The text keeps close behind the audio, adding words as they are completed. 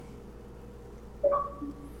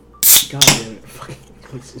God damn it. Fucking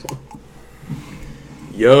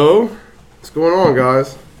Yo, what's going on,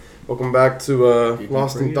 guys? Welcome back to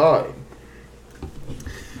Lost in Thought.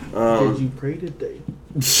 Did you pray today?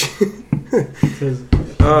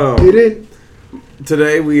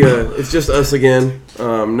 Today it's just us again.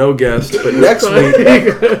 No guest, but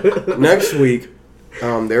next week,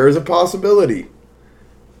 there is a possibility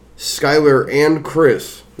Skylar and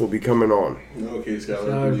Chris will be coming on. Okay, Skylar.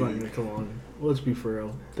 Skylar's not gonna come on. Let's be for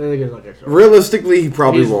real. That nigga's not gonna show up. Realistically, he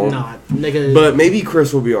probably He's won't. not. Nigga. But maybe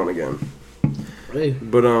Chris will be on again. Hey.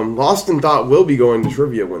 But Lost in Thought will be going to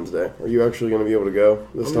Trivia Wednesday. Are you actually going to be able to go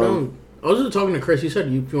this time? I was just talking to Chris. He said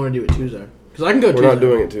if you want to do it Tuesday. Because I can go We're Tuesday. not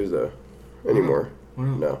doing it Tuesday anymore. Why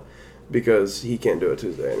not? No. Because he can't do it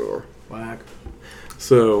Tuesday anymore. Whack.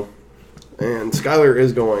 So, and Skylar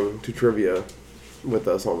is going to Trivia with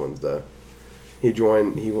us on Wednesday. He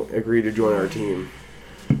agreed to join our team.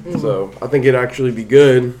 Mm-hmm. So, I think it'd actually be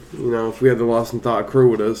good, if we had the Lost in Thought crew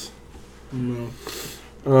with us. No.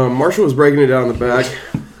 Marshall was breaking it down in the back,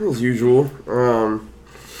 as usual.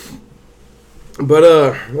 But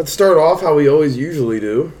let's start off how we always usually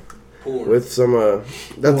do. Porn. With some,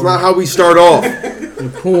 that's porn. Not how we start off.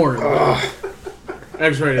 Porn.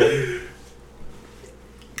 X-rated.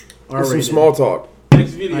 R-rated. Some small talk.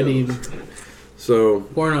 Next video. I need. So.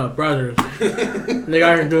 Porn up, brothers. They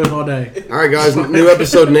got here do this all day. Alright, guys, new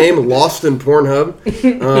episode name, Lost in Pornhub.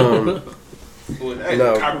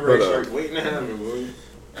 No, copyright strike waiting to happen, boy.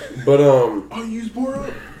 But, oh, you use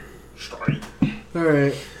Pornhub? Strike.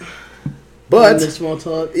 Alright. But, small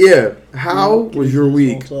talk. Yeah, how was your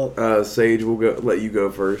week? Sage, we'll let you go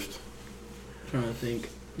first. I'm trying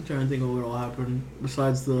to think of what all happened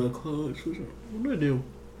besides the clothes. What did I do?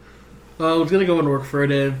 I was going to go into work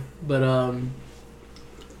Friday, but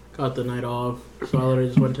got the night off. So I literally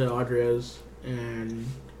just went to Audrey's and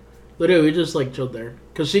literally we just chilled there.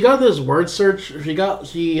 Because she got this word search.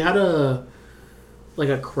 She had a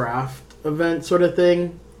craft event sort of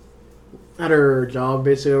thing at her job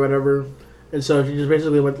basically or whatever. And so she just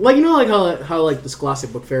basically went, how this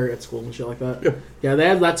Scholastic Book Fair at school and shit like that. Yeah, they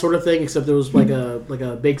had that sort of thing, except it was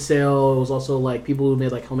a big sale. It was also people who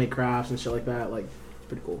made homemade crafts and shit like that. It's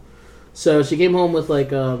pretty cool. So she came home with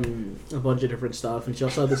a bunch of different stuff, and she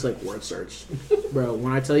also had this word search. Bro,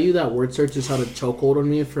 when I tell you that word search just had a chokehold on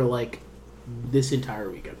me for this entire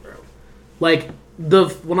weekend, bro.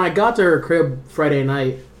 When I got to her crib Friday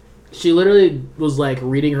night, she literally was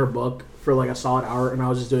reading her book for a solid hour, and I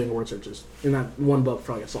was just doing word searches in that one book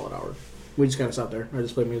for a solid hour. We just kind of sat there. I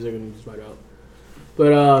just played music and just vibe out.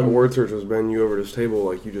 But a word search was bending you over this table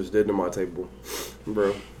like you just did to my table,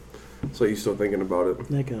 bro. So you still thinking about it?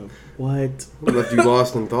 Nigga, what? I left you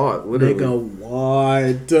lost in thought, literally. Nigga,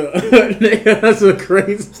 what? Nigga, that's a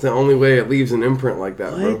crazy. It's the only way it leaves an imprint like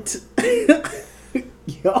that, what? Bro.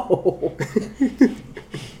 Yo.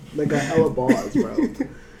 Nigga, hella balls, bro.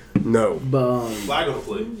 No. But, flag on the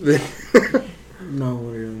flip. No,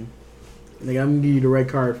 really. Nigga, I'm gonna give you the red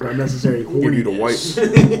card for unnecessary horniness. Give you the white.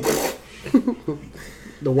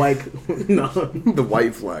 The white. No. The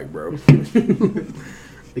white flag, bro.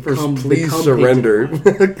 First, please surrender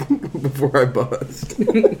before I bust.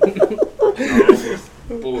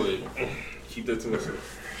 Boy, keep that to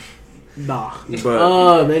myself. Nah.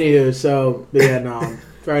 But anywho, so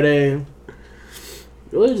Friday.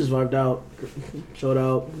 Really just vibed out, chilled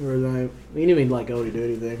out for the night. We didn't even go to do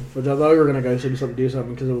anything. Which I thought we were gonna go do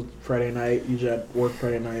something because it was Friday night. Usually at work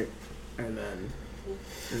Friday night, and then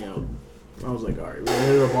I was like, all right, we're gonna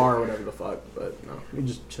go to a bar or whatever the fuck. But no, we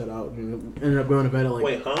just chilled out and ended up going to bed at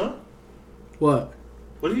Wait, huh? What?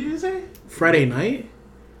 What did you just say? Friday night.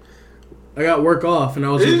 I got work off and I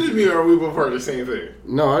was. Did you mean or we both heard the same thing?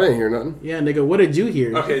 No, I didn't hear nothing. Yeah, nigga, what did you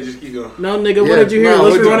hear? Okay, just keep going. No, nigga, what did you hear?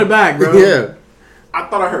 Let's run it back, bro. Yeah. I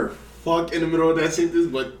thought I heard fuck in the middle of that sentence,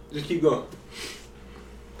 but just keep going.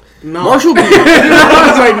 No. Marshall be I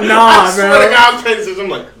was like, nah, I swear to God, I was paying attention.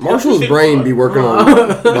 I'm like, Marshall's brain be working on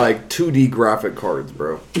 2D graphic cards,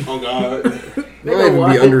 bro. Oh God. They don't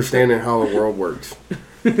even be understanding how the world works.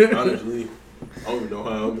 Honestly, I don't even know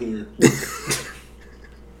how I'm here.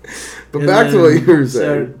 But and back to what you were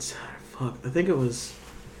saying. Fuck, I think it was.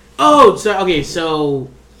 Oh, so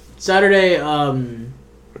Saturday,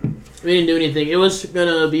 we didn't do anything. It was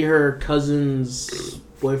gonna be her cousin's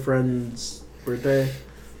boyfriend's birthday.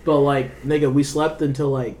 But, nigga, we slept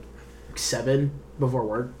until, 7 before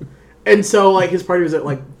work. And so, his party was at,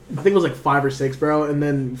 I think it was, 5 or 6, bro. And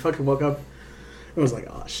then fucking woke up. It was like,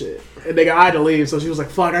 oh, shit. And, nigga, I had to leave. So she was like,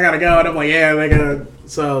 fuck, I gotta go. And I'm like, yeah, nigga.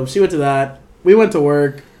 So she went to that. We went to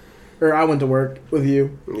work. Or I went to work with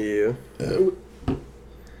you. Yeah.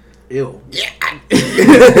 Ew. Yeah.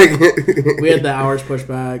 We had the hours pushed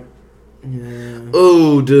back. Yeah.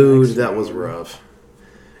 Oh, dude, that was rough.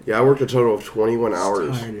 Yeah, I worked a total of 21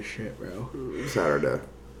 hours. Tired as shit, bro. Saturday.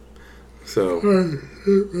 So.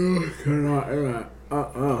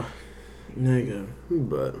 Nigga.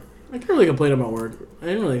 But. I can't really complain about work. I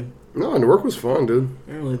didn't really. No, and the work was fun, dude.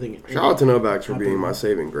 I don't really think. Shout out to Novak for being my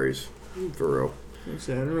saving grace. For real. I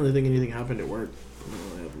don't really think anything happened at work.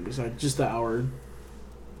 Besides just the hour.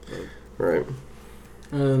 But Right.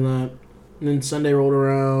 other than that. And then Sunday rolled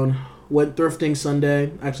around. Went thrifting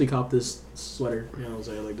Sunday. Actually copped this sweater. You know what I'm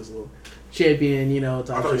saying? Like this little champion, you know,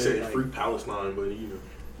 type I thought you shit, said like, free Palestine, but you know.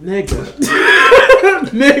 Nigga.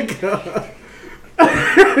 Nigga.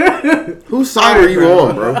 Whose side are you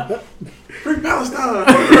on, bro? Free Palestine!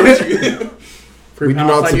 We do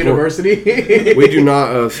not support. University. We do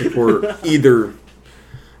not support either.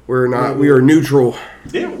 We're not. We are neutral.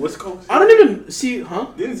 Damn, what's it called? I don't even see, huh?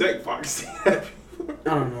 Didn't Zach Fox say that? I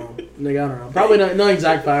don't know. Nigga, I don't know. Probably not knowing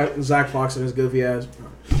Zach Fox and his goofy ass.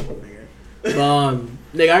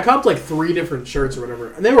 Nigga, I copped like 3 different shirts or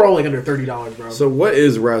whatever. And they were all like under $30, bro. So what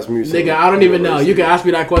is Rasmussen? Nigga, I don't even know. You can ask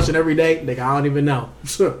me that question every day. Nigga, I don't even know.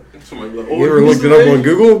 You ever looked it up on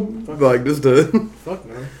Google? Like, just to... Fuck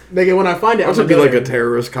no. Nigga, when I find it, That should be like a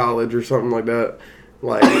terrorist college or something like that.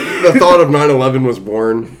 Like, the thought of 9/11 was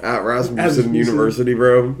born at Rasmussen University,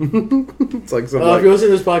 bro. It's like something if you're listening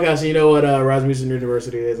to this podcast and you know what Rasmussen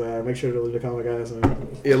University is, make sure to leave a comment, guys.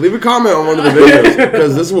 Yeah, leave a comment on one of the videos,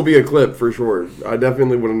 because this will be a clip for sure. I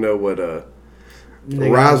definitely want to know what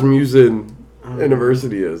Rasmussen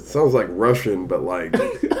University is. It sounds like Russian, but like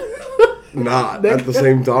not at the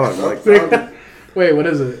same time. Like, wait, what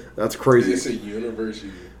is it? That's crazy. It's a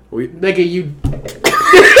university. Nigga, you...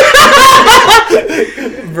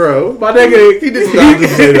 Bro, my nigga, he did not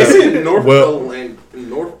just say that. It's in North Orlando.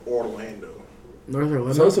 North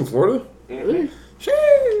Orlando? So it's in Florida? Really?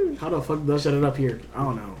 How the fuck did they set it up here? I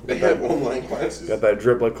don't know. They have online classes. Got that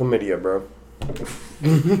drip like chlamydia, bro.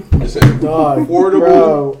 It's an Dog, affordable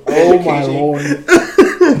bro. Oh my education. lord.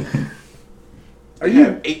 They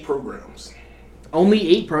have 8 programs. Only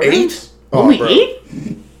 8 programs? 8? Only Oh,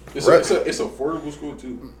 8? It's affordable school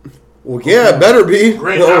too. Well, yeah, it better be.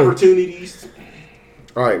 Grant opportunities.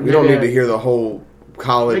 All right, we don't need to hear the whole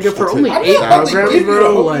college. Nigga, for only statistics. 8 programs,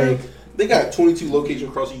 bro, like... They got 22 locations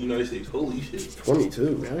across the United States. Holy shit.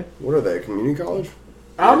 22? Really? What are they, community college?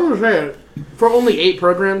 I was gonna say, for only 8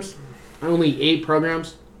 programs,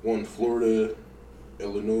 One Florida,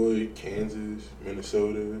 Illinois, Kansas,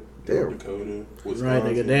 Minnesota, Damn. Dakota, Wisconsin. Right,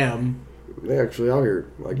 nigga, damn. They actually out here.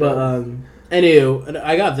 Like But, anywho,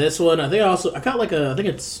 I got this one. I got like I think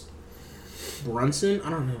it's Brunson. I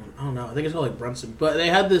don't know. I think it's called like Brunson. But they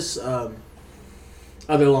had this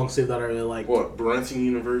other long sleeve that I really like. What, Brunson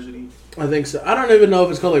University? I think so. I don't even know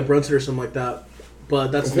if it's called like Brunson or something like that.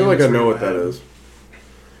 But that's I feel like I know what that is.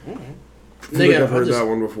 I feel like I've heard that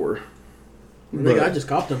one before. I just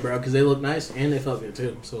copped them, bro, because they look nice and they felt good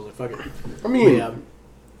too. So I was like, fuck it. I mean, yeah.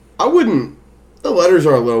 I wouldn't. The letters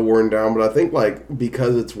are a little worn down, but I think like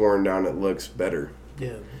because it's worn down, it looks better.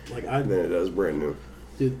 Yeah, like than it does brand new.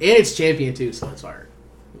 Dude, and it's Champion too, so it's hard.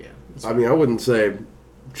 Yeah. I mean, I wouldn't say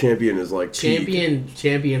Champion is like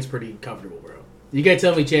Champion's pretty comfortable, bro. You gotta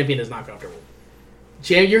tell me Champion is not comfortable.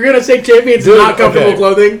 You're gonna say Champion's not comfortable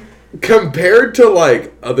clothing compared to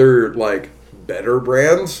like other like better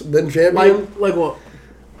brands than Champion? Like what?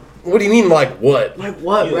 What do you mean, like what? Like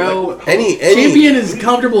what, bro? Like what? Any Champion is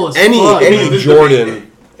comfortable as fuck.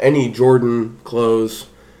 Any Jordan clothes.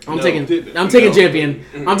 I'm taking Champion.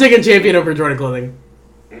 I'm taking Champion over Jordan clothing.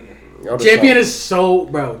 Champion is so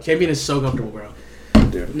comfortable, bro.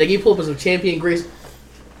 Dude. Nigga, you pull up some Champion gray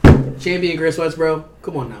sweats, bro.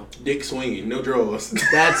 Come on now. Dick swinging, no draws.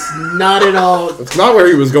 That's not at all. That's not where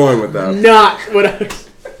he was going with that. Not what I...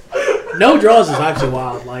 No draws is actually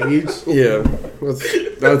wild. Like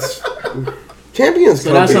that's Champion's.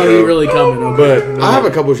 So that's how you really coming. Okay. But I have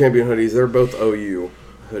a couple Champion hoodies. They're both OU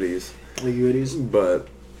hoodies. OU hoodies. But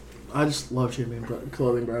I just love Champion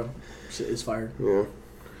clothing, bro. It's fire. Yeah.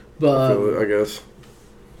 But I guess.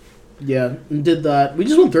 Yeah, did that. We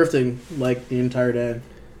just went thrifting like the entire day,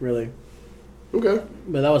 really. Okay.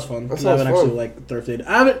 But that was fun. That I haven't sounds actually like thrifted.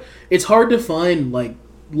 I haven't. It's hard to find like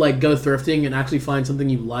go thrifting and actually find something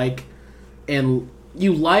you like, and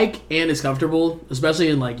it's comfortable, especially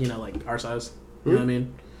in like like our size. You know what I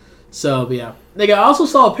mean? So, but yeah. Nigga, I also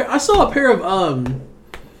saw I saw a pair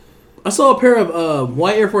of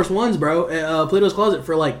white Air Force Ones, bro, at Plato's Closet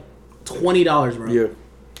for like $20, bro. Yeah.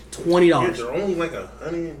 $20. Yeah, they're only like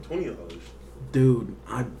 $120. Dude,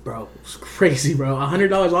 bro, it's crazy, bro.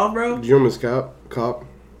 $100 off, bro. Did you know Miss Cop?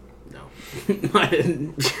 No, I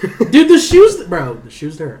didn't. Dude, the shoes,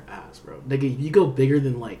 they're ass, bro. Nigga, you go bigger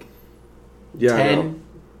than like Yeah, 10.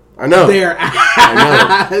 I know. Their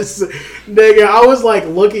ass. Nigga, I was like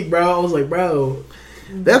looking, bro. I was like, bro.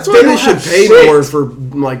 That's why they should pay more for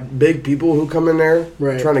like big people who come in there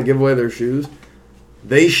trying to give away their shoes.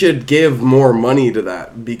 They should give more money to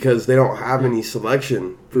that because they don't have any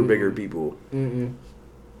selection for bigger people. Mm-mm.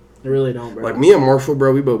 They really don't, bro. Like me and Marshall,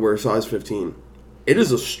 bro, we both wear size 15. It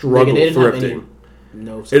is a struggle thrifting.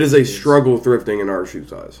 It is a struggle thrifting in our shoe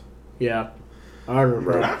size. Yeah. I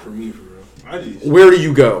remember. Not for me, for real. Where do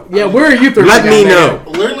you go? Yeah, where are you thrifting? Let me know.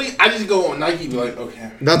 Literally, I just go on Nike and be like,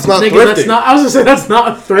 okay. That's not Nigga, thrifting. That's not, I was going to say, that's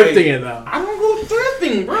not thrifting it, though. I don't go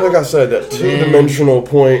thrifting, bro. Like I said, that two-dimensional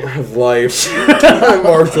point of life.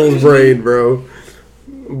 Marshall's brain, bro.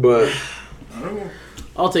 But I don't know.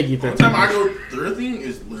 I'll take you The thrifting. time I go thrifting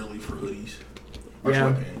is literally for hoodies. Or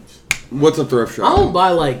sweatpants. What's a thrift shop? I don't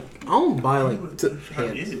buy What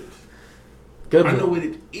it is. Good. I know what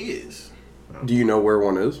it is. Do you know where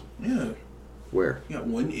one is? Yeah. Where? You got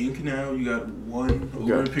one in Canal, you got one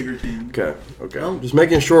over in Pickerton. Okay. Just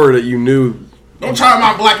making sure that you knew. Don't try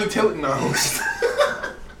my black and tell it now.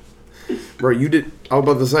 Bro, you did. I was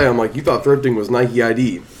about to say, I'm like, you thought thrifting was Nike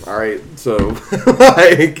ID. All right, so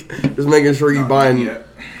like, just making sure you buying.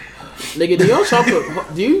 Nigga, do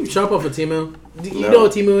you shop off of Temu? Do you know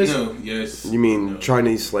what Temu is? No. Yes. You mean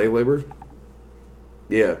Chinese slave labor?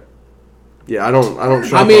 Yeah. Yeah, I don't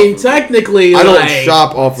shop. I mean, technically, I don't like,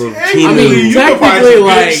 shop off of Temu. I mean, you can find technically, some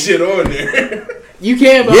like, good shit on there. You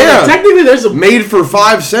can't. But Yeah. like, technically, there's a made for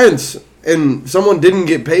 5 cents, and someone didn't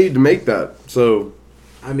get paid to make that. So,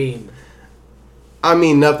 I mean,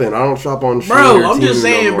 nothing. I don't shop on. bro, Shein or I'm just Temu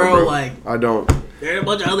saying, no more, bro. Like, I don't. there's a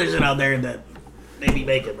bunch of other shit out there that they be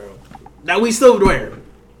making, bro. That we still wear.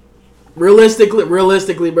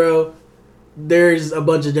 Realistically, bro, there's a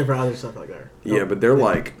bunch of different other stuff like that. Yeah, but they're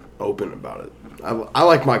like open about it. I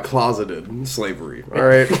like my closeted slavery. All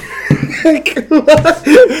right. So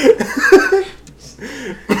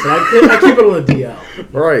I keep it on the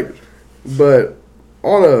DL. Right, but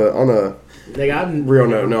on a Like, I'm real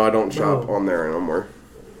note, no, I don't shop on there no more.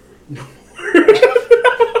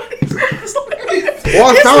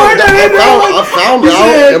 Well, I found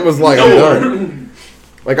out and was like, I'm done.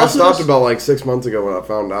 Like, I stopped about like 6 months ago when I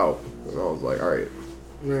found out, and I was like, all right.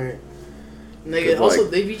 Right. Nigga, also,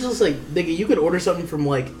 they be just like, nigga, you could order something from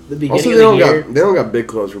like the beginning Also, of the year. they don't got big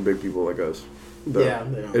clothes for big people like us. Though. Yeah,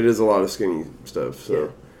 they don't. It is a lot of skinny stuff. So,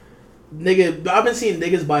 Yeah. Nigga, I've been seeing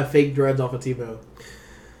niggas buy fake dreads off of Tebow.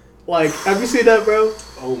 Like, have you seen that, bro?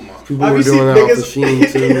 Oh my. people were doing that off the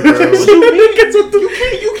Shein too, bro.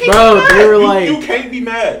 You can't Bro, be mad. they were like- you can't be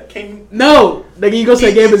mad. No, nigga, you gonna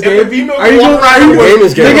say game is If a game? female Are you walk gonna? around with- Game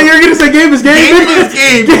is game. Nigga, you're gonna say game is game? Game is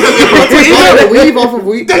game. Weave off of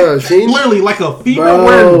Shein. Literally, like a female Bro.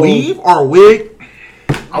 wearing weave or wig.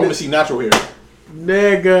 I want to see natural hair.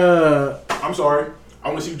 Nigga, I'm sorry. I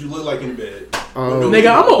want to see what you look like in bed. nigga,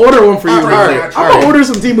 I'm gonna order one for you. Alright, I'm gonna order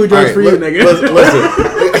some Temu dreads for you, nigga. Listen.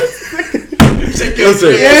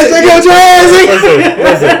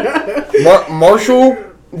 Marshall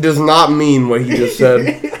does not mean what he just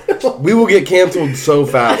said. We will get canceled so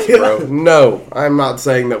fast, bro. No, I'm not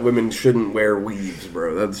saying that women shouldn't wear weaves,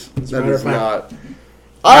 bro. That is not.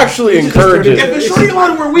 I actually encourage If it. it's shorty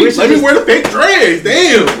allowed to wear weaves, let me wear the fake dreads.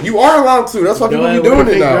 Damn. You are allowed to. That's why people be doing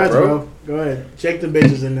it now, bro. Go ahead, check the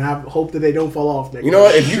bitches and hope that they don't fall off. Nigga. You know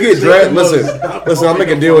what? If you get dreads, listen. I'll make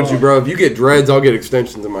a deal with you, bro. If you get dreads, I'll get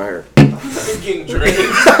extensions in my hair. I'm getting dreads.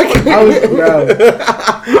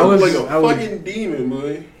 I was like a fucking demon,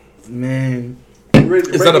 boy. Man.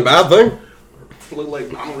 Is that a bad thing? Look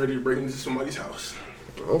like I'm ready to break into somebody's house.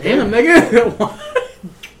 Okay. Damn, nigga.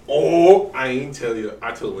 Oh, I ain't tell you.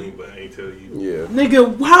 I told Link, but I ain't tell you. Yeah.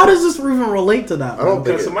 Nigga, how does this even relate to that? I don't think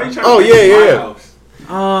Because it. somebody tried Oh, to break into my yeah. house.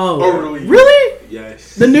 Oh, really? Really?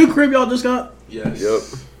 Yes. The new crib y'all just got? Yes.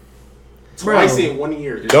 Yep. Twice in 1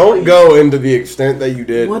 year. It's Don't crazy. go into the extent that you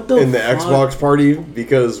did What the in the fuck? Xbox party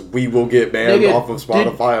because we will get banned Nigga, off of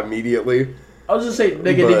Spotify immediately. I was just saying,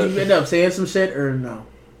 nigga, But- did you end up saying some shit or no?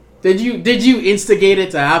 Did you instigate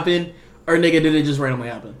it to happen or nigga did it just randomly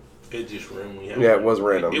happen? It just randomly happened. Yeah, it was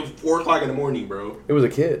random. It was 4 o'clock in the morning, bro. It was a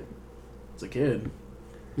kid. It's a kid,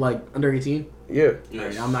 like under 18. Yeah.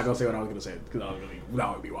 Yes. I'm not gonna say what I was gonna say because that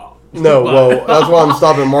would be wild. No, But- well, that's why I'm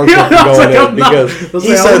stopping Marshall Yeah, from I was going like, in I'm not- because let's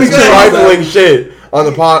he say, said let me go. trifling shit on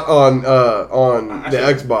the on the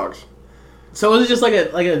Xbox. So was it just like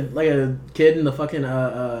a kid in the fucking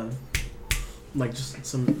like just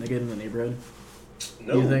some nigga in the neighborhood?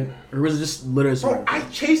 No. You think, or was it just literally? Bro, I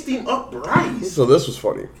chased him up Bryce. So this was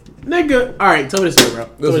funny. Nigga, all right, tell me the story, bro.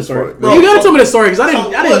 Tell me the is story. funny. Bro, you gotta tell me the story because I So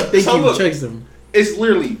didn't look, think so you look. chased him. It's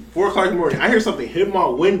literally 4 o'clock in the morning. I hear something hit my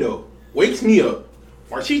window, wakes me up.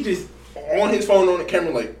 Or she just on his phone on the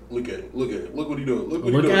camera, like, look at him, look at him, look what he doing, look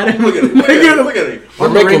what he doing, at him. look at him, look at him, look at him. We're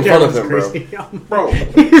making fun of him, bro. Bro,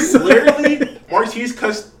 literally, Marquise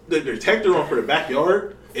cuts the detector on for the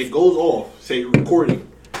backyard. It goes off, say recording,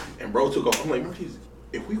 and bro took off. I'm like, Marquise,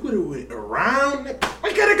 if we would have went around, we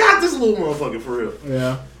could have got this little motherfucker for real.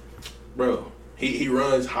 Yeah. Bro, he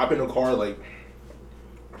runs, hop in the car, like,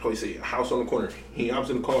 I probably say a house on the corner. He hops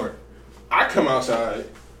in the car. I come outside.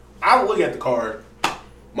 I look at the car.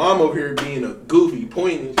 Mom over here being a goofy,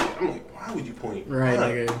 pointing and shit. I'm like, why would you point? Right, why?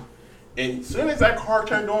 nigga. And as soon as that car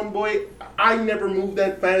turned on, boy, I never moved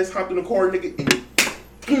that fast, hopped in the car, nigga,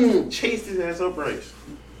 and chased his ass up Bryce.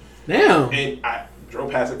 Damn. And I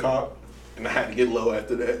drove past a cop, and I had to get low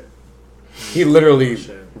after that. He literally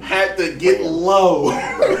had to get low.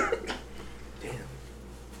 Damn.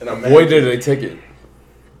 And I'm avoided a ticket.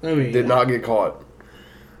 I mean, Did not get caught,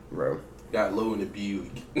 bro. Got low in the Buick.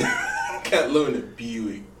 Got low in the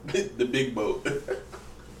Buick. The big boat.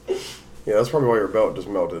 Yeah, that's probably why your belt just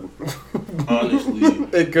melted. Honestly.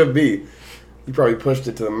 It could be. You probably pushed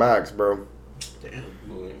it to the max, bro. Damn.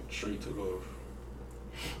 Boy, straight took off.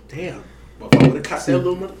 Damn. But if I would have caught that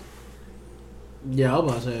little mother. Yeah, I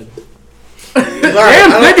was about to say.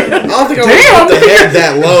 Damn, I don't think I would put the head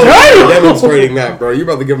that low demonstrating that, bro. You're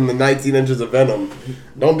about to give him the 19 inches of venom.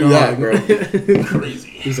 Don't do that, bro. Crazy.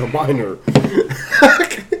 He's a minor.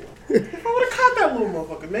 If I would have caught that little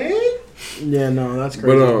motherfucker, man. Yeah, no, that's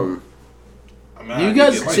crazy. But I'm mad. You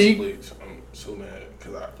guys see? I'm so mad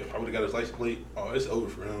because if I would have got his license plate, oh, it's over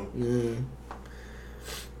for him.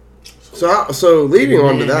 Yeah. So leading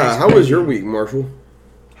on to that, how was your week, Marshall?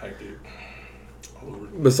 Hectic. All over.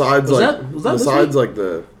 Besides Was that like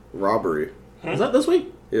the robbery. Was that this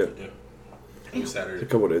week? Yeah. Yeah. It was Saturday. A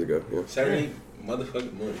couple days ago. Yeah. Saturday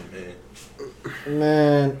motherfucking morning, man.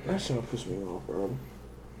 Man, that shit pissed me off, bro.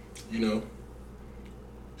 You know,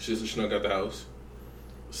 sister snuck out the house.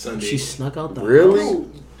 Sunday. She snuck out the Really? house?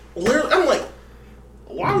 Literally, I'm like,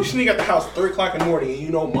 why would you sneak out the house 3 o'clock in the morning and you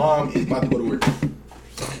know mom is about to go to work?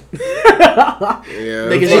 Yeah.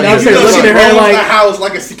 Niggas, That's you know, like- she looking at her like the house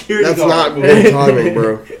like a security that's guard. not good timing,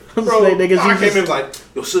 bro. Bro, niggas, I you came just- in like,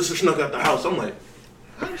 your sister snuck out the house. I'm like,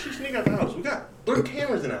 how did she sneak out the house? We got 3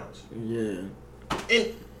 cameras in the house. Yeah.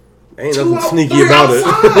 And Ain't 2 nothing out, sneaky 3 about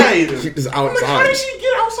outside. it. She just I'm like, how outside. did she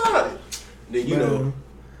get outside? Then, you know,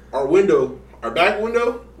 our window, our back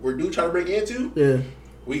window, where dude tried to break into, Yeah.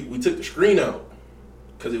 we took the screen out.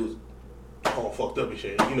 Because it was all fucked up and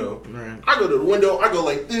shit, you know. Right. I go to the window, I go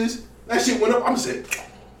like this. That shit went up. I'm saying,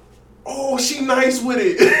 oh, she nice with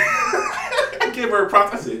it. I give her a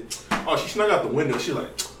props. I said, oh, she snuck out the window. She like,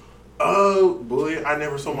 oh, boy, I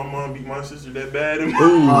never saw my mom beat my sister that bad.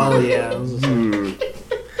 Oh, yeah. I was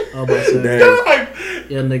about to say. Damn. Like,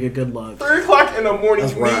 Yeah, nigga, good luck. 3 o'clock in the morning,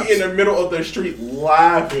 That's me raps. in the middle of the street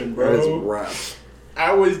laughing, That is bro. raps.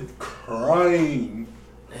 I was crying.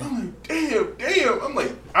 I'm like, damn. I'm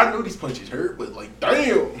like, I know these punches hurt, but like,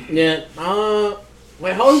 damn. Yeah.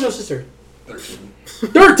 Wait, how old is your sister? 13.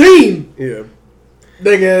 13! Yeah.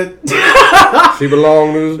 Nigga. She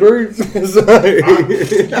belonged to the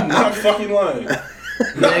streets. I'm not fucking lying. Not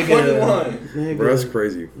fucking lying. Nigga. Bro, that's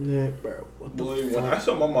crazy. Yeah, bro. What the Boy, fuck? when I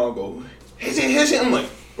saw my mom go, hit it, I'm like,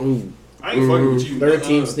 Ooh. I ain't fucking with you.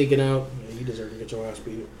 13 sneaking out. Yeah, you deserve to get your ass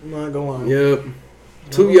beat. I'm not going to lie. Yep.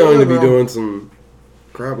 Too young to be doing some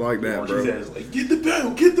crap like that, She bro. says, like, get the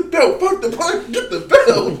belt, fuck the punch, get the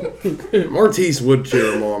belt. Martise would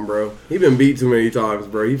cheer him on, bro. He been beat too many times,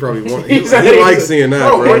 bro. He probably want. He Exactly. likes seeing that,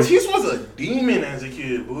 Bro, bro. Martise was a demon as a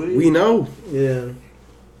kid, boy. We know. Yeah.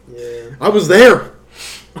 Yeah. I was there,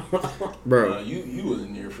 bro. You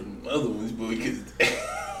wasn't there from the other ones, boy, because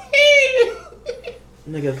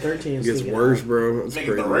Nigga, 13 It is gets sneaking worse, out. bro. That's the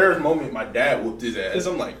crazy. rarest moment my dad whooped his ass.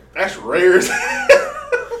 I'm like, that's rare.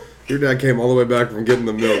 Your dad came all the way back from getting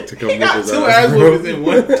the milk to come He whip got his 2 ass, ass bro. whoopings in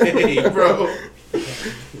one day, bro.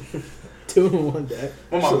 2 in 1 day.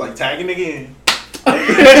 My mom was like, tagging again.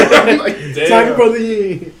 I'm like, damn. Talking for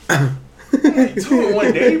the Like, 2 in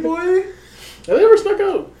 1 day, boy. Have they ever snuck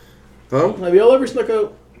out? Huh? Have y'all ever snuck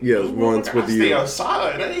out? Yes, once I with stay you.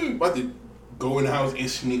 outside. I ain't about to go in the house and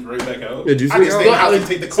sneak right back out. Did you I sneak just out? stay in the house and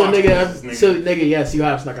take the So consequences, nigga, yes, you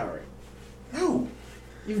have snuck out, right? No.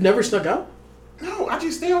 You've never snuck out? No, I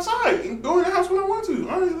just stay outside and go in the house when I want to,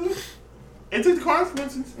 honestly. And take the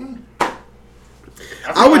consequences.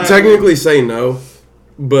 I would technically say no,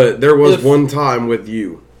 but there was If- one time with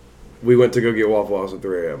you. We went to go get Waffle House at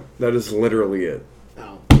 3 a.m. That is literally it.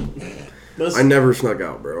 Oh. I never snuck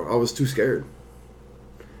out, bro. I was too scared.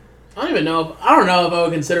 I don't even know. I don't know if I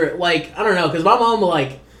would consider it, like, I don't know, because my mom,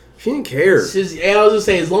 like, She didn't care. I was just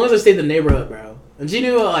saying, as long as I stayed in the neighborhood, bro. And she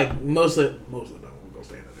knew, like, most of the time, I'm going to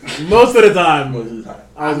stay in the Most of the time. Most of the time.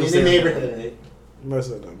 I was in gonna the say neighborhood.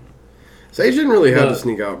 Most of the time. Sage didn't really have But- to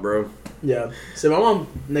sneak out, bro. Yeah. So my mom,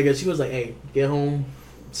 nigga, she was like, "Hey, get home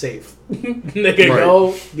safe. Nigga, Right.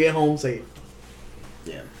 go get home safe."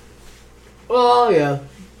 Yeah. Well, yeah.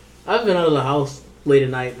 I've been out of the house late at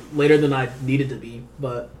night, later than I needed to be,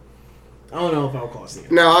 but I don't know if I'll call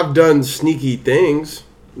sneaking. Now I've done sneaky things.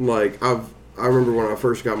 Like I remember when I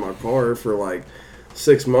first got my car for like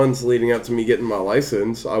 6 months leading up to me getting my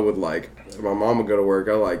license. I would like my mom would go to work.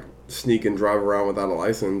 I like sneak and drive around without a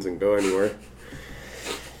license and go anywhere.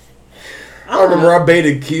 I remember I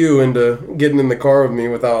baited Q into getting in the car with me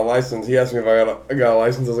without a license. He asked me if I got a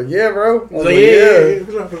license. I was like, "Yeah, bro." I was like,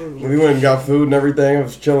 "Yeah." We went and got food and everything. I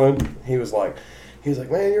was chilling. He was like,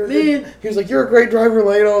 "Man, you're a good." He was like, "You're a great driver,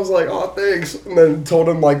 Lane." I was like, "Oh, thanks." And then told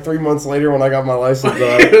him like 3 months later when I got my license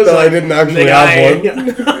that I didn't actually have one.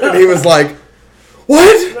 And he was like,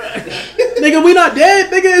 "What?" Nigga, we not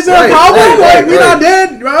dead. Nigga, is there a problem? We not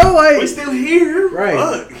dead, bro. Like, We still here.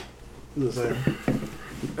 Right. Fuck.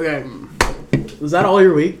 Okay. Was that all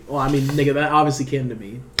your week? Well, I mean, nigga, that obviously came to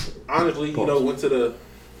me. Honestly, went to the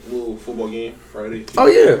little football game Friday. Oh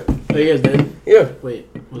yeah, Oh, you guys did? yeah. Wait,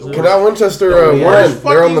 was it? Canal Winchester yeah. won. Worst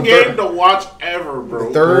They're on fucking the game to watch ever,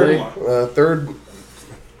 bro. third.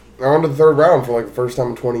 They're on to the third round for like the first time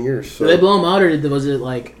in 20 years. So. Did they blow them out, or was it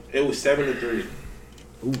like... It was 7-3.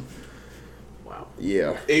 Ooh. Wow.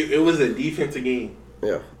 Yeah. It was a defensive game.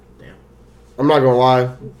 Yeah. Damn. I'm not gonna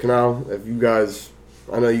lie, Canal. If you guys,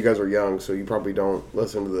 I know you guys are young, so you probably don't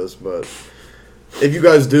listen to this, but if you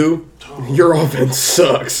guys do, your offense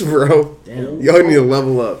sucks, bro. Damn. Y'all need to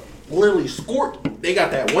level up. Literally scored. They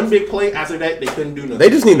got that one big play. After that, they couldn't do nothing. They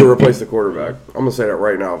just need to replace the quarterback. I'm gonna say that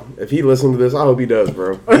right now. If he listens to this, I hope he does,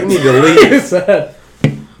 bro. You need to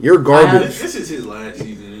leave. You're garbage. This is his last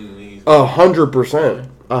season. 100%.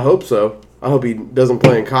 I hope so. I hope he doesn't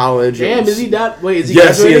play in college. Damn, is he that... Wait, is he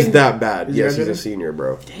Yes, he graduating? is that bad. Is he Yes, he's a graduating? senior,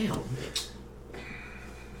 bro. Damn. Nigga,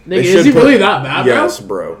 They is should he put- really that bad, bro? Yes,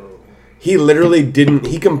 bro. He literally didn't.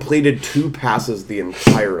 He completed 2 passes the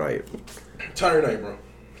entire night Entire night, bro.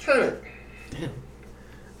 Entire night.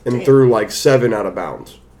 and threw like 7 out of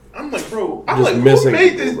bounds. I'm like, bro. I'm Just like, missing who made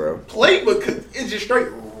people, this bro. play? Because it's just straight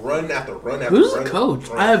run after run after Who's run. the coach?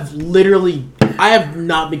 Run. I have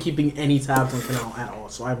not been keeping any tabs on Canal at all,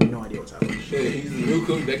 so I have no idea what's happening. Shit, he's the new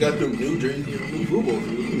coach. They got them new jerseys, new football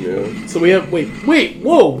field. Yeah, So we have... Wait,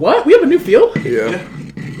 whoa, what? We have a new field? yeah.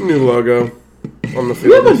 New logo on the We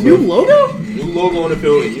field. have a new logo? New logo on the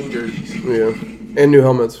field and new jerseys. Yeah, and new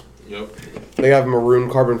helmets. Yep. They have maroon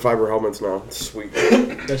carbon fiber helmets now. It's sweet.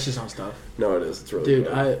 That's just on stuff. No, it is. It's really Dude,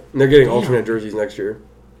 good. I... And they're getting Damn. alternate jerseys next year.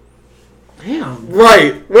 Damn.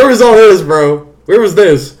 Right. Where was all this, bro? Where was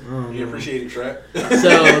this? You appreciate it, Trap.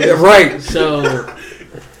 Yeah, right. So,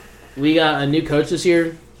 we got a new coach this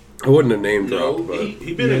year. I wouldn't have named No, dropped, but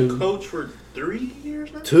he been No. a coach for 3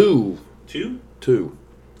 years now. 2. 2?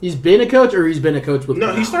 He's been a coach, or he's been a coach with... No,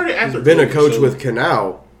 he Canal? started after. He's been a COVID, coach so- with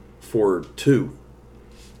Canal for 2.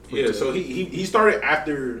 Yeah, so he started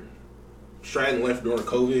after Stratton left during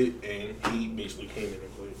COVID, and he basically came in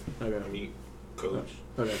and played. Okay. I mean, coach.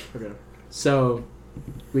 Okay. So,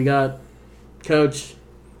 we got coach,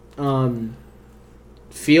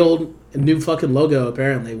 field, a new fucking logo,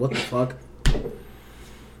 apparently. What the fuck?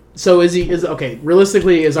 So, okay,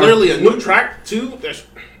 realistically, is our... Literally a new track too. That's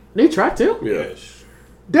New track, too? yes.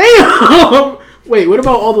 Damn! Wait, what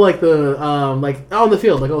about all the, like, out on the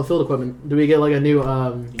field, like, all the field equipment? Do we get, like, a new,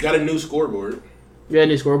 You got a new scoreboard. you got a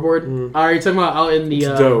new scoreboard? Are you talking about out in the,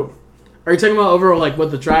 It's dope. Are you talking about overall, like,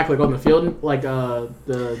 with the track, like, on the field? Like, the...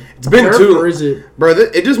 It's been turf, 2. Or is it... Bro,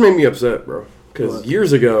 it just made me upset, bro. Because What?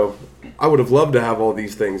 years ago, I would have loved to have all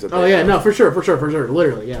these things. That Oh, they yeah, have. no, for sure.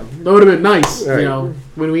 Literally, yeah. That would have been nice, Right. you know,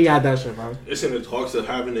 when we had that shit, bro. It's in the talks of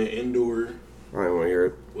having an indoor. I don't want to hear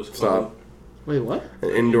it. What's it Stop. called? Wait, what?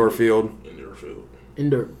 An indoor field. Indoor field.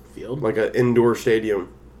 Indoor field? Like an indoor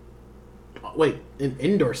stadium. Wait, an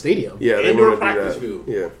indoor stadium? Yeah, they Indoor want to do practice that. field.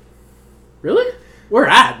 Yeah. Really? Where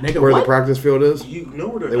at, nigga? Where what? the practice field is, You know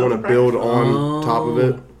where the they want to build on top of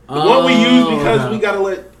it. The one we use because okay. we gotta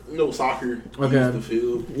let soccer Okay. use the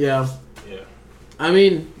field. Yeah. Yeah. I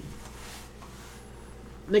mean,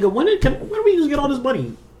 nigga, when did we just get all this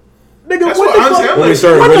money? Nigga, That's when what the I'm fuck? saying. When we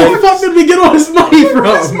started When winning, the fuck did we get all this money Where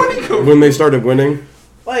this from? money come when they started winning,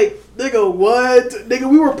 Like, nigga, what? Nigga,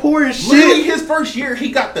 we were poor as Literally, shit. his first year,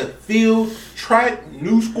 he got the field, track,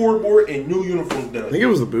 new scoreboard, and new uniforms I done. think it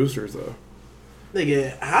was the boosters though. Nigga,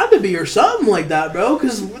 it had to be or something like that, bro.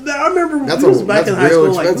 Because I remember when That's we was back that's in high real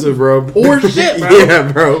school, expensive, like, bro. poor as shit, bro.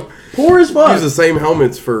 Yeah, bro. Poor as fuck. Use the same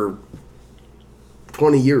helmets for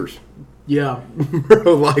 20 years. Yeah.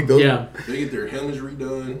 Like those. Yeah. They get their helmets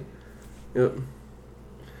redone. Yep.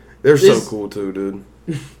 They're so cool too, dude.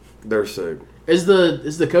 They're sick. Is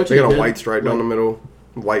the coach? They got a white stripe down the middle,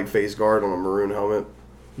 white face guard on a maroon helmet.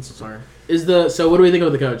 I'm so sorry. So what do we think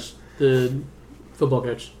of the coach? The football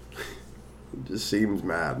coach? Just seems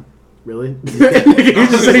mad. Really? He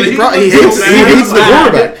hates the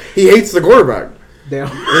quarterback. He hates the quarterback. Damn.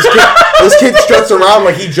 This kid struts around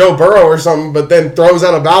like he Joe Burrow or something, but then throws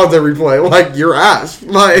out of bounds every play. Like, your ass.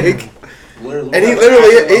 Like, and he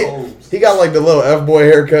literally, he got like the little F-boy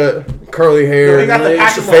haircut, curly hair, he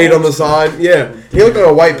got the fade on the side. Yeah. He looked like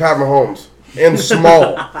a white Pat Mahomes. And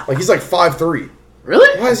small. Like, he's like 5'3".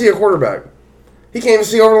 Really? Why is he a quarterback? He can't even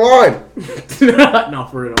see over the line. No,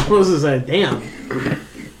 for real. I was gonna say, damn.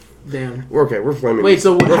 We're flaming. Wait,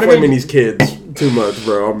 so we're flaming these kids too much,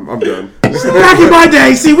 bro. I'm done. Back in my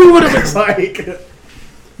day, see, we would have been like.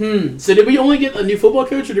 So did we only get a new football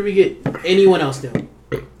coach, or did we get anyone else new?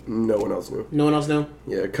 No one else knew. No one else knew.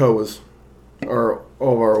 Yeah, Co was. All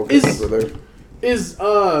of our old coaches were there. Is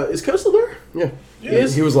Co still there? Yeah.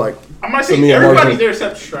 He was like. I might say everybody's there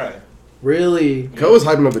except Stride. Really? Co was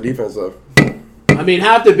hyping up the defense though. I mean,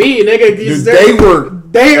 have to be, nigga. Dude,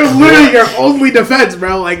 they are literally your only defense,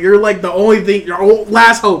 bro. Like, you're like the only thing, your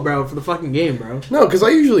last hope, bro, for the fucking game, bro. No, because I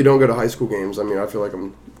usually don't go to high school games. I mean, I feel like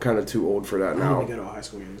I'm kind of too old for that now. I don't go to a high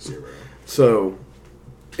school game this year, bro. So,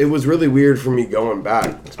 it was really weird for me going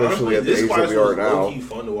back, especially at the age that we are now. This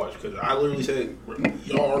fun to watch because I literally said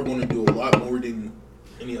y'all are going to do a lot more than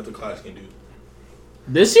any other class can do.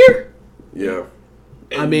 This year? Yeah.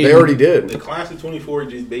 And I mean, they already did. The class of 24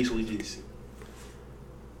 just basically just.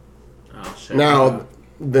 Oh, shit. Now,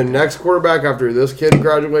 the next quarterback after this kid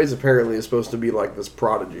graduates apparently is supposed to be like this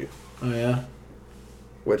prodigy. Oh, yeah?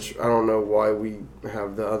 Which I don't know why we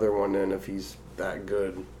have the other one in if he's that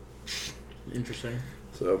good. Interesting.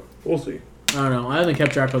 So, we'll see. I don't know. I haven't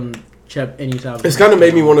kept track on Chep any time. It's kind of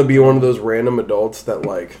made me want to be one of those random adults that,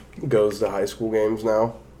 like, goes to high school games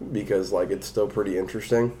now. Because, like, it's still pretty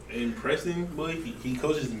interesting. And Preston, boy, he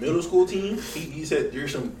coaches the middle school team. He said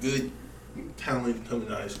there's some good talent coming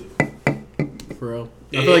to high school. For real.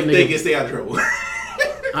 I feel like they can stay out of trouble.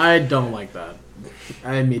 I don't like that.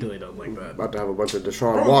 I immediately don't like that. About to have a bunch of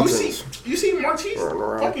Deshaun Watsons. You see Martise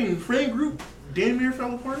fucking friend group damn near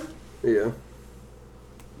fell apart? Yeah.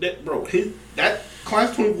 That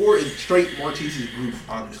class 24 is straight Martise's group,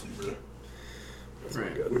 honestly, bro. That's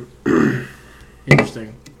right. Good.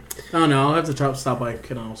 Interesting. I don't know. I'll have to stop by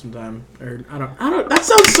Canal sometime. Or I don't. That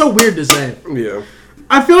sounds so weird to say. Yeah.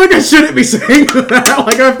 I feel like I shouldn't be saying that.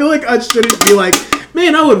 Like, I feel like I shouldn't be like,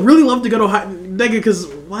 man, I would really love to go to nigga, because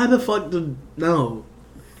why the fuck no?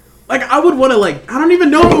 Like, I would want to, like, I don't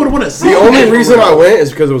even know if I would want to see The only reason I went is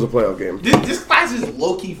because it was a playoff game. This class is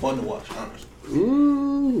low-key fun to watch, honestly.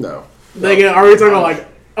 No. Nigga, are we talking about, like,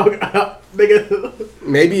 nigga?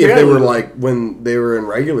 Maybe if they were, like, when they were in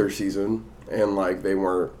regular season and, like, they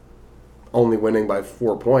weren't only winning by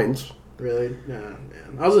 4 points. Really? Nah, man.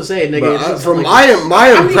 I was gonna say, nigga. But from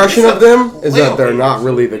my impression of them is that they're not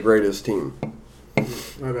really the greatest team.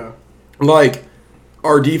 Okay. Like,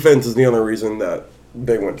 our defense is the only reason that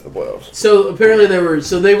they went to the playoffs. So apparently they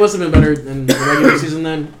must have been better in the regular season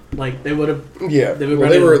then. Like they would have. Yeah. They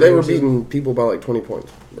were beating people by like 20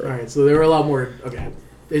 points. Right? All right, so they were a lot more. Okay.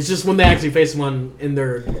 It's just when they actually face one in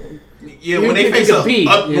their. Yeah, when they face a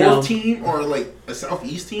up north team or like a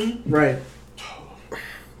southeast team. Right.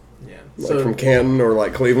 Yeah. Like from Canton or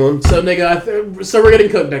like Cleveland. So nigga, so we're getting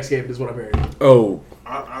cooked next game is what I'm hearing. Oh.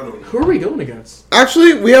 I don't know. Who are we going against?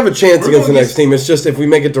 Actually, we have a chance against the next team. It's just if we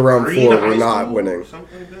make it to round 4, we're not winning. Like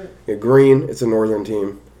that. Yeah, Green, it's a northern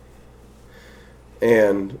team.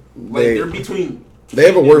 And they're between. They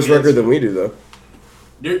have a worse record than we do, though.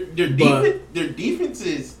 Their defense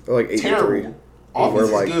is like 8-3. terrible. Offense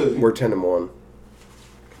is good. We're 10-1.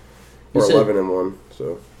 Or 11-1.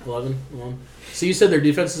 So 11-1. So you said their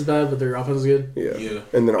defense is bad, but their offense is good. Yeah.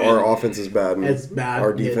 And then our offense is bad. And it's bad.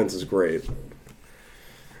 Our defense is great.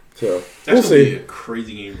 So we'll see. Be a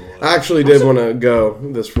crazy game to watch. I actually did want to go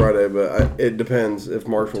this Friday, but it depends if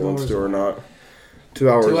Marshall wants to or not. 2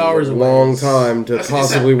 hours. 2 hours is a long time to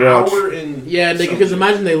possibly watch. Yeah, because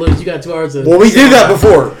imagine they lose. You got 2 hours. Well, we did that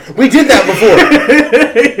before.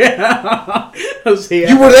 Yeah.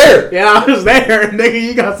 You were there. Yeah, I was there. Nigga,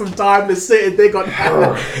 you got some time to sit and think on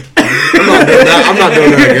that. I'm not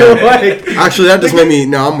doing that again. Actually, that just made me.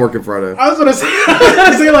 No, I'm working Friday. I was gonna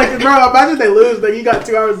say, like, bro, imagine they lose, then you got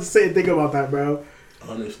 2 hours to sit and think about that, bro.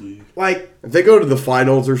 Honestly, like if they go to the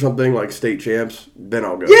finals or something like state champs, then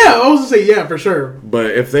I'll go. Yeah, I was gonna say yeah for sure. But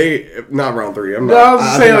if not round 3, I'm not. No,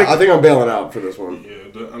 I think I'm bailing out for this one. Yeah,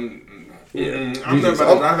 I'm not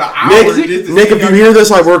about to drive an hour. Nick, if you hear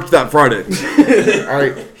this, I worked that Friday. All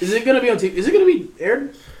right. Is it gonna be on TV? Is it gonna be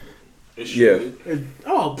aired? Yeah.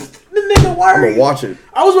 Oh, nigga, why I'm are gonna you? watch it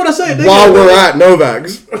I was gonna say while we're at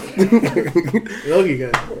Novak's. Okay,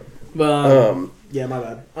 good. But yeah, my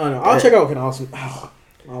bad. I don't know. I'll check out Canal.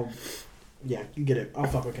 Yeah, you get it. I'll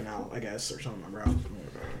fuck with Canal, I guess, or something, bro.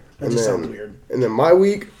 That just sounds weird. And then my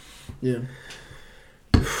week. Yeah.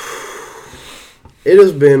 It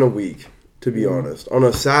has been a week, to be honest. On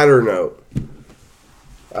a sadder note,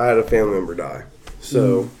 I had a family member die.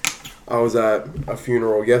 So I was at a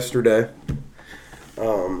funeral yesterday.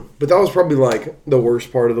 But that was probably like the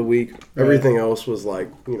worst part of the week. Right. Everything else was like,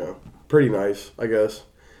 pretty nice, I guess.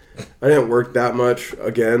 I didn't work that much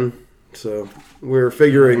again. So we're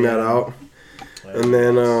figuring that out. And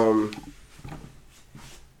then,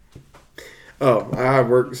 I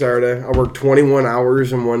worked Saturday. I worked 21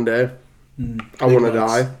 hours in one day. I want to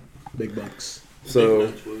die. Big bucks.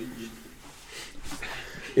 So,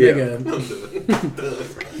 yeah.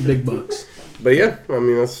 Big bucks. But yeah, I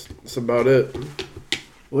mean, that's about it.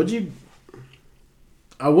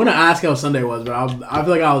 I want to ask how Sunday was, but I feel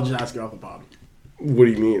like I'll just ask it off the pod. What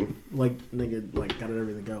do you mean? Like, nigga, how did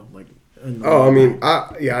everything go? Like, I don't want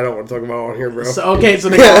to talk about it on here, bro. So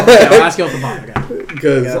nigga, I'll ask you off the pod, okay?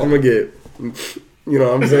 Because I'm going to get, you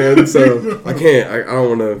know what I'm saying? So, I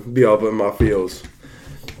don't want to be all up in my feels.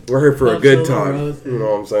 We're here for a good time. You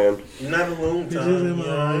know what I'm saying? Not a long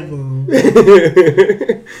time.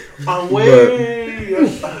 I'm way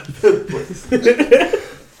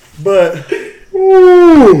But,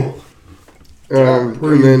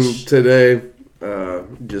 and then today,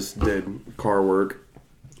 just did car work.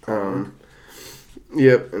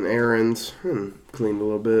 Yep, and errands, and cleaned a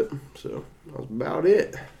little bit. So that was about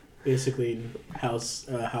it. Basically, house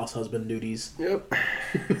husband duties. Yep.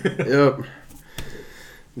 Yep.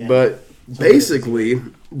 Yeah. But basically,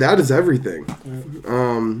 that is everything.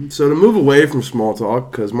 So to move away from small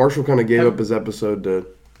talk, because Marshall kind of gave up his episode to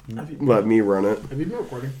let me run it. Have you been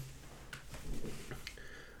recording?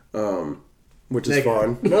 Which is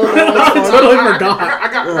fine. No, I totally forgot. I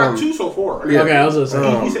got two so far. Yeah. Okay, I was just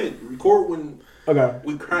saying. He said record when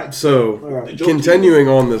we crack. So, continuing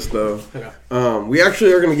on this though, we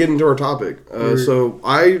actually are going to get into our topic. So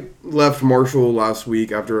I left Marshall last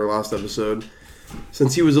week after our last episode,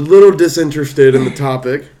 since he was a little disinterested in the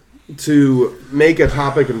topic, to make a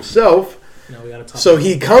topic himself. No, we got a topic. So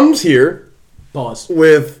he comes here. Pause.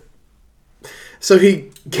 So he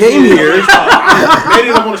came here. Made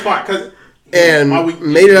it up on the spot and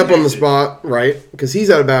made it up on the spot, right? Because he's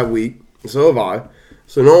had a bad week. So have I.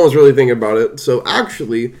 So no one was really thinking about it. So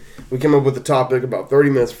actually, we came up with a topic about 30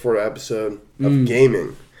 minutes before the episode of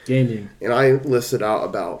gaming. Gaming. And I listed out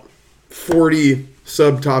about 40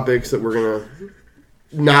 subtopics that we're going to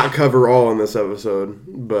not cover all in this episode.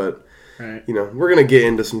 But, we're going to get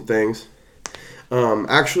into some things.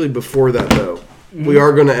 Actually, before that, though, we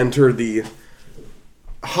are going to enter the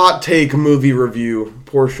hot take movie review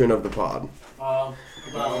portion of the pod. Oh,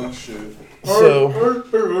 shit. So, I'm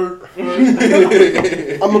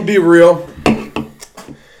going to be real.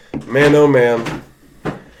 Man, oh man.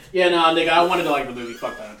 Yeah, no, nigga, I wanted to like the movie.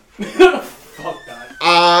 Fuck that. Fuck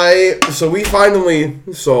that. So we finally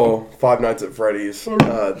saw Five Nights at Freddy's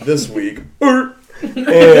this week. And,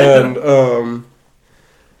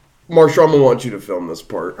 Marshall, I'm going to want you to film this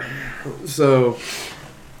part. So,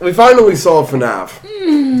 we finally saw Fnaf.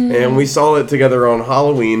 And we saw it together on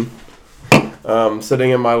Halloween.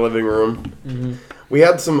 Sitting in my living room. Mm-hmm. We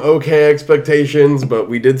had some okay expectations, but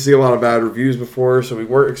we did see a lot of bad reviews before, so we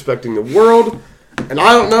weren't expecting the world. And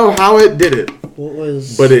I don't know how it did it.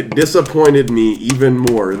 But it disappointed me even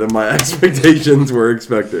more than my expectations were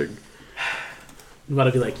expecting. I'm about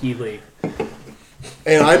to be like Healy.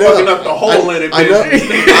 And I know up the hole in it.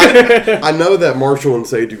 I know that Marshall and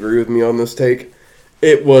Sage agree with me on this take.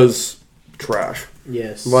 It was trash.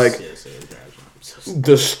 Yes. Yes,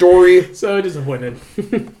 the story. So disappointed.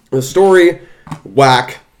 The story,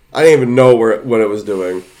 whack. I didn't even know what it was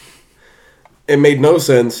doing. It made no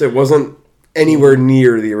sense. It wasn't anywhere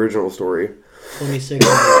near the original story.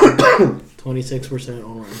 26%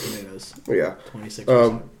 on Rotten Tomatoes. Yeah.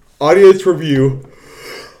 26%. Audience review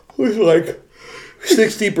was like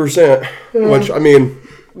 60%, which, I mean,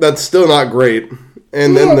 that's still not great.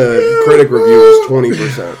 And then the critic review was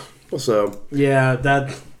 20%. So. Yeah,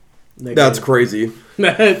 that's crazy.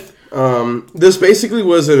 This basically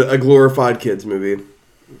was a glorified kids movie.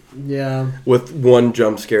 Yeah. With one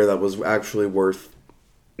jump scare that was actually worth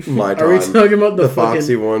my time. Are we talking about the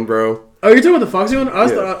Foxy one, bro? Are you talking about the Foxy one? I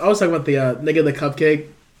was talking about the cupcake.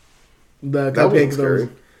 The that cupcake. Scary.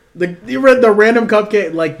 You read the random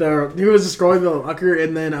cupcake, like he was destroying the locker,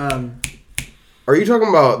 and then Are you talking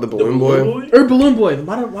about the Balloon Boy? Or Balloon Boy?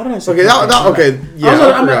 Why did I say? Okay, okay, yeah,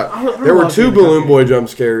 I forgot. There were 2 Balloon Boy jump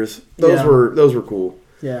scares. Those were cool.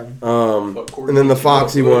 Yeah. And then the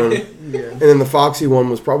Foxy one. And then the Foxy one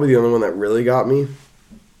was probably the only one that really got me.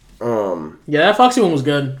 Yeah, that Foxy one was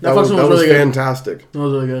good. That Foxy one was really fantastic. Good. That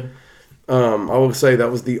was really good. I will say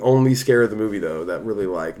that was the only scare of the movie though that really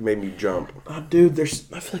made me jump. Dude, I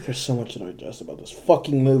feel like there's so much to digest about this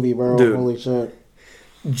fucking movie, bro. Dude, holy shit.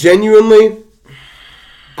 Genuinely,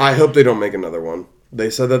 I hope they don't make another one. They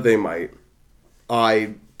said that they might.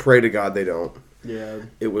 I pray to God they don't. Yeah.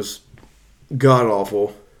 It was god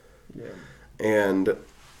awful. Yeah. And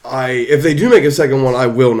if they do make a second one, I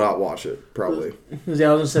will not watch it, probably.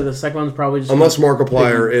 Yeah, I was gonna say the second one's probably just unless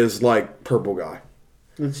Markiplier is like Purple Guy.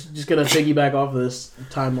 It's just gonna piggyback off of this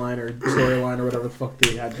timeline or storyline or whatever the fuck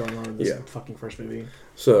they had going on in this fucking first movie.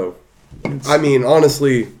 So, I mean,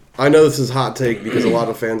 honestly, I know this is hot take because a lot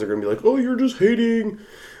of fans are gonna be like, "Oh, you're just hating."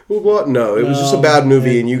 Blah, blah. No, it was just a bad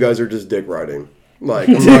movie, and you guys are just dick riding. Like,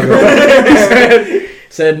 I'm not gonna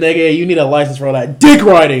said, nigga, you need a license for all that dick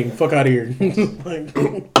riding. Fuck out of here. But,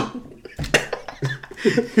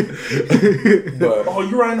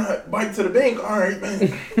 you're riding a bike to the bank. All right,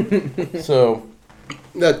 man. So,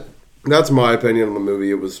 that's my opinion on the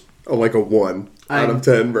movie. It was like a 1 out of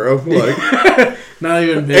 10, bro. Like, not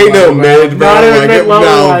even big ain't no mid, bro. Not even big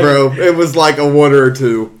level, bro. It was like a 1 or a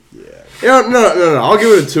 2. Yeah. No. I'll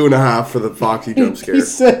give it a 2.5 for the Foxy jump scare. He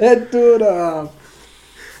said 2.5.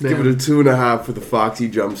 Give it a 2.5 for the Foxy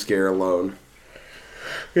jump scare alone.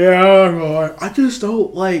 Yeah, I just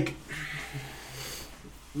don't like.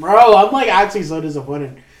 Bro, I'm like actually so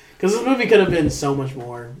disappointed because this movie could have been so much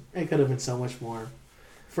more. It could have been so much more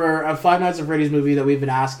for a Five Nights at Freddy's movie that we've been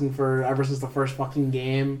asking for ever since the first fucking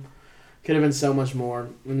game. Could have been so much more,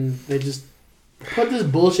 and they just put this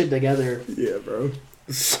bullshit together. Yeah, bro.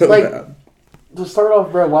 So bad. To start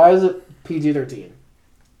off, bro, why is it PG-13?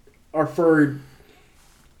 Or for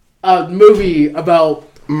a movie about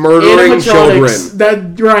murdering children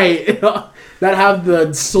that have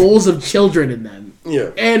the souls of children in them.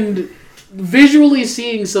 Yeah. And visually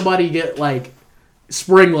seeing somebody get like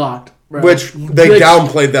spring locked, bro. Which they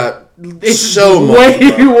downplayed that it's so much.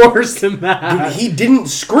 Way worse than that. Dude, he didn't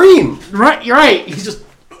scream. Right, you're right. He's just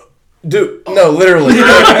dude, no, literally.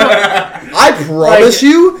 I promise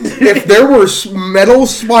you, if there were metal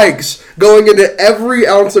spikes going into every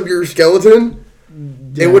ounce of your skeleton,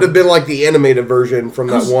 it would have been like the animated version from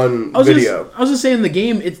that one video. I was just saying, in the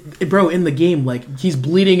game, in the game, like, he's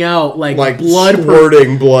bleeding out, like blood.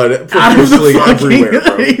 Squirting blood profusely everywhere,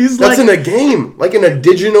 bro. That's in a game, like in a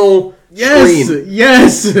digital screen.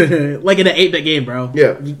 Yes, like in an 8-bit game, bro.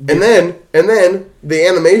 Yeah, and then the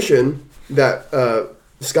animation that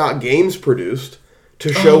Scott Games produced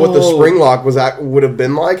to show what the spring lock would have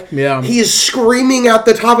been like. Yeah, he is screaming at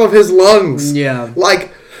the top of his lungs. Yeah,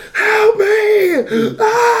 like, help me!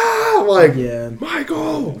 Like,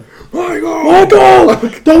 Michael,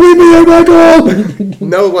 don't leave me here, Michael.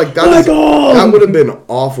 No, like that would have been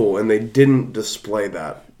awful, and they didn't display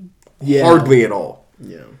that. Yeah, hardly at all.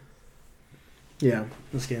 Yeah, yeah.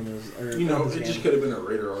 This game is. It just could have been a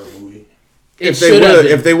rated R movie. If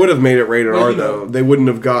they would have made it rated R, though, they wouldn't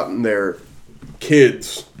have gotten their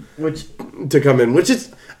kids to come in. Which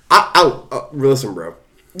is, listen, bro.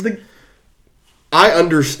 I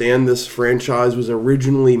understand this franchise was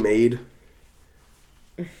originally made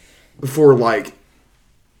for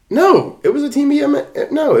no, it was a Team EM.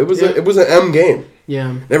 No, it was an M game.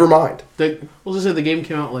 Yeah. Never mind. We'll just say the game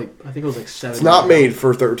came out I think it was 7. It's not made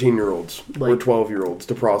for 13-year-olds or 12-year-olds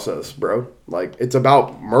to process, bro. Like, it's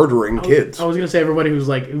about murdering kids. I was gonna say everybody who's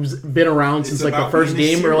been around since the first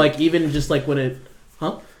game or even just when it,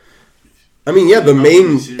 huh? I mean, yeah, the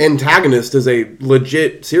main antagonist is a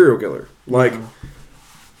legit serial killer.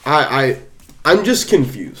 I'm just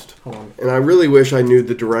confused. Hold on. And I really wish I knew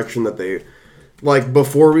the direction that they...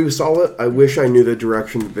 before we saw it, I wish I knew the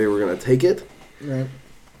direction that they were going to take it. Right.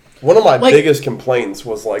 One of my biggest complaints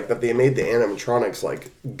was, that they made the animatronics,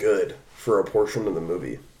 good for a portion of the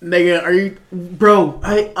movie. Nigga, are you... Bro,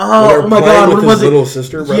 oh my god, what was it? Little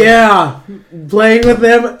sister, bro? Yeah. Playing with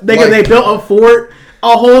them. Nigga, they built a fort...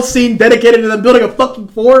 A whole scene dedicated to them building a fucking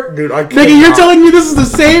fort. Dude, Nigga, you're telling me this is the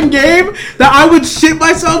same game that I would shit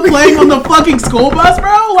myself playing on the fucking school bus,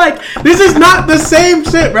 bro? This is not the same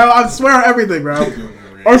shit, bro. I swear on everything, bro.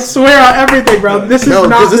 I swear on everthing, bro. This is not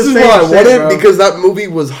the same shit, this is why I wanted, bro. because that movie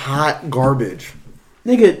was hot garbage.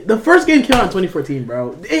 Nigga, the first game came out in 2014,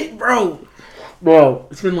 bro. Bro,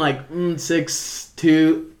 it's been 6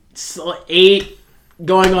 to 8,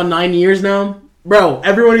 going on 9 years now. Bro,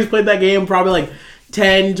 everyone who's played that game probably like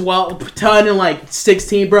 10, 12, 10 and like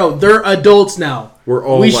 16. Bro, they're adults now. We're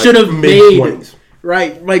all we like should have made 20s.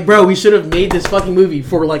 Right, like bro, we should have made this fucking movie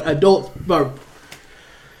for like adults. Bro.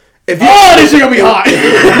 This is gonna be hot.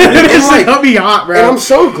 This is gonna be hot, bro. And I'm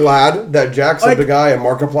so glad that Jacksepticeye and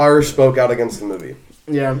Markiplier spoke out against the movie.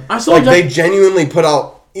 Yeah, I saw. Like they genuinely put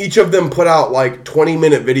out. Each of them put out like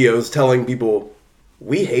 20-minute videos telling people,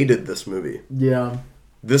 "We hated this movie. Yeah,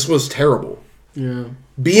 this was terrible." Yeah,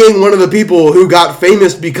 being one of the people who got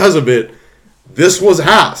famous because of it, this was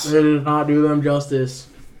ass. It did not do them justice.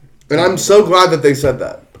 And I'm so glad that they said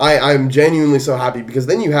that. I'm genuinely so happy because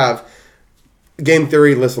then you have Game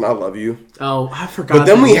Theory. Listen, I love you. Oh, I forgot. But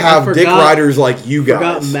then we have dick riders like you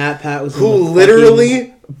guys, Matt Pat was who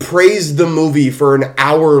literally praised the movie for an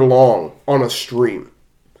hour long on a stream.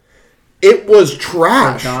 It was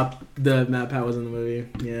trash. The Matt Pat was in the movie.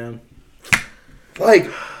 Yeah. Like,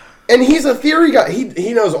 and he's a theory guy.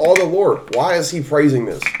 He knows all the lore. Why is he praising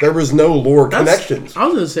this? There was no lore connections. I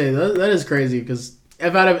was gonna say that is crazy because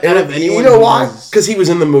if out of anyone, you know why? Because he was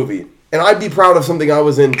in the movie, and I'd be proud of something I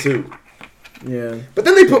was in too. Yeah. But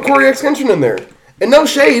then they put Corey X Kenshin in there. And no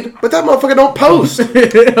shade, but that motherfucker don't post. I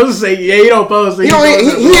was gonna say, he don't post. He ain't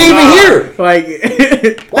even here. Like,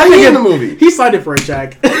 why he in the movie? He signed it for a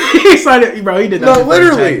check. He signed it, bro. He did that. No,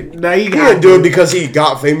 literally. No, he didn't do it because he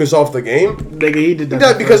got famous off the game. Nigga, he did that. He did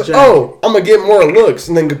that because I'm gonna get more looks,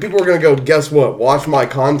 and then people are gonna go. Guess what? Watch my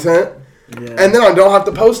content. Yeah. And then I don't have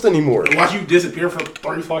to post anymore. Watch you disappear for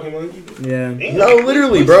 3 fucking months. Yeah. No,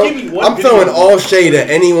 literally, bro. I'm throwing all shade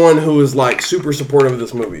at anyone who is like super supportive of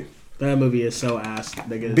this movie. That movie is so ass.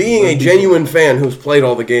 Nigga. Being a genuine fan who's played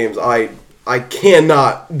all the games, I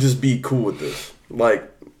cannot just be cool with this. Like,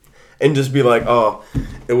 and just be like, oh,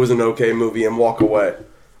 it was an okay movie and walk away.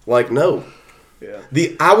 Like, no. Yeah.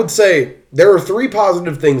 I would say there are 3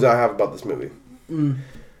 positive things I have about this movie.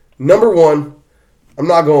 Number 1, I'm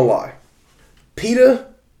not gonna lie. PETA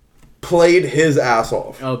played his ass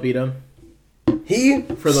off. Oh, PETA. He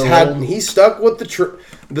stuck with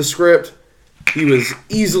the script. He was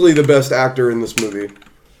easily the best actor in this movie.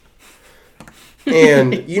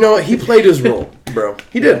 And you know what? He played his role, bro.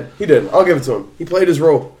 He did. I'll give it to him. He played his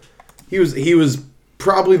role. He was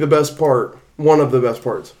probably the best part, one of the best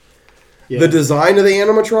parts. Yeah. The design of the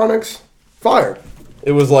animatronics, fire.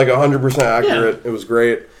 It was like 100% accurate. Yeah. It was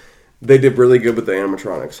great. They did really good with the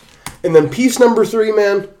animatronics. And then piece number 3,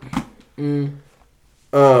 man. You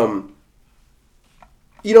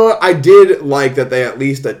know what? I did like that they at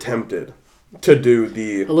least attempted to do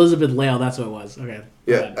the Elizabeth Lail. That's what it was. Okay.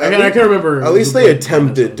 Yeah. I can remember. At least they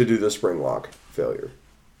attempted to do the spring lock failure.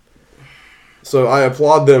 So I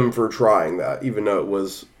applaud them for trying that, even though it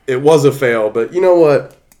was a fail. But you know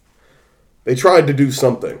what? They tried to do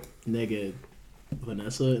something. Nigga,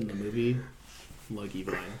 Vanessa in the movie, low-key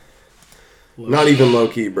fine. Not even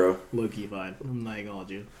low-key, bro. Low-key fine. I'm not gonna hold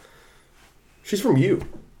you. She's from you.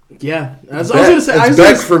 Yeah, I was gonna say.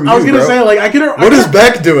 Like, I could. What is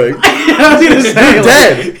Beck doing? I was gonna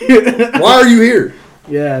say, you're dead. Why are you here?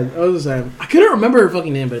 Yeah, I was saying. I couldn't remember her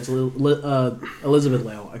fucking name, but it's Elizabeth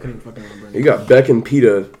Lail. I couldn't fucking remember her name. You got Beck and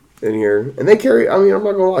PETA in here, and they carry. I mean, I'm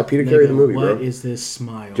not gonna lie, PETA carried the movie, bro. What is this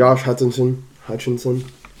smile? Josh Hutchinson.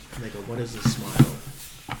 Nigga, what is this smile?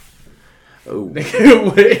 Oh, nigga,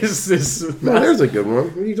 what is this? Man, there's a good one.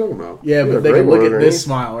 What are you talking about? Yeah, but nigga, look at this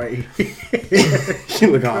smile right here. You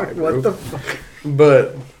look hot, bro. What the fuck?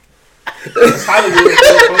 But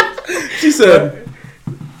she said,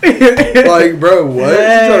 like, bro, what?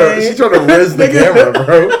 Hey. She's trying to riz the camera,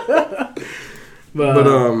 bro.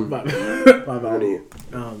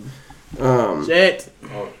 Shit.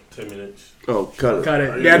 Oh, 10 minutes. Oh, cut it. Cut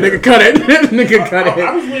it. Yeah, nigga, cut it. Nigga, cut it.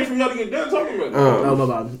 I was waiting for y'all to get done talking about my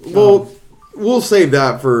bad. Well, we'll save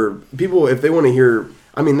that for people if they want to hear.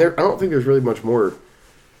 I mean, I don't think there's really much more.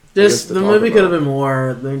 The movie could have been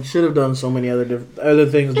more. They should have done so many other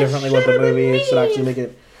things differently with the movie. It should actually make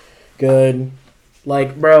it good.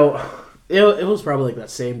 Like, bro, it was probably like that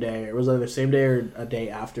same day. It was either the same day or a day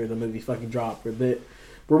after the movie fucking dropped.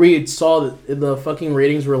 Where we saw that the fucking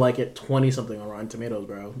ratings were like at 20-something on Rotten Tomatoes,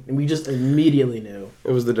 bro. And we just immediately knew.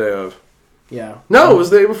 It was the day of. Yeah. No, it was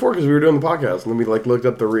the day before because we were doing the podcast. And then we looked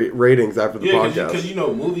up the ratings after the podcast. Yeah, because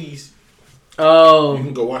movies, you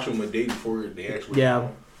can go watch them a day before they actually come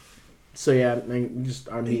out. So yeah, I just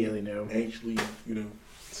immediately knew. Actually,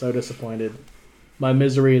 So disappointed. My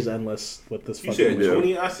misery is endless with this fucking movie. You said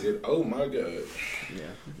 20, I said, oh my god.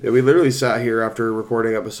 Yeah, we literally sat here after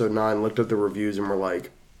recording episode 9, looked at the reviews, and we're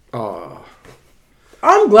like, oh.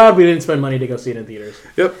 I'm glad we didn't spend money to go see it in theaters.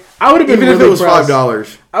 Yep. I would have been even really if it was impressed.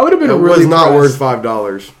 $5. I would have been it really was not impressed. worth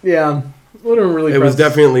 $5. Yeah. Would have been really It was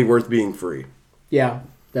definitely worth being free. Yeah,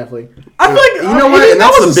 definitely. I feel like you know what? And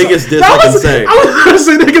that's the biggest diss I can say. I was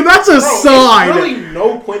honestly thinking that's a sign. There's really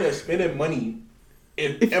no point in spending money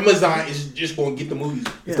if Amazon is just going to get the movies.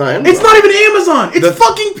 It's not Amazon. It's not even Amazon. It's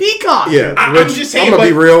fucking Peacock. Yeah, I'm just saying. I'm gonna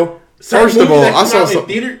be real. First of all, I saw some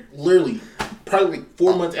theater literally probably like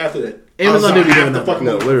 4 months after that. Amazon do be doing that.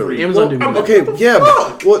 No, literally. Amazon do be doing that. Okay, yeah.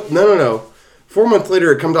 But, no. 4 months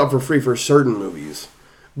later, it comes out for free for certain movies,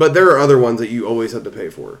 but there are other ones that you always have to pay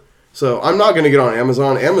for. So I'm not gonna get on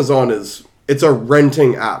Amazon. Amazon it's a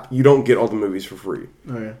renting app. You don't get all the movies for free.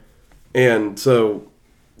 Okay. And so,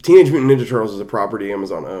 Teenage Mutant Ninja Turtles is a property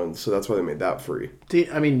Amazon owns, so that's why they made that free.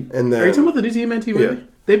 I mean, and then, are you talking about the new TMNT movie? Yeah.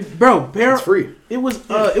 It's free. It was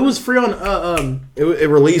free on It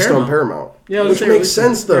released Paramount. on Paramount. Yeah, which makes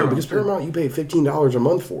sense though, because Paramount you pay $15 a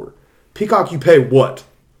month for. Peacock you pay what?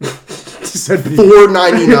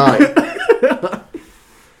 $4.99.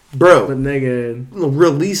 Bro, but nigga,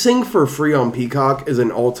 releasing for free on Peacock is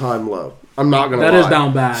an all-time low. I'm not gonna lie. That is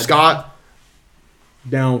down bad. Scott,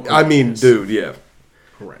 down. I mean, dude, yeah.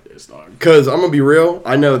 Horrendous, dog. Because I'm gonna be real.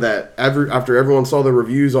 I know that after everyone saw the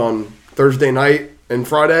reviews on Thursday night and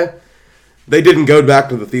Friday, they didn't go back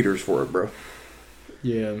to the theaters for it, bro.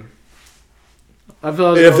 Yeah. I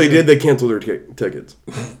feel like if they did, they canceled their tickets.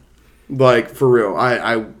 Like, for real.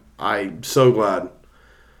 I'm so glad.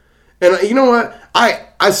 And you know what?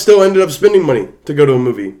 I still ended up spending money to go to a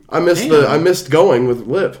movie. I missed going with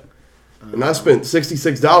Liv. And I spent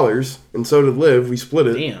 $66, and so did Liv. We split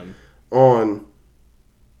it on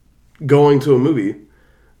going to a movie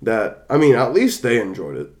that, I mean, at least they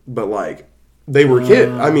enjoyed it. But, like, they were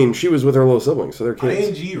kids. I mean, she was with her little siblings, so they're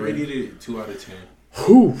kids. ING rated it 2 out of 10.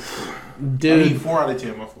 Whew. Dude. I mean, 4 out of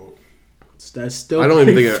 10, my fault. That's still I don't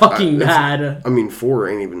even think fucking bad. I mean, 4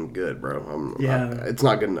 ain't even good, bro. It's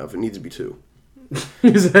not good enough. It needs to be 2.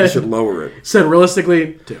 You should lower it. Said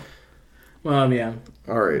realistically, 2. Yeah.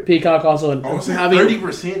 All right. Peacock also having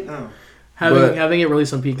 30% now. Having it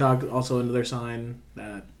released on Peacock also into their sign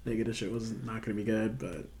that negative shit was not going to be good,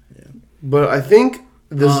 but yeah. But I think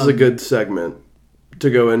this is a good segment to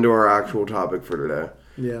go into our actual topic for today.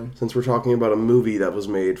 Yeah. Since we're talking about a movie that was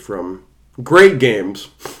made from great games.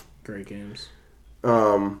 Great games.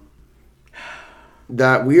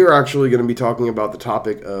 That we are actually going to be talking about the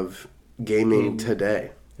topic of gaming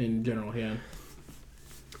today. In general, yeah.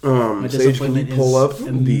 Sage, can you pull up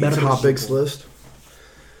the topics list?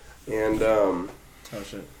 And, oh,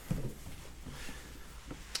 shit.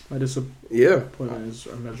 My disappointment is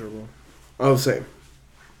immeasurable. Oh, same.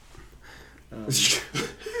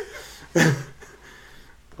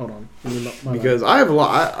 Hold on. Because I have a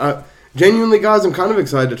lot... Genuinely, guys, I'm kind of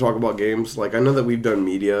excited to talk about games. Like, I know that we've done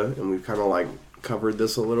media, and we've kind of, like, covered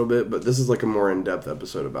this a little bit, but this is, like, a more in-depth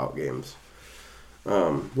episode about games.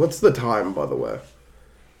 What's the time, by the way,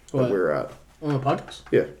 that we're at? On the podcast?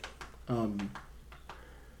 Yeah.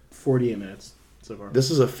 48 minutes so far.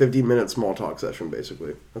 This is a 50-minute small talk session,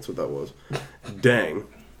 basically. That's what that was. Dang.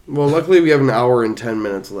 Well, luckily, we have an hour and 10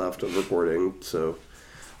 minutes left of recording, so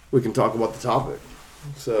we can talk about the topic.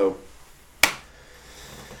 So...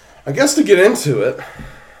 I guess to get into it,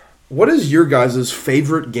 what is your guys'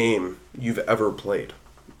 favorite game you've ever played?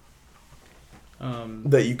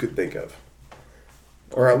 That you could think of.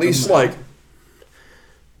 Or at least, like...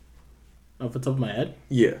 Off the top of my head?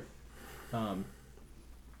 Yeah. Nigga,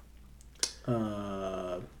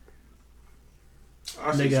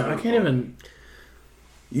 I can't even...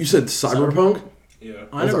 You said Cyberpunk? Yeah.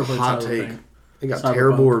 I never played hot Cyberpunk. take. It got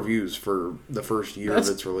terrible reviews for the first year of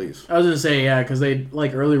its release. I was going to say, yeah, because they,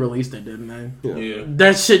 like, early released it, didn't they? Yeah.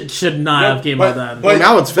 That shit should not have came out then. But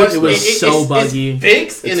now it's fixed. It was so buggy. It's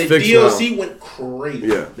fixed, and the DLC went crazy.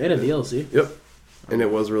 Yeah. They had a DLC. Yep. And it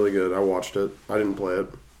was really good. I watched it. I didn't play it.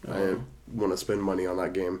 I didn't want to spend money on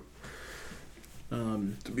that game.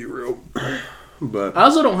 To be real. But I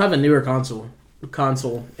also don't have a newer console,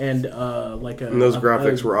 and like a... And those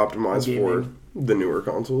graphics were optimized for the newer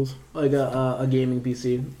consoles. Like a gaming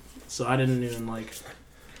PC. So I didn't even, like...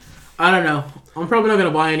 I don't know. I'm probably not going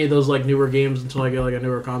to buy any of those, like, newer games until I get, like, a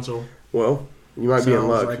newer console. Well, you might be in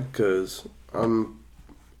luck, because I'm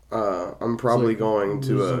probably going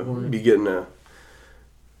to be getting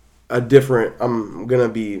a different... I'm going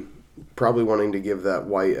to be probably wanting to give that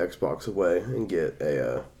white Xbox away and get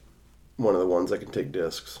a one of the ones that can take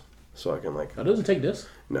discs, so I can, like... That doesn't take discs?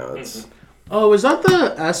 No, it's... Oh, is that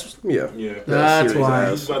the S? Yeah. That's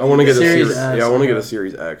why. I want to get a Series S. Yeah, I want to get a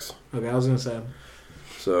Series X. Okay, I was going to say.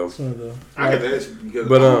 So... I got that because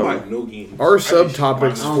but, I don't like no games. Our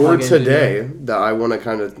subtopics for today that I want to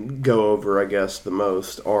kind of go over, I guess, the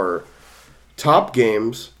most are top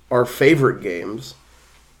games, our favorite games,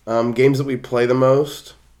 games that we play the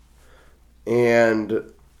most, and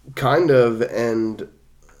kind of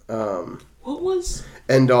What was?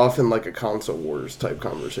 end off in like a console wars type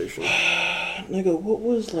conversation. Nigga, what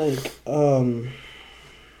was like,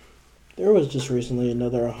 there was just recently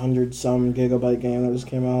another 100-some gigabyte game that just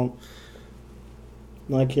came out.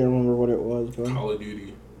 And I can't remember what it was, bro. Call of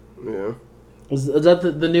Duty. Yeah. Is that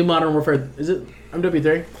the new Modern Warfare? Is it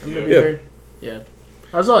MW3? Yeah. MW3? Yeah.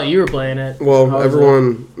 I saw you were playing it. Well, How was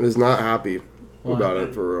everyone is not happy Why? about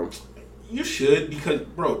it for real. You should, because,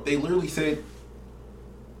 bro, they literally said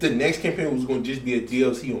the next campaign was going to just be a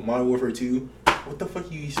DLC on Modern Warfare 2. What the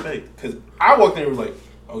fuck you expect? Because I walked in and was like,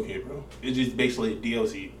 okay, bro. It's just basically a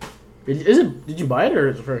DLC. Did you buy it or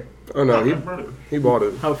is it free? Oh no, Brother. he bought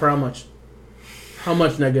it. For how much? How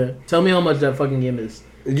much, nigga? Tell me how much that fucking game is.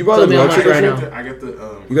 Did you buy Tell the me how deluxe much right edition? now. I got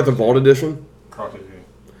the You got the Vault edition? cross edition.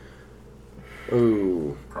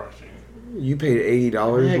 Ooh, Cross edition. you paid $80,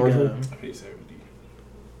 Nigga. Marshall. I paid 70.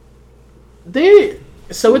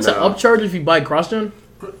 So it's an No. upcharge if you buy cross-gen?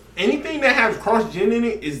 Anything that has cross gen in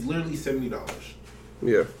it is literally $70.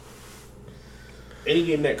 Yeah. Any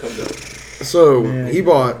game that comes out. So Yeah. he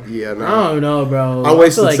bought. Yeah, no. I don't know, bro. I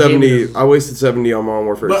wasted feel like game 70. is- I wasted 70 on Modern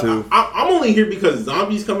Warfare But 2. I'm only here because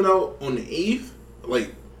Zombies coming out on the 8th,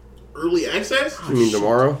 like early access. You mean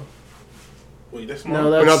tomorrow? Wait, that's No,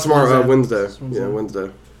 tomorrow. Or not tomorrow. Wednesday. Wednesday. Wednesday. Yeah, Wednesday.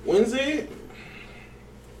 Wednesday.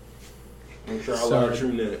 I'm sure I'll live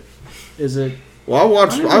stream that. Is it? Well, I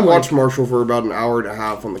don't watched Marshall for about an hour and a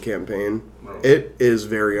half on the campaign. Bro. It is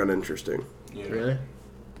very uninteresting. Yeah. Really?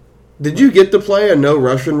 Did you get to play a No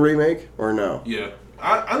Russian remake or no? Yeah,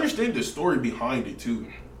 I understand the story behind it too.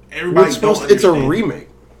 Everybody It's don't it's a understand. remake.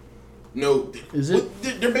 No, Is it?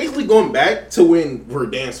 They're basically going back to when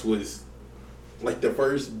Verdansk was like the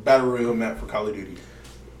first battle royale map for Call of Duty.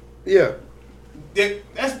 Yeah.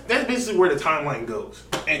 That's basically where the timeline goes,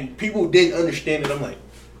 and people didn't understand it. I'm like,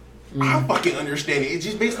 I fucking understand it. It's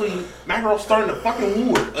just basically Makarov starting a fucking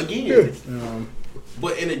war again,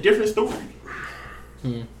 but in a different story.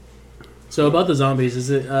 So about the zombies, is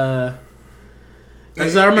it? Because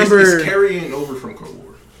Like, I remember. it's carrying over from Cold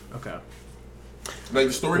War. Okay. Like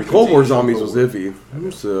the story. Cold War continues from Zombies Cold was War.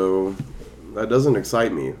 iffy, so that doesn't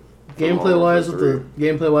excite me. Gameplay wise Modern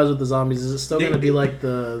with the zombies, is it still gonna be like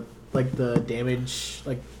the damage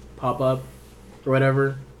like pop up or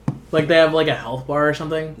whatever? Like they have like a health bar or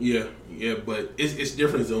something? Yeah, but it's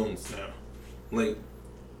different zones now. Like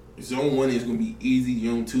zone 1 is gonna be easy,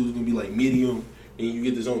 zone 2 is gonna be like medium, and you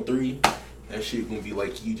get to zone 3, that shit gonna be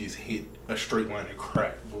like you just hit a straight line of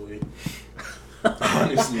crack, boy.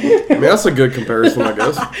 Honestly. I mean, that's a good comparison, I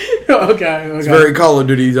guess. okay. It's very Call of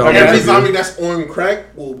Duty Like zombie. every zombie that's on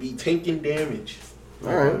crack will be taking damage.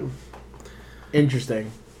 Alright.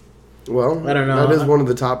 Interesting. Well, I don't know. that is one of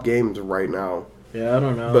the top games right now. Yeah, I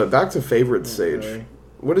don't know. But back to favorite Sage. really.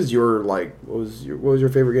 What is your what was your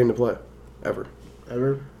favorite game to play ever?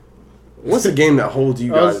 Ever? What's the game that holds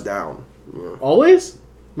you I was- guys down? Yeah. Always?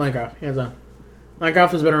 Minecraft, hands down.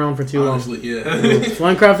 Minecraft has been around for too long. Honestly, yeah.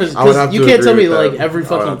 Minecraft is. I would have You to can't tell agree me with like that. every I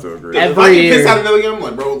would have to fucking agree. If I every get pissed out year. another game, I'm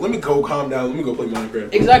like, bro, let me go calm down. Let me go play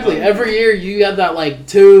Minecraft. Exactly. Every year you have that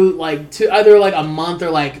two either like a month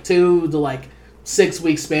or like 2 to 6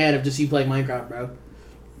 week span of just you playing Minecraft, bro.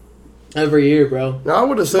 Every year, bro. Now I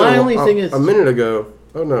would have said My only thing is- a minute ago.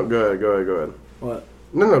 Oh no, go ahead. What?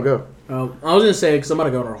 No, go. I was gonna say because I'm about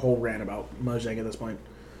to go on a whole rant about Mojang at this point,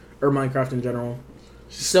 or Minecraft in general.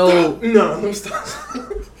 So, No, stop.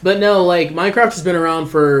 but no, like Minecraft has been around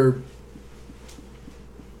for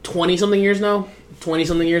 20-something years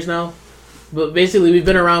now. But basically, we've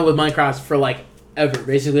been around with Minecraft for like ever.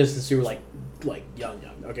 Basically, since we were like young.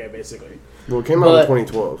 Okay, basically. Well, it came out in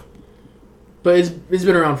 2012. But it's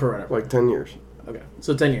been around for whatever. Like 10 years. Okay,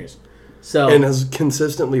 so 10 years. So And has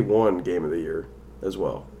consistently won Game of the Year as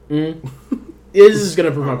well. this is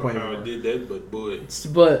gonna prove my point. How I more. did that, but boy.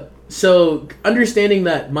 But so understanding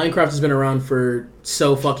that Minecraft has been around for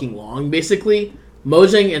so fucking long, basically,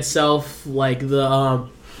 Mojang itself, like the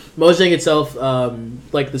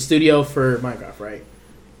studio for Minecraft, right?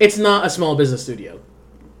 It's not a small business studio.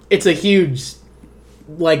 It's a huge,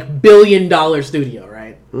 like billion-dollar studio,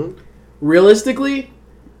 right? Realistically,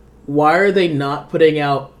 why are they not putting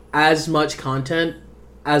out as much content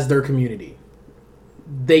as their community?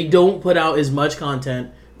 They don't put out as much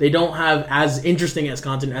content. They don't have as interesting as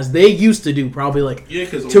content as they used to do. Probably like Yeah,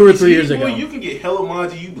 because 2 or 3 years ago. you can get hella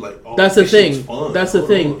mods and you be like, oh, That's the this shit's thing. fun. That's the Hold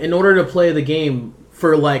thing. on. In order to play the game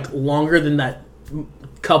for like longer than that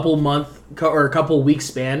couple week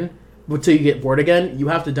span until you get bored again, you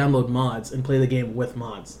have to download mods and play the game with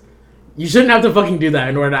mods. You shouldn't have to fucking do that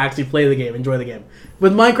in order to actually play the game, enjoy the game.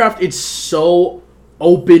 With Minecraft, it's so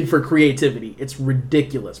open for creativity. It's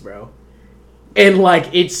ridiculous, bro. And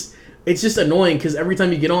like it's just annoying because every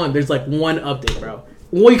time you get on, there's like one update, bro.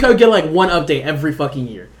 Well, you could get like one update every fucking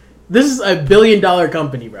year. This is a $1 billion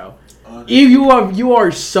company, bro. You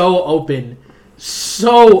are so open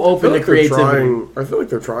to creativity. I feel like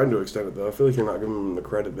they're trying to extend it though. I feel like you're not giving them the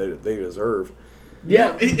credit they deserve.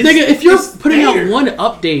 Yeah, nigga, if you're putting out one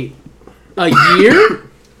update a year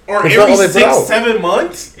or every 6-7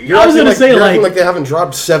 months, I was gonna say like they haven't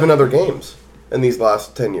dropped 7 other games in these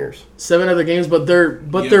last 10 years. 7 other games, but their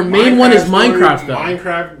main one is Minecraft though.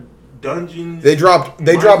 Minecraft Dungeons. They dropped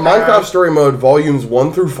Minecraft Story Mode volumes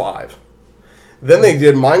 1 through 5. Then they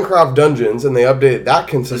did Minecraft Dungeons and they updated that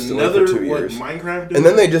consistently for 2 years. Minecraft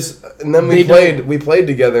and then we played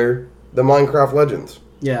together the Minecraft Legends.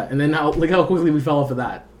 Yeah, and then look how quickly we fell off of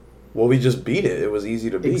that. Well, we just beat it. It was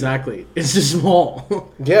easy to beat. Exactly. It's just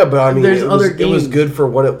small. Yeah, but I mean, there's other games. It was good for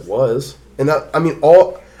what it was. And that, I mean,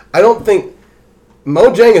 I don't think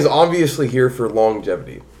Mojang is obviously here for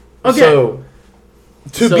longevity. Okay. So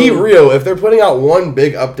be real, if they're putting out one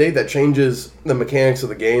big update that changes the mechanics of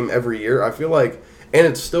the game every year, I feel like, and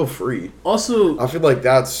it's still free. Also, I feel like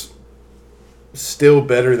that's still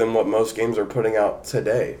better than what most games are putting out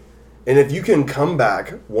today. And if you can come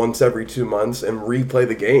back once every 2 months and replay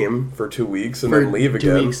the game for 2 weeks and then leave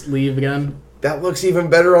again. 2 weeks, leave again. That looks even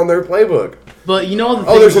better on their playbook. But you know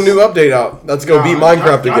there's a new update out. Let's go beat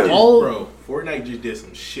Minecraft again. Bro, Fortnite just did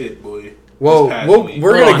some shit, boy. Well,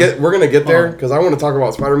 we're gonna get there because I want to talk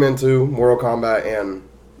about Spider-Man 2, Mortal Kombat, and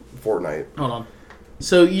Fortnite. Hold on.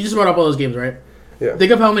 So you just brought up all those games, right? Yeah.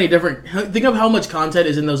 Think of how much content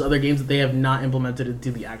is in those other games that they have not implemented into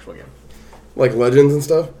the actual game. Like Legends and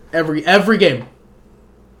stuff? Every game.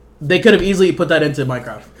 They could have easily put that into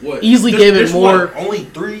Minecraft. What? Easily gave it more. What, only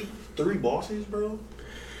three bosses, bro?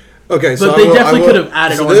 Okay, so but they definitely could have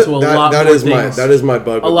added on to a lot more things. That is my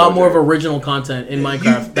bug. A lot more of original content in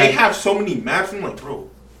Minecraft. They have so many maps. I'm like, bro,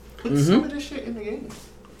 put some of this shit in the game.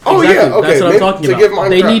 Oh exactly. yeah, okay. That's what I'm talking about. Give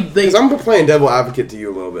Minecraft, because I'm playing devil advocate to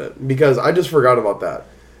you a little bit because I just forgot about that.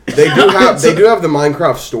 They do have the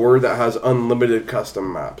Minecraft store that has unlimited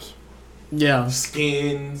custom maps. Yeah,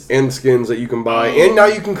 skins that you can buy, and now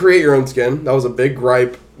you can create your own skin. That was a big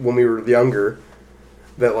gripe when we were younger,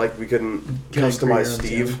 that like we couldn't customize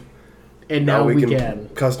Steve, and now we can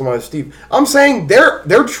customize Steve. I'm saying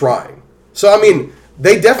they're trying. So I mean,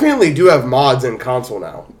 they definitely do have mods in console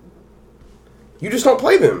now. You just don't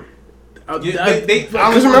play them.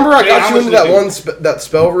 Because remember, I got you into that that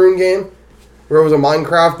Spell Rune game. Where it was a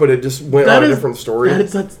Minecraft, but it just went on a different story.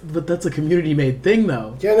 But that's a community-made thing,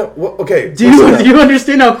 though. Yeah, no, well, okay. Do you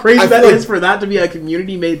understand how crazy that is for that to be a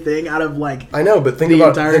community-made thing out of like? I know, but think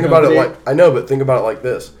about it like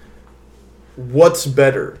this: what's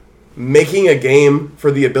better, making a game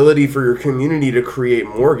for the ability for your community to create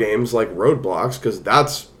more games like Roadblocks, because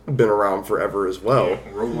that's been around forever as well,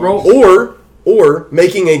 or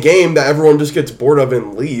making a game that everyone just gets bored of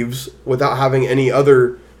and leaves without having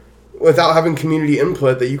without having community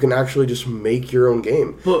input that you can actually just make your own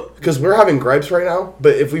game. Because we're having gripes right now,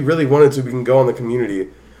 but if we really wanted to, we can go on the community,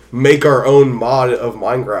 make our own mod of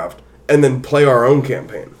Minecraft, and then play our own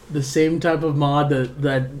campaign. The same type of mod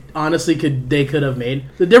that honestly they could have made.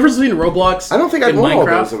 The difference between Roblox, I don't think I'd want all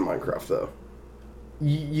those in Minecraft though.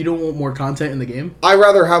 You don't want more content in the game? I'd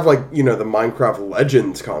rather have the Minecraft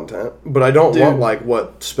Legends content, but I don't want like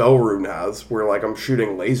what Spell Rune has, where like I'm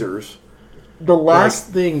shooting lasers. The last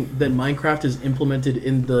thing that Minecraft has implemented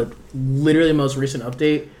in the literally most recent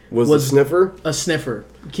update was the sniffer. A sniffer.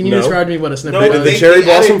 Can you describe to me what a sniffer is? was? The cherry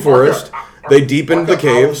blossom forest. They deepened the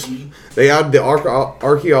caves. They added the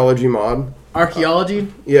archaeology mod.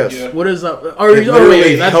 Archaeology? Yes. Yeah. What is that?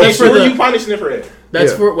 Wait. That's for where you find a sniffer at.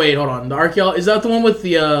 That's for wait, hold on. The archaeology is that the one with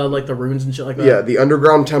the like the runes and shit like that? Yeah, the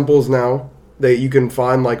underground temples now. You can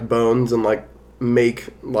find like bones and like make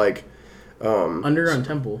like underground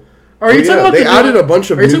temple. Are you talking about they added a bunch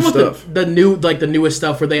of new stuff? The newest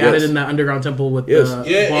stuff where they added in that underground temple with the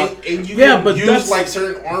and you can use like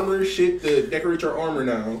certain armor shit to decorate your armor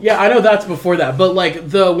now. Yeah, I know that's before that, but like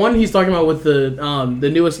the one he's talking about with the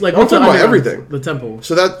newest like I'm talking about everything. The temple.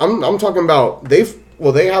 So that I'm talking about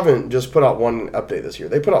they haven't just put out one update this year.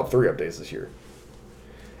 They put out 3 updates this year.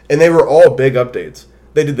 And they were all big updates.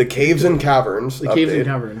 They did the Caves and Caverns Caves and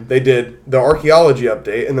Caverns. They did the archaeology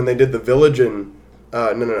update, and then they did the village and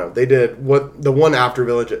no. They did the one after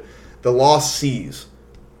Village, the Lost Seas.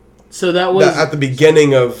 So that was at the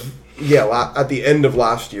beginning of at the end of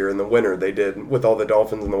last year in the winter they did with all the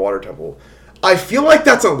dolphins in the water temple. I feel like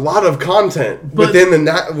that's a lot of content within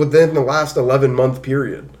the last 11-month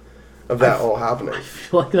period of that all happening. I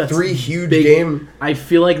feel like that's 3 huge game. I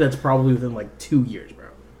feel like that's probably within like 2 years, bro.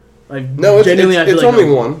 No, it's only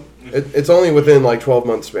one. It's only within like 12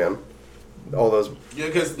 month span. All those. Yeah,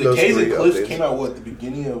 because the those Caves and three Cliffs updates. came out the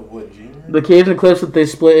beginning of January. The Caves and Cliffs that they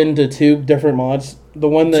split into 2 different mods. The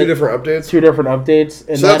one that 2 different updates. 2 different updates,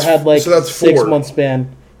 and So that that's- had like so that's 6 4. month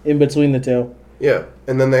span in between the 2. Yeah,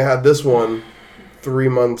 and then they had this one 3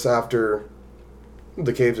 months after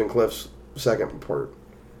the Caves and Cliffs second part.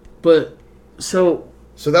 But so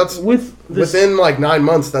that's with this, within like 9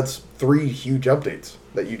 months. That's 3 huge updates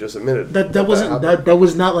that you just admitted. that wasn't that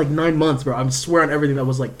was not like 9 months, bro. I swear on everything that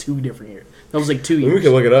was like 2 different years. That was like 2 years. We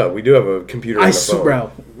can look it up. We do have a computer. I and a phone.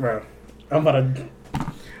 swear, bro. I'm about to,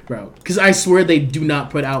 bro. Because I swear they do not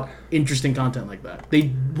put out interesting content like that.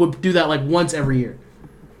 They would do that like once every year.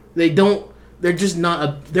 They don't. They're just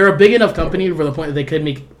not. They're a big enough company for the point that they could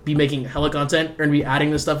be making hella content and be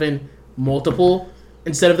adding this stuff in multiple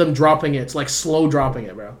instead of them dropping it. It's like slow dropping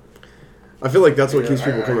it, bro. I feel like that's what keeps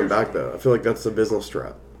people coming back, though. I feel like that's the business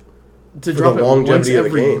strat. To For drop the it longevity of the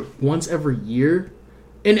game. once every year,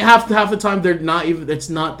 and half the time they're not even. It's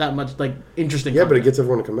not that much like interesting. Yeah, but it content. gets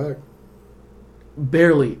everyone to come back.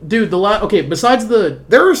 Barely, dude. Okay. Besides the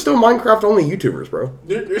There are still Minecraft only YouTubers, bro.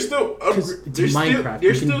 They're still Because it's Minecraft.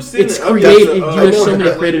 They're You can- still sending it's updates created- to, you I have know, so many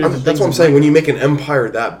but creative that's things what I'm in saying. When you make an empire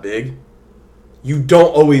that big, you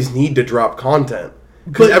don't always need to drop content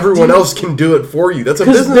because But everyone dude- ause can do it for you. That's a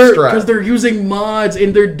because business strat. they're using mods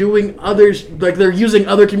and they're doing others like they're using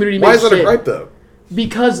other community. Why made is that a shit. gripe though?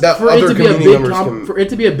 Because That for it other to be a community big members can- for it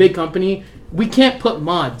to be a big company, we can't put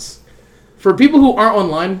mods. For people who aren't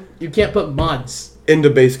online, you can't put mods Into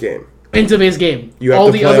base game, into this game. you have All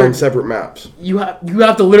to the play other on separate maps. you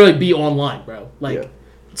have to literally be online, bro. Like, Yeah.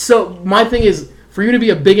 so my thing is for you to be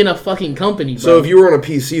a big enough fucking company. Bro, So if you were on a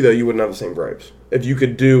PC though, you wouldn't have the same gripes. If you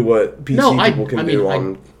could do what PC people can do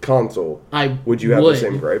on console, would you have the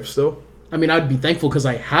same gripes still? I mean, I'd be thankful because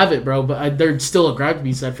I have it, bro. But there's still a gripe to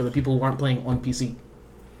be said for the people who aren't playing on PC.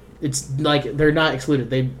 It's like they're not excluded.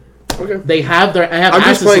 They have their. I have. I'm just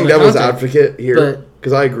access playing to the devil's content, advocate here but-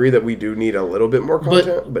 because I agree that we do need a little bit more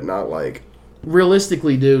content, but not like.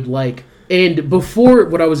 Realistically, dude, like, and before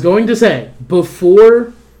what I was going to say,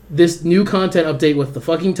 before this new content update with the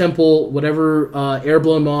fucking temple, whatever,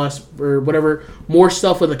 airblown moss or whatever, more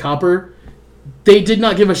stuff with the copper. They did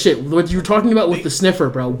not give a shit. What you were talking about with the sniffer,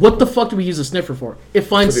 bro. What the fuck do we use a sniffer for? It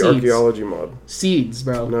finds For the seeds. archaeology mod. Seeds,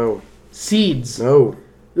 bro. No. Seeds. No.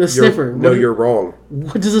 The sniffer. No, you're wrong.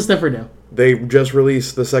 What does the sniffer do? They just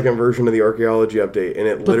released the second version of the archaeology update, and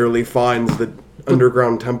it literally finds the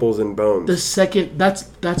underground temples and bones. The second that's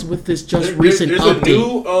with this just There's recent a update.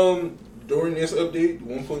 new during this update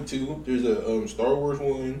 1.2. There's a Star Wars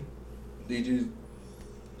one. They just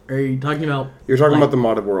Are you talking about? You're talking like- about the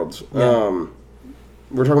modded worlds. Yeah.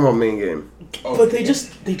 We're talking about main game. But they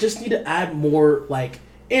just need to add more like.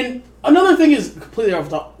 And another thing is completely off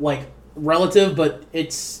the like relative, but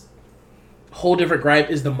it's whole different gripe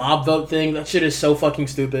is the mob vote thing. That shit is so fucking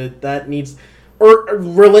stupid. That needs. Or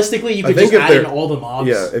realistically, you could just add in all the mobs.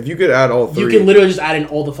 Yeah, if you could add all 3. You can literally just add in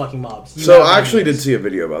all the fucking mobs. You So have I actually ideas. did see a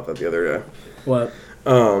video about that the other day. What?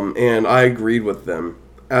 And I agreed with them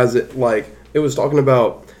as it was talking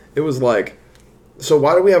about. It was like, so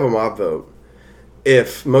why do we have a mob vote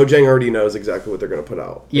if Mojang already knows exactly what they're going to put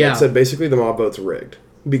out? And Yeah. it said basically the mob vote's rigged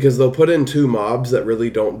because they'll put in 2 mobs that really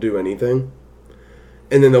don't do anything,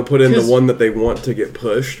 and then they'll put in the one that they want to get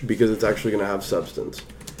pushed because it's actually going to have substance.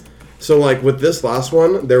 So like with this last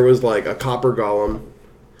one, there was like a copper golem.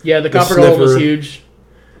 Yeah, the copper golem was sniffer. huge.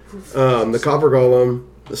 The copper golem,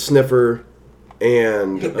 the sniffer,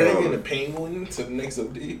 and they're bringing the penguin to the next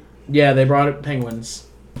update. Yeah, they brought it penguins.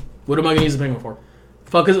 What am I gonna use a penguin for?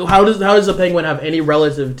 Fuck, how does a penguin have any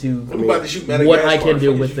relative to I'm about to shoot what I Madagascar. can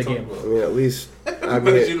do What with you the talking game? about? I mean, at least I'm I about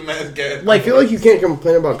to mean, shoot a Madagascar. I feel like you can't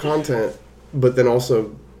complain about content, but then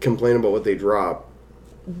also complain about what they drop.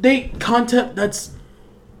 Content that's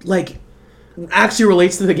like actually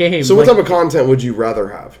relates to the game. So what like, type of content would you rather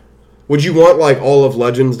have? Would you want like all of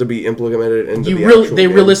Legends to be implemented into the actual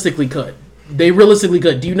game? realistically could. They realistically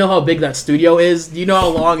could. Do you know how big that studio is? Do you know how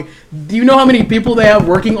long? Do you know how many people they have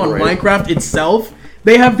working on Right. Minecraft itself?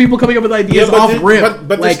 They have people coming up with ideas off rip.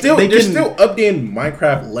 But like, they're they still updating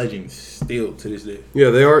Minecraft Legends still to this day. Yeah,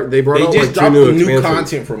 they are. They brought They out just like 2 dropped new the new expansions.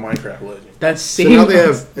 content for Minecraft Legends. That's So now they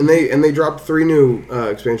have, and they dropped 3 new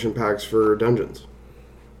expansion packs for dungeons.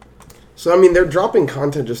 So I mean, they're dropping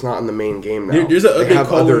content just not in the main game now. There's an they update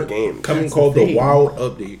have other games. coming That's called the the thing. Wild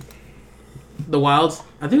Update. The Wilds.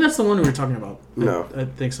 I think that's the one we were talking about. No. I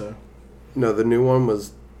think so. No, the new one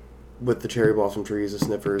was with the cherry blossom trees, the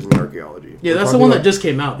sniffers, and the archaeology. Yeah, We're that's the talking one that about- just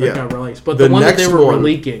came out that Yeah. got released. But The the one that they next were one-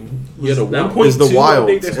 leaking was Yeah, the that one one. is the 1.2 update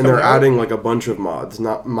wilds, that's and they're coming out. adding like a bunch of mobs,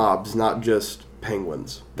 not just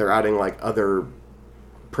penguins. They're adding like other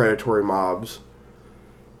predatory mobs.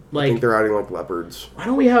 I Like, think they're adding like leopards. why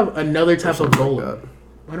don't we have another type of something like golem?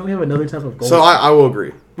 Why don't we have another type of golem? So I will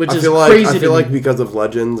agree. Which I is feel crazy I to feel me. like because of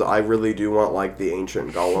Legends, I really do want like the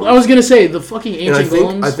ancient golems. I was gonna say the fucking and ancient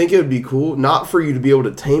golems. I think it would be cool, not for you to be able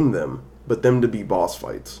to tame them, but them to be boss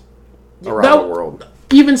fights around That- the world.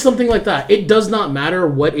 Even something like that. It does not matter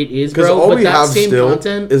what it is, Because bro. all But we that have same still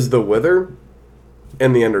content. is the Wither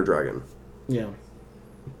and the Ender Dragon. Yeah.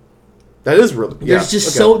 That is really. There's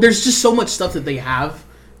just so much stuff that they have.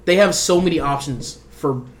 They have so many options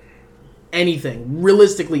for anything,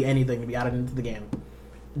 realistically anything to be added into the game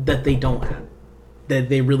that they don't have. That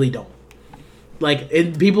they really don't.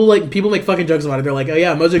 People make fucking jokes about it. They're like, "Oh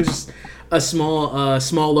yeah, Mojang's just a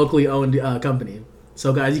small locally owned company."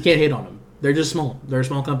 So guys, you can't hate on them. They're just small. They're a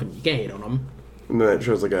small company. You can't hate on them. And then it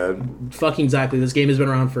shows like a. Fucking exactly. This game has been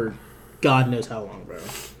around for God knows how long, bro.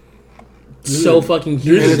 So fucking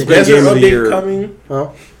huge. There's a it's been desert game of the year. update coming. Huh?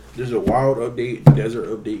 There's a wild update, desert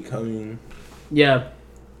update coming. Yeah.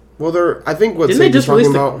 Well, I think what Didn't they Sage is just talking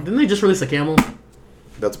release about. Didn't they just release a camel?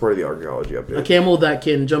 That's part of the archaeology update. A camel that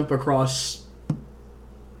can jump across.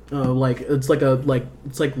 It's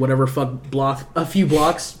like whatever block a few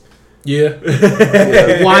blocks. Yeah.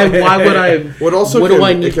 Why would I? What also What can, do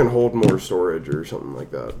I need? it can hold more storage or something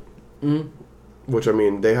like that. Mhm. Which I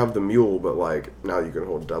mean, they have the mule, but like now you can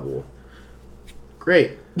hold double.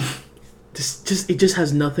 Great. It just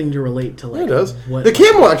has nothing to relate to like. It does. What, The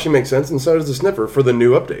camel actually makes sense, and so does the sniffer for the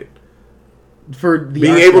new update. for the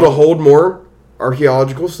Being able to hold more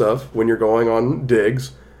archaeological stuff when you're going on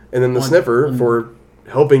digs, and then the sniffer for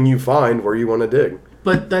helping you find where you want to dig.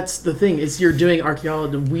 But that's the thing. Is you're doing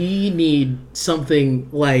archaeology. We need something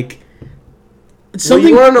like.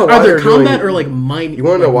 Something wanna know why either they're combat doing- or like mine. You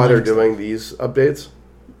want to know why they're mining stuff. doing these updates?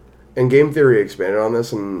 And Game Theory expanded on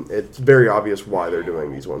this, and it's very obvious why they're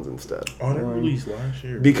doing these ones instead. Oh, they released last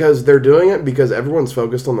year. Because they're doing it because everyone's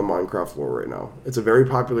focused on the Minecraft lore right now. It's a very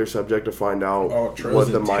popular subject to find out Trails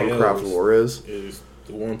what the and Minecraft Tales lore is. Is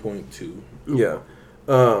the 1.2. Yeah.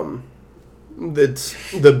 It's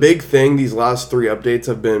the big thing. These last 3 updates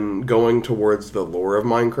have been going towards the lore of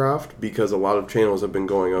Minecraft because a lot of channels have been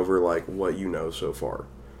going over like what you know so far.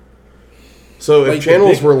 So if Like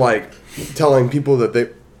channels were like telling people that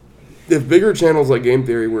if bigger channels like Game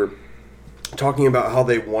Theory were talking about how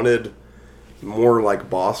they wanted more like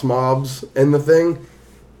boss mobs in the thing,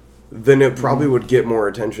 then it probably would get more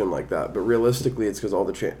attention like that. But realistically, it's because all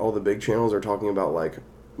the big channels are talking about like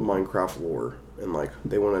Minecraft lore and like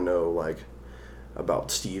they want to know like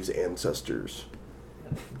about Steve's ancestors,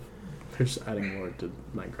 They're just adding more to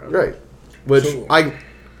Minecraft. right? Which So-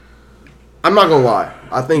 I'm not gonna lie.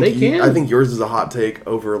 I think They can. I think yours is a hot take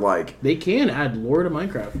over like They can add lore to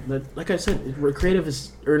Minecraft. Like I said, creative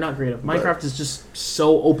is or not creative. Minecraft is just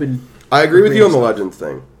so open. I agree with you on the Stuff. Legends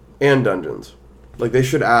thing and Dungeons. Like they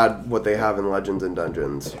should add what they have in Legends and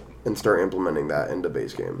Dungeons and start implementing that into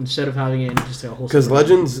base game. Instead of having it in just a whole. Because story.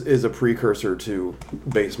 Legends is a precursor to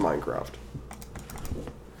base Minecraft.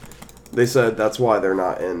 They said that's why they're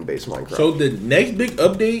not in base Minecraft. So the next big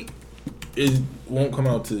update won't come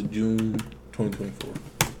out to June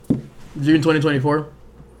 2024. June 2024.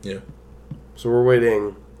 Yeah. So we're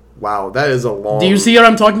waiting. Wow, that is a long. Do you see what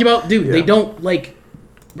I'm talking about, dude? Yeah. They don't like,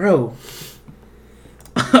 bro.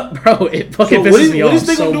 Bro, it fucking So pisses me what off is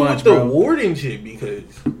they so gonna do much, with the bro. warden shit? Because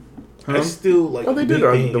that's still like. Oh, they a did big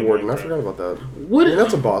on thing the in warden. I Minecraft. forgot about that. What? I mean,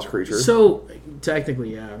 that's a boss creature. So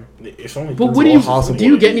technically, yeah. It's only. But It's what a do you little possible. do?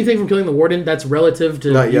 You get anything from killing the warden that's relative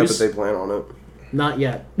to Not yet, use? but they plan on it. Not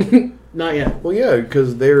yet. Not yet. Well, yeah,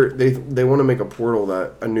 because they want to make a portal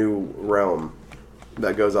a new realm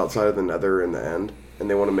that goes outside of the Nether in the end, and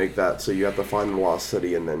they want to make that so you have to find the lost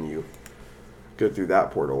city and then you go through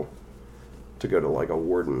that portal to go to like a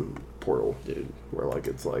warden portal, Dude. where like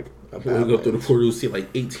it's like a We go through the Badlands. portal, see like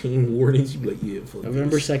 18 wardens. You be like, yeah, fuck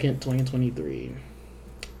November this. 2nd, 2023.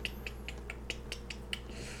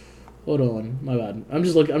 Hold on, my bad. I'm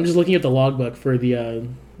just looking at the logbook for the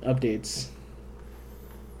updates.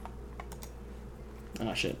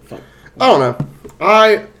 Ah shit, fuck. I don't know.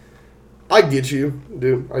 I get you,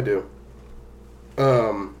 dude. I do.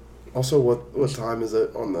 Also, what time is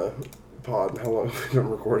it on the pod? How long have we been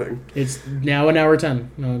recording? It's now an hour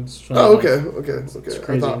 10. No, it's Oh, okay. I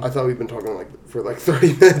crazy. thought we've been talking for 30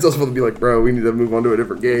 minutes. I was supposed to be like, bro, we need to move on to a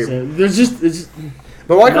different game. So there's just it's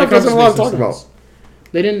But Minecraft doesn't have a lot to makes talk no about.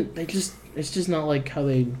 sense. It's just not like how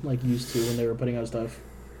they like used to when they were putting out stuff.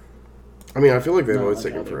 I mean, I feel like they've Not always like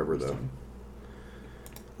taken how they forever, used though. to.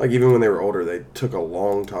 Like, even when they were older, they took a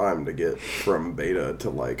long time to get from beta to,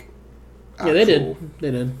 like, Yeah, they actual- did. They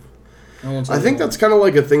did. I think that's kind of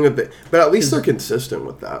like a thing that but at least they're consistent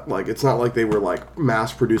with that. Like, it's not like they were like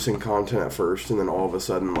mass producing content at first and then all of a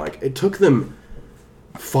sudden, like, it took them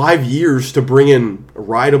 5 years to bring in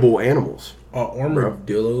rideable animals.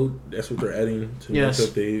 Armadillo, that's what they're adding to yes,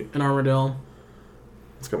 the update. An armadillo.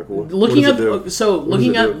 It's kind of cool. Looking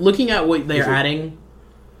at what they're adding,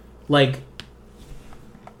 like,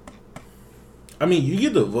 I mean, you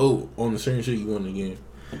get to vote on the certain shit you want in the game.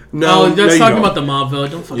 Let's talk about the mob vote.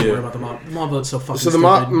 Don't fucking worry about the mob. The mob vote's so fucking stupid. So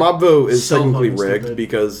the mob vote is So technically fucking rigged stupid.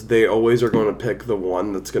 because they always are going to pick the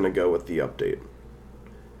one that's going to go with the update.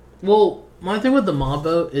 Well, my thing with the mob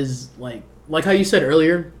vote is like how you said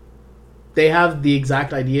earlier, they have the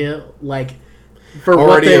exact idea like for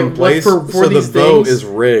already what they, in place. For so the these vote things. is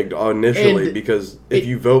rigged initially And because if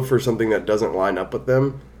you vote for something that doesn't line up with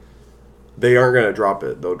them, they aren't going to drop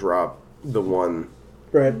it. They'll drop the one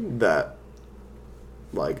that,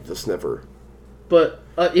 like, the sniffer. But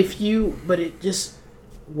if you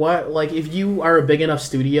are a big enough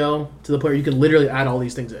studio to the point where you can literally add all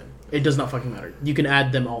these things in, it does not fucking matter. You can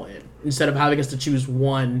add them all in instead of having us to choose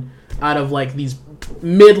one out of like these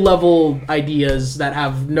mid-level ideas that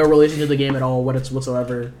have no relation to the game at all,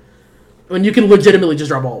 whatsoever. When you can legitimately just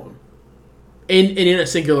drop all of them in a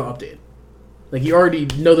singular update. Like, you already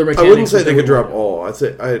know the mechanics. I wouldn't say they could drop all.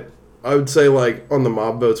 I would say, like, on the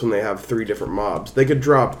mob votes when they have 3 different mobs, they could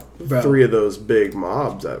drop 3 of those big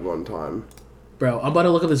mobs at one time. Bro, I'm about to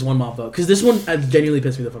look up this one mob vote because this one genuinely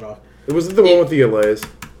pissed me the fuck off. Was it the one with the allays?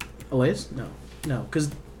 Allays? No, because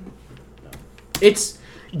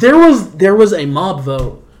there was a mob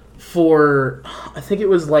vote for, I think it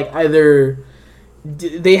was like either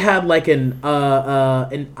they had like an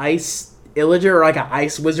ice illager or like an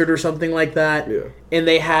ice wizard or something like that. Yeah. And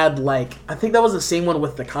they had like, I think that was the same one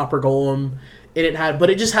with the copper golem, and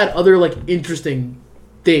it just had other like interesting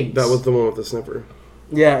things. That was the one with the sniffer.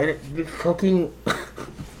 Yeah, and it fucking.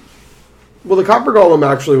 Well, the copper golem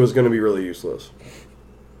actually was going to be really useless.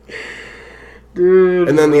 Dude.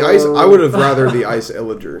 And then the ice, I would have rather the ice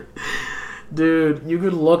illager. Dude, you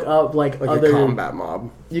could look up like other a combat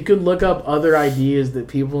mob. You could look up other ideas that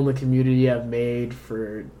people in the community have made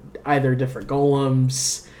for either different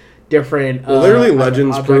golems, different. Well, literally,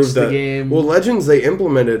 Legends proved that. Game. Well, Legends, they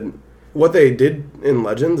implemented what they did in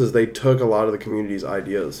Legends is they took a lot of the community's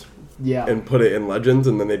ideas, and put it in Legends,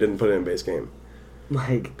 and then they didn't put it in base game.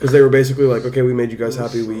 Like, because they were basically like, okay, we made you guys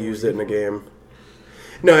happy, we used it in a game.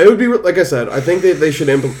 No, it would be like I said. I think they should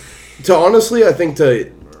implement. I think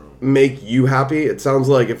to make you happy, it sounds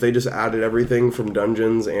like if they just added everything from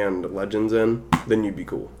Dungeons and Legends in, then you'd be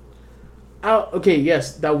cool. Okay,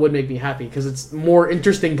 yes, that would make me happy because it's more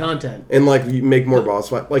interesting content. And like you make more boss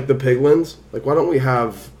fight, like the piglins. Like, why don't we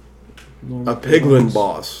have a piglin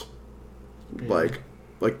boss, like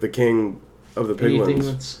the king of the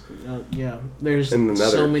piglins? There's in the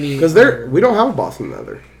Nether. So many because we don't have a boss in the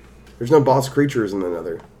Nether. There's no boss creatures in the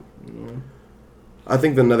Nether. No. I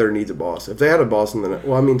think the Nether needs a boss. If they had a boss in the Nether,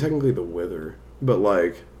 well, I mean technically the Wither, but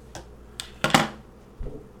like,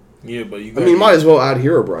 yeah, but you. Might as well add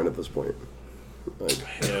Herobrine at this point. Like,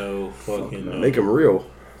 hell, fucking no. Make him real.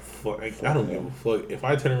 I don't give a fuck. If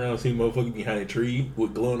I turn around and see a motherfucker behind a tree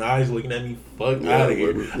with glowing eyes looking at me, fuck out of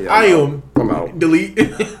here. Yeah, I'm out. Delete.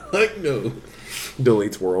 Fuck no.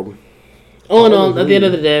 Deletes world. All in all, at the end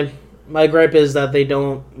of the day, my gripe is that they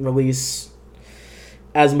don't release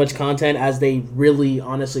as much content as they really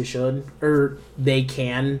honestly should, or they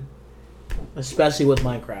can, especially with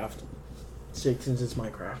Minecraft. Since it's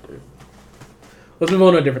Minecraft, dude. Let's move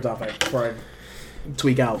on to a different topic before I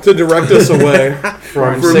tweak out. To direct us away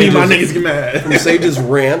from Sage's, my niggas get mad. From Sage's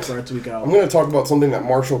rant, Before I tweak out. I'm going to talk about something that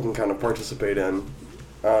Marshall can kind of participate in.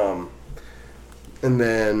 And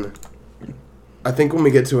then I think when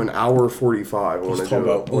we get to an hour 45, I want to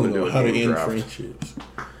do how to game end draft. friendships.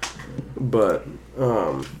 But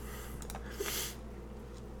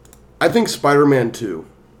I think Spider-Man 2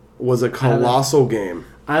 was a colossal game.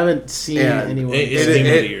 I haven't seen anyone. It's game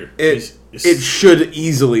of the year. It should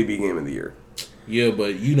easily be game of the year. Yeah,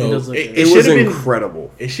 but you know, it was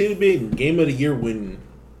incredible. It should have been game of the year when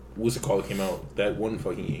what's it called came out. That one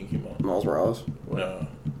fucking game came out. Miles Morales. No.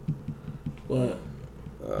 What?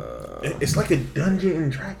 It's like a dungeon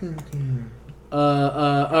and dragon game.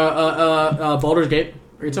 Baldur's Gate.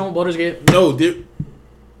 Are you talking about Baldur's Gate? No, dude.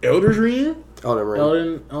 Elder's Ring. Elden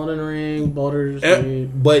Ring. Elden Ring. Baldur's Gate.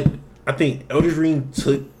 But I think Elder's Ring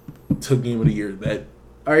took game of the year. That.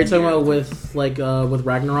 Are you talking about with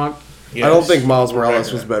Ragnarok? Yes. I don't think Miles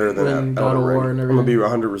Morales was better than God of War. I'm gonna be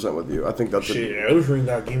 100% with you. I think that's Elden Ring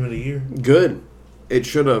got game of the year. Good. It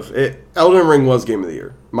should have. Elden Ring was game of the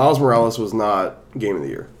year. Miles Morales was not game of the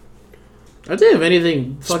year. I'd say if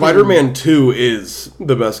anything, Spider-Man 2 is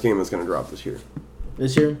the best game that's going to drop this year.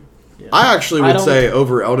 This year? Yeah. I actually would say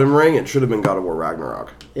over Elden Ring, it should have been God of War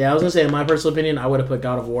Ragnarok. Yeah, I was going to say, in my personal opinion, I would have put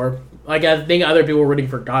God of War. Like, I think other people were rooting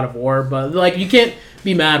for God of War, but, like, you can't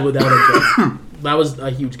be mad with Elden Ring. That was a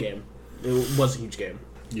huge game. It was a huge game.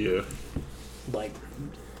 Yeah. Like,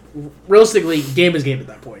 realistically, game is game at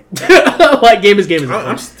that point. Like, game is game at that point.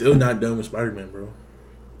 I'm still not done with Spider-Man, bro.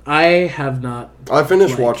 I have not. I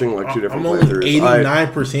finished watching, like, 2 different playthroughs. I'm only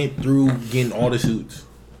 89% through getting all the suits.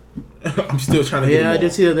 I'm still trying to get them all. I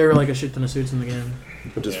did see that there were, like, a shit ton of suits in the game.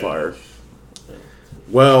 Which is fire.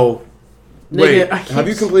 Well, Nigga, wait, have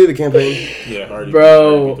you completed the campaign? Yeah, I already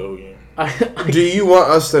Bro. beat the whole game. Do you want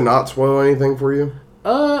us to not spoil anything for you? I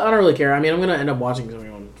don't really care. I mean, I'm gonna end up watching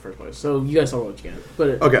something in the first place, so you guys tell me what you can.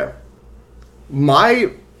 But Okay.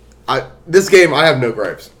 This game, I have no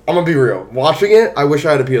gripes. I'm gonna be real. Watching it, I wish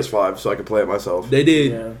I had a PS5 so I could play it myself. They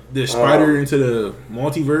did the Spider into the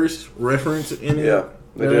multiverse reference in it. Yeah,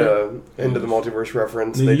 they did into the multiverse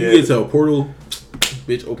reference. Then they you did. get to a portal,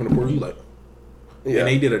 bitch, open the portal, you like. Yeah. And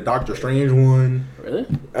they did a Doctor Strange one. really,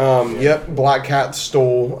 Yep. Black Cat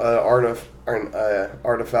stole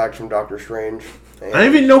artifact from Doctor Strange. And, I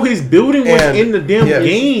didn't even know his building was in the damn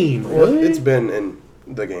game. Well, it's been in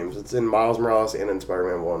the games. It's in Miles Morales and in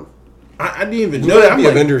Spider-Man 1. I didn't even You know know that. that I'm the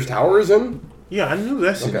like, Avengers Tower is in? yeah, I knew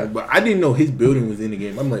that shit, Okay. but I didn't know his building was in the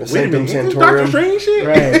game. I'm like, The wait a minute, Sanctum is this Doctor Sanctorum. Strange shit?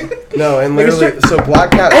 right? No, and literally, so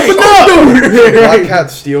Black Cat... Black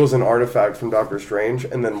Cat steals an artifact from Doctor Strange,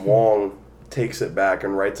 and then Wong takes it back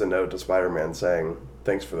and writes a note to Spider-Man saying,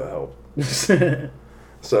 thanks for the help.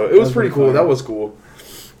 So it was pretty cool. fun. That was cool.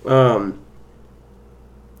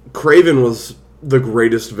 Kraven was the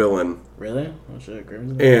greatest villain. Really? Oh shit,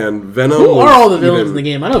 Graven's in the game. And Venom Who are was all the villains even- in the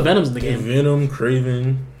game? I know Venom's in the game. Venom,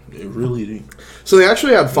 Kraven, it really did. So they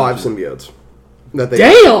actually had 5 symbiotes. That they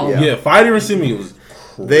Damn! Yeah, Fighter and Simi was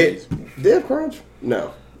crazy. They have Crunch?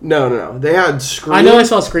 No. They had Scream. I know I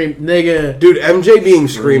saw Scream, nigga. Dude, MJ being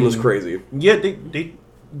Scream was crazy. Yeah, they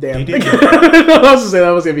Damn. did. I was gonna say that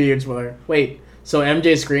was gonna be a huge spoiler. Wait, so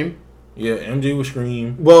MJ Scream? Yeah, MJ was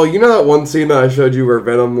Scream. Well, you know that one scene that I showed you where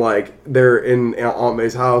Venom, like, they're in Aunt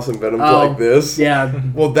May's house and Venom's like this? Yeah.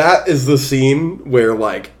 Well, that is the scene where,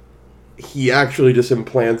 like, he actually just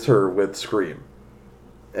implants her with Scream.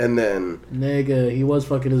 And then... Nigga, he was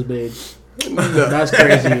fucking his bitch. No. That's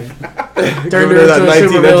crazy. Turned Turned her her that into a 19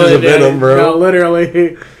 super inches villain, of Venom, dude. bro. No,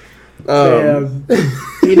 literally. Damn.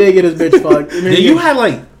 He did get his bitch fucked. Then you had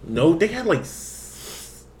like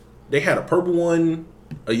they had a purple one,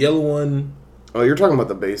 a yellow one, Oh, you're talking about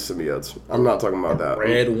the base symbiotes. I'm not talking about that.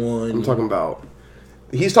 red one. I'm talking about...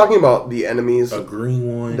 He's talking about the enemies a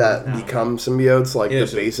green one that become symbiotes, like Yeah, the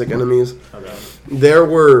so- basic enemies. Okay.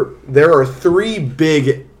 There are 3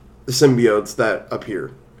 big symbiotes that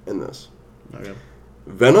appear in this. Okay.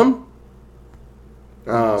 Venom,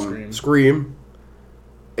 Scream. Scream,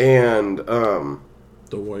 and The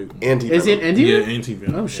white one. Anti-Venom. Is it Andy? Yeah,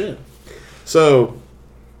 anti-venom. Oh shit. So,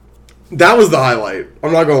 that was the highlight.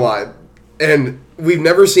 I'm not gonna lie. And we've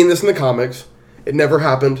never seen this in the comics. It never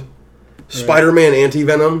happened. Spider-Man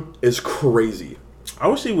Anti-Venom is crazy. I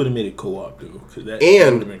wish they would have made it co-op though, because that would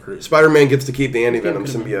have been And crazy. Spider-Man gets to keep the Anti-Venom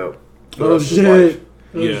symbiote. for the Oh rest of his life.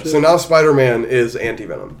 shit. Yeah. So now Spider-Man is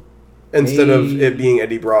Anti-Venom. Instead of it being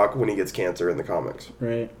Eddie Brock when he gets cancer in the comics.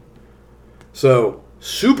 Right. So,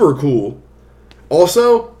 super cool.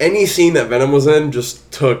 Also, any scene that Venom was in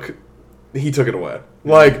he took it away.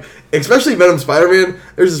 Like, especially Venom Spider-Man,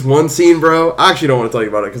 there's this one scene, bro. I actually don't want to tell you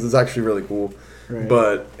about it because it's actually really cool. Right.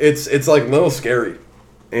 But it's like a little scary.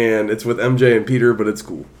 And it's with MJ and Peter, but it's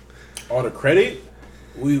cool. All the credit,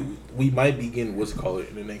 we might be getting what's it called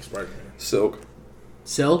in the next Spider-Man. Silk.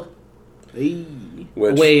 Silk? Hey.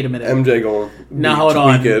 Which Wait a minute. MJ going. Now hold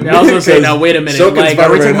on. tweaking I was gonna say, because now wait a minute. Silk and Like, are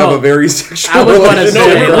we Spider-Man talking have a about- very sexual I was about to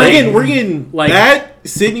relationship. say, No, like- we're getting like- that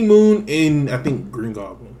Sydney Moon and I think Green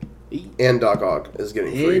Goblin. And Doc Ock is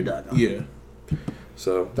getting free. Yeah.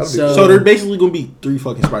 So that'll be So- cool. So they're basically gonna be 3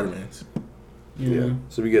 fucking Spider-Mans. Yeah.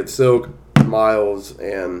 So we get Silk, Miles,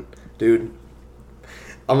 and dude,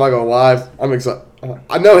 I'm not gonna lie, I'm excited.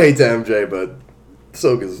 I know hate to MJ, but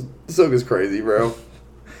Silk is crazy, bro.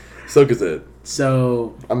 Silk is it.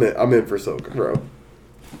 So, I'm in for Silk, bro.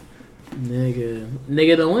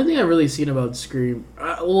 nigga, the only thing I've really seen about Scream,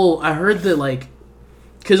 I heard that, like,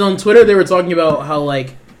 because on Twitter they were talking about how,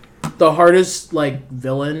 like, the hardest, like,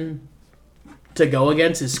 villain to go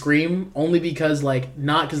against is Scream, only because, like,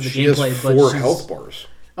 not because of the She has gameplay, but 4 she's- health bars.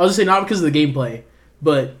 I was gonna say not because of the gameplay,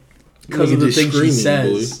 but because Nigga of the just things she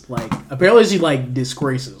screaming, says. Like, apparently she, like,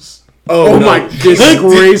 disgraces Oh my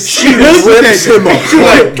disgrace. She rips him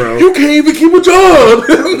apart, bro. You can't even keep a job.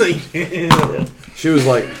 I'm like, yeah. She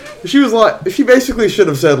basically should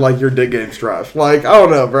have said, like, your dick game's trash. Like, I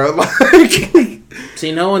don't know, bro. Like,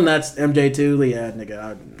 See, knowing that's MJ too, yeah,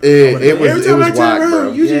 nigga. it was Every time I whack, turn around,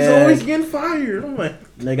 bro. you just Yeah. always getting fired. I'm like,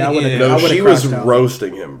 Nigga, I would have. No, she was crashed out.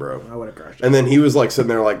 roasting him, bro. I would have crashed. And then he was, like, sitting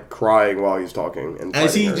there, like, crying while he was talking. And and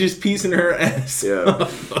she fighting her. just piecing her ass. Yeah.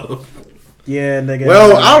 Yeah, nigga.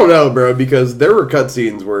 Well, I don't know, bro, because there were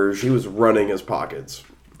cutscenes where she was running his pockets.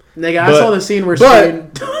 Nigga, I saw the scene where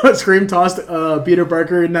Scream tossed Peter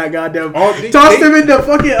Parker in that goddamn tossed him in the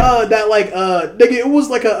fucking that like nigga, it was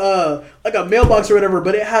like a mailbox or whatever,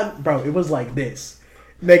 but it had, bro, it was like this.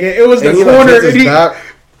 Nigga, it was the corner and he that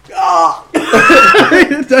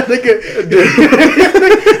nigga,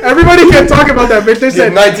 everybody kept talking about that bitch. They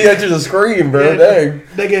said 19 inches of Scream, bro. Dang.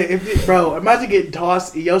 Nigga, bro, imagine getting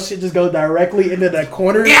tossed, your shit just go directly into that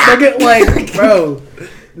corner. Nigga, like, bro.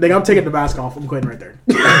 Nigga, I'm taking the mask off. I'm quitting right there.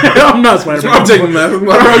 I'm not sweating. I'm taking the mask off.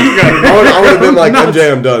 Bro, you got it. I would have been like, MJ,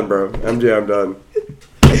 I'm done, bro. MJ, I'm done.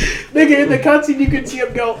 Nigga, in the cutscene, you could see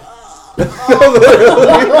him go.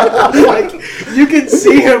 Like, you can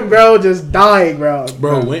see him, bro, just dying, bro.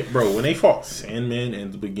 Bro, when they fought Sandman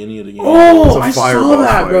at the beginning of the game, Oh, I fireball saw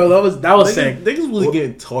that, fight. bro. That was sick. Niggas was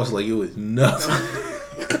getting tossed like it was nothing.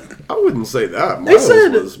 I wouldn't say that. They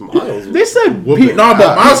said whooping No,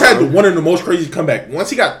 but ass, Miles had bro. one of the most crazy comeback. Once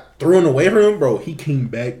he got thrown away from him, bro, he came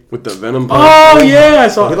back. with the venom punch. Oh, yeah, I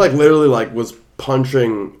saw He like literally like was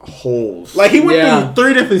punching holes. Like he went Yeah.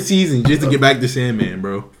 through 3 different seasons just to get back to Sandman,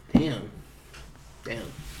 bro. Damn.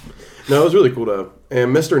 No, it was really cool though.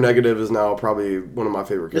 And Mr. Negative is now probably one of my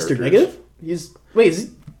favorite characters. Mr. Negative? Is he?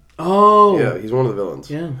 Oh. Yeah, he's one of the villains.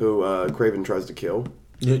 Yeah. Who Craven tries to kill.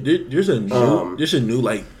 Yeah, there's a new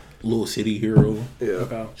like little city hero. Yeah.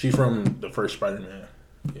 Okay. She's from the first Spider-Man.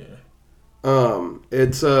 Yeah.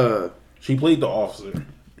 It's She played the officer.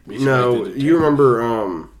 no, you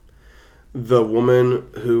remember the woman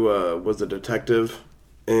who was a detective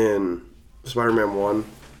in Spider-Man 1,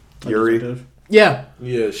 Yuri? Yeah.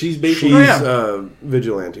 Yeah, she's basically. She's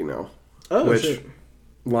vigilante now. Oh, which shit.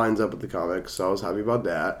 lines up with the comics, so I was happy about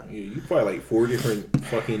that. Yeah, you fight like 4 different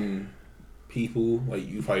fucking people. Like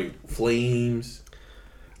you fight flames.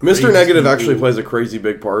 Mr. Crazy Negative people. actually plays a crazy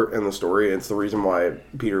big part in the story. It's the reason why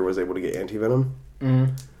Peter was able to get anti-venom.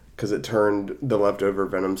 Because it turned the leftover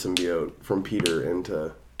venom symbiote from Peter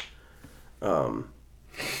into anti-venom.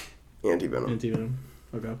 Anti-venom.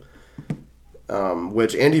 Okay.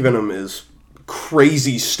 Which anti-venom is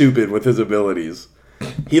crazy stupid with his abilities.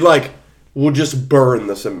 He like will just burn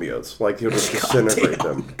the symbiotes. Like he'll just disintegrate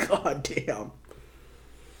them. God damn.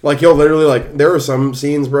 Like he'll literally like there are some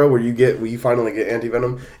scenes, bro, where you finally get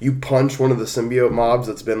anti-venom. You punch one of the symbiote mobs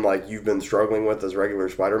that's been like you've been struggling with as regular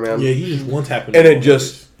Spider-Man. Yeah, he just one tapping. And it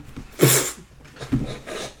just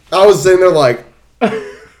I was sitting there like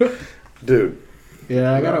dude.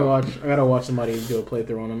 Yeah, I gotta watch somebody do a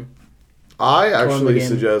playthrough on him. I the actually game.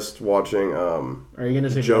 suggest watching Are you gonna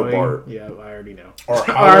say Joe Joey? Bart. Yeah, I already know. Or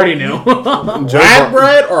I already know. Rad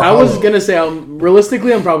Bread or I was Hollow? gonna say,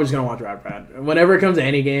 realistically, I'm probably just gonna watch Rad Brad. Whenever it comes to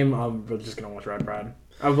any game, I'm just gonna watch Rad Brad.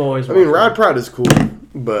 I've always. I mean, watched Rad it. Pratt is cool,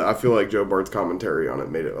 but I feel like Joe Bart's commentary on it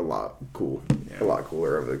made it a lot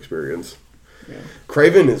cooler of an experience. Yeah.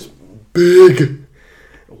 Craven is big.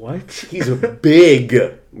 What? He's big,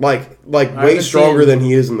 like way haven't stronger seen- than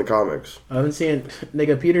he is in the comics. I haven't seen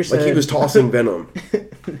nigga. Peter said Like he was tossing venom.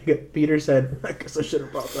 Nigga, Peter said, "I guess I should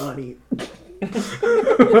have brought the honey."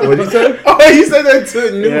 What did he say? Oh, he said that to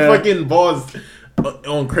the new Yeah. fucking boss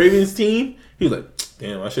on Craven's team. He was like,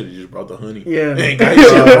 damn, I should have just brought the honey. Yeah. Ain't got Yeah,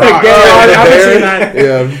 shit. I haven't seen that.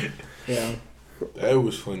 Yeah. Yeah. That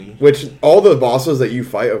was funny. Which all the bosses that you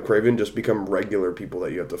fight of Craven just become regular people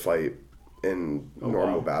that you have to fight in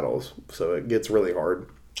normal battles. So it gets really hard.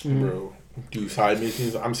 Bro, do side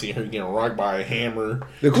missions. I'm seeing her getting rocked by a hammer.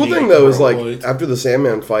 The cool She thing got though is like bullets. after the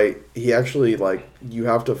Sandman fight, he actually like you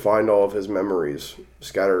have to find all of his memories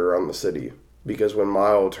scattered around the city because when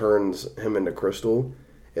Miles turns him into crystal,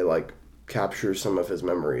 it like captures some of his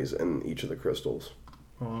memories in each of the crystals.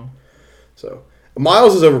 So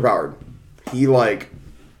Miles is overpowered. He like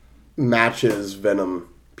matches Venom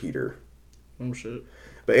Peter, Oh shit.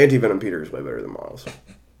 but anti-Venom Peter is way better than Miles.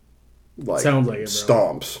 Like Sounds like it, bro.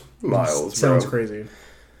 stomps Miles. Sounds bro. crazy.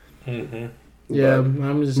 Mm-hmm. Yeah,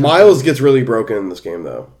 I'm just Miles gets really broken in this game,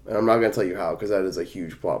 though. And I'm not going to tell you how, because that is a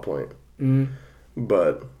huge plot point.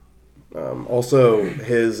 But also,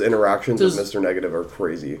 his interactions with Mr. Negative are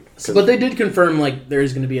crazy. But they did confirm like there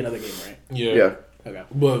is going to be another game, right? Yeah. Okay.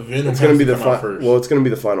 But Venom It's going to be the first. well, it's going to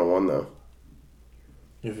be the final one, though.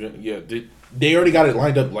 Yeah, they already got it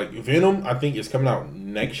lined up. Like Venom, I think is coming out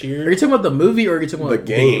next year. Are you talking about the movie or are you talking about The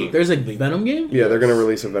game. There's a Venom game? Yeah, they're gonna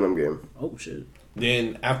release a Venom game. Oh shit.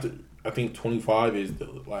 Then after, I think 25 is the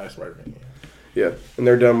last Spider-Man game. Yeah, and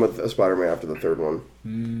they're done with Spider-Man after the third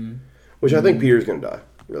one. Which I think Peter's gonna die.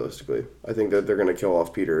 Realistically, I think that they're gonna kill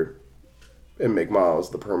off Peter and make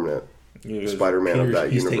Miles the permanent Spider-Man of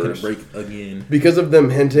that he's universe. Taking a break again Because of them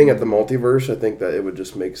hinting at the multiverse, I think that it would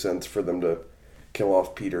just make sense for them to kill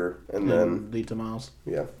off Peter and then lead to Miles.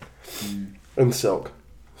 yeah, and Silk.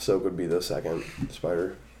 Silk would be the second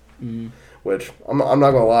Spider. Which I'm not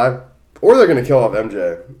gonna lie, or they're gonna kill off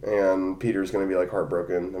MJ and Peter's gonna be like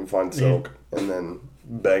heartbroken and find Silk and then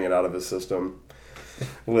bang it out of his system.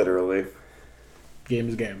 Literally, Game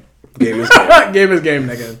is game. game is game. Game is game,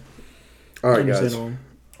 nigga. All right, guys.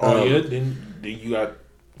 Oh yeah, then you got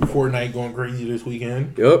Fortnite going crazy this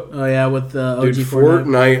weekend. Yep. Oh yeah, with the OG Dude,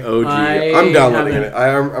 Fortnite. Fortnite OG. I I'm downloading haven't-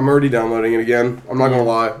 it. I'm already downloading it again. I'm not gonna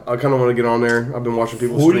lie. I kind of want to get on there. I've been watching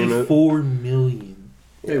people stream it. 44 million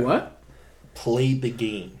Wait, what? played the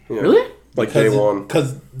game. Yeah. Really? Like day one.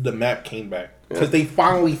 Because the map came back. Because Yeah. they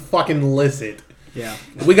finally fucking listened. Yeah.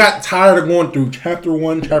 We got tired of going through chapter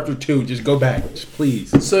 1, chapter 2. Just go back, just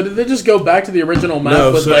please. So did they just go back to the original map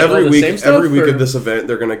No, with so like, all every the week, same stuff? every week or? of this event,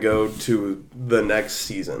 they're gonna go to the next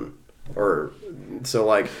season, or so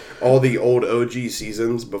like all the old OG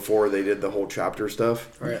seasons before they did the whole chapter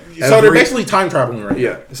stuff. Right. So they're basically time traveling right now.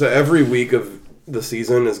 Yeah. So every week of the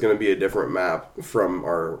season is going to be a different map from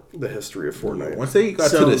the history of Fortnite. Once they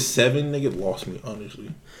got So- to the 7, they get lost me,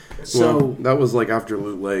 honestly. So Well, that was like after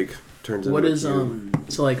Loot Lake turns into what is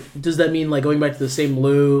so like? Does that mean like going back to the same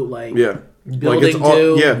loot? Like yeah, building it's all,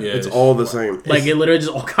 too? yeah, Yeah, it's it's- all the same. Like it literally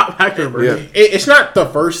just all got back to reverse. Yeah. It's not the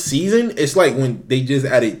first season. It's like when they just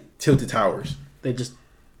added Tilted Towers. They just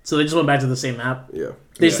went back to the same map. Yeah.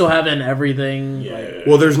 They Yeah. still haven't everything. Yeah. Like,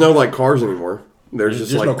 Well, there's no like cars anymore. There's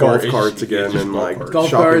just There's like no golf car- it's carts just- yeah, again it's just and golf like carts. Golf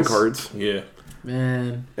shopping carts. carts. Yeah.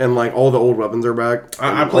 man. And like all the old weapons are back.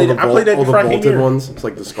 I And played all it- I played that all the before I came vaulted here. ones. It's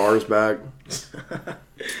like the scars back.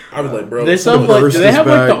 I was like, bro. They still have, the like, burst do they is have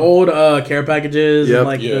like the back. old care packages Yep. and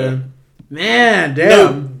like Yeah. the man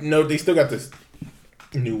damn. No, they still got this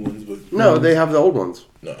new ones, but No, they have the old ones.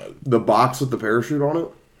 no, The box with the parachute on it.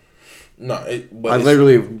 no. I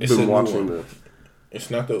literally have it's a been new watching one. the. It's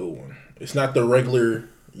not the old one. It's not the regular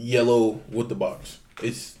yellow with the box.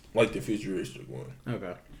 It's like the futuristic one.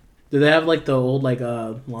 Okay. Do they have like the old like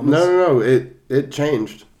llamas? No. It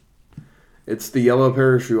changed. It's the yellow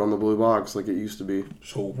parachute on the blue box like it used to be.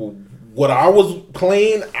 So what I was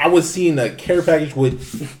playing, I was seeing a care package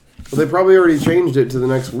with. Well, they probably already changed it to the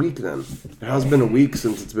next week then. It has been a week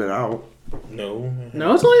since it's been out. No,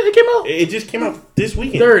 No, it's only it came out it just came out this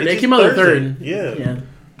weekend. third. It's It just came out the Thursday. third. Yeah. Yeah.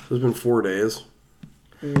 So it's been 4 days.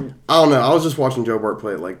 I don't know. I was just watching Joe Bart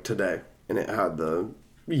play it like today, and it had the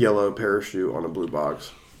yellow parachute on a blue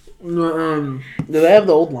box. Do they have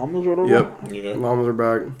the old llamas or whatever? Yep. Yeah. Llamas are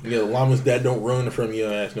back. Yeah, the llamas that don't run from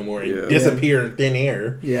your ass no more. It Yeah. disappear in thin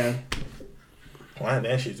air. Yeah. Why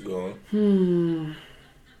that shit's going?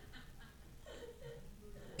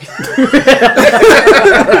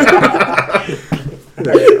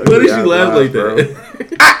 Why did you laugh like that?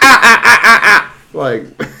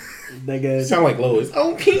 Like, That guy. Sound like Lois.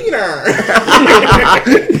 Oh, Peter.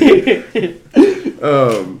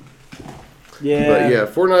 Yeah. but yeah,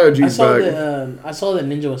 Fortnite I OG's saw back. that. I saw that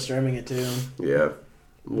Ninja was streaming it too. Yeah.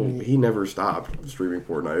 Well, he never stopped streaming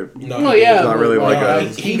Fortnite. No, Oh yeah. It's not really like a-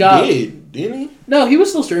 he got. did, didn't he? No, he was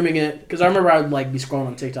still streaming it because I remember I'd like be scrolling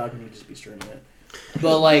on TikTok and he'd just be streaming it.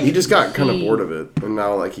 But like He just got kind of bored of it, and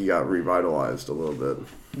now like he got revitalized a little bit.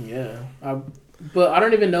 Yeah. But I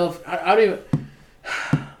don't even know if I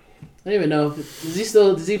don't even know if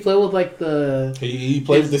does he play with like the He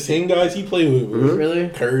plays with the same guys he played with. bro. really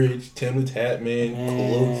Courage, Tim the Tatman,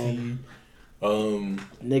 Man. Colosi.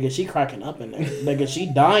 nigga she cracking up in there nigga she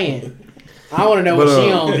dying. I want to know But, what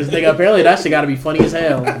she on because nigga apparently that shit got to be funny as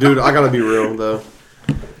hell. Dude, I gotta be real though.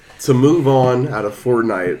 To move on out of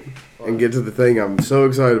Fortnite and get to the thing I'm so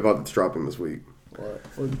excited about that's dropping this week.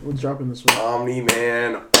 What's dropping this week?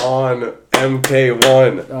 Omni-Man on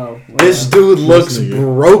MK1. Oh, This dude looks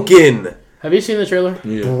broken. have you seen the trailer?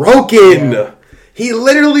 Yeah. Broken. Yeah. He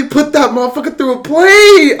literally put that motherfucker through a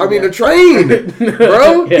plane. I mean, a train,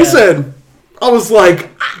 bro. Yeah. He said, "I was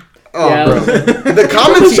like, oh, Yeah. bro."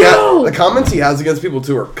 The comments he has against people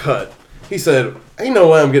too are cut. He said, "Ain't no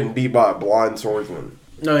way I'm getting beat by a blind swordsman."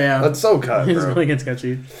 Oh yeah, That's so cut, he's bro. really gets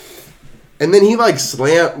sketchy. And then he like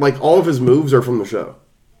all of his moves are from the show.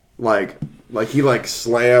 Like he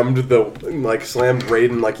slammed slammed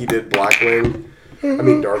Raiden like he did Blackwing. I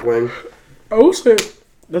mean Darkwing. Oh shit!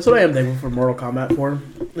 That's what I am thankful for Mortal Kombat for.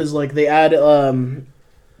 Is like they add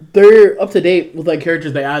they're up to date with like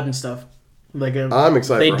characters they add and stuff. Like I'm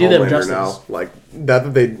excited they for do them Homelander justice. now. Like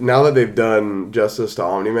that they've done justice to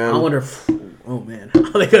Omni-Man. I wonder if, oh man,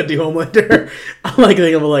 how they gonna do Homelander? I'm like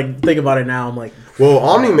think about it now. I'm like, well,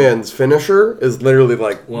 Omni-Man's finisher is literally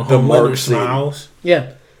like When the mark Homelander scene. smiles,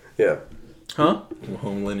 yeah, Yeah. huh? when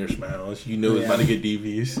Homelander smiles, you know it's about to get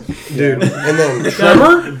DVs. Dude. And then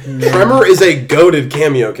Tremor is a goated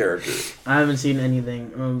cameo character. I haven't seen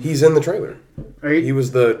anything. He's in the trailer. Are you? He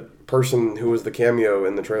was the person who was the cameo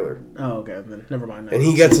in the trailer. Oh, okay. Then never mind. And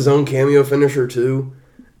he gets his own cameo finisher too.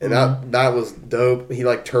 And that was dope. He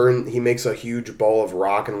like he makes a huge ball of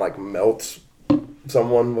rock and like melts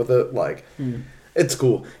someone with it. Like it's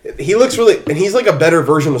cool. He looks really, and he's like a better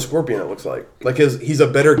version of Scorpion. It looks like he's a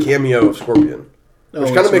better cameo of Scorpion,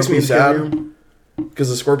 which kind of makes me sad because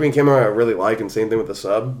the Scorpion cameo I really like, and same thing with the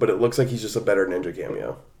sub. But it looks like he's just a better ninja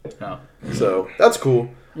cameo. Oh. So that's cool.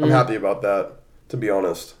 I'm happy about that, to be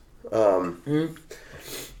honest.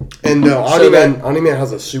 And Omni-Man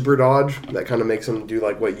has a super dodge that kind of makes him do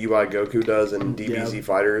like what UI Goku does in DBZ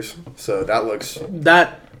Fighters. So that looks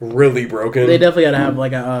really broken. They definitely gotta have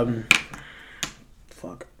like a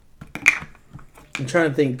fuck. I'm trying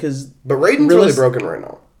to think because But Raiden's really broken right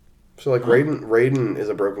now. So like Raiden is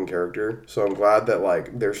a broken character. So I'm glad that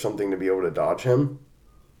like there's something to be able to dodge him.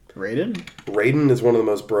 Raiden is one of the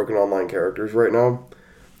most broken online characters right now,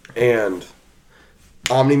 and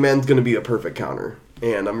Omni-Man's going to be a perfect counter,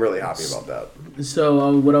 and I'm really happy about that.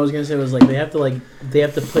 So what I was gonna say was like they have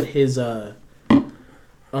to put his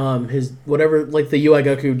whatever, like the UI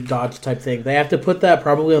Goku dodge type thing. They have to put that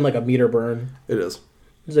probably on like a meter burn. It is.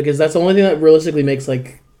 It's like, 'cause that's the only thing that realistically makes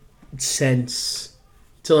like sense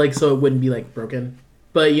to like, so it wouldn't be like broken.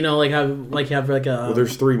 But you know, like have a Well,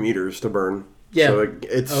 there's 3 meters to burn. Yeah. So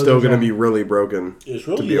it's still going to be really broken. It's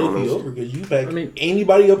really to be honest. over because you back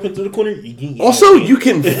anybody up into the corner. You can get Also, you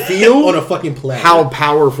can feel on a fucking platter how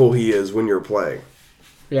powerful he is when you're playing.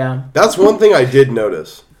 Yeah. That's one thing I did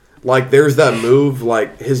notice. Like, there's that move,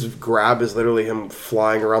 like, his grab is literally him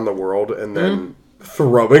flying around the world and then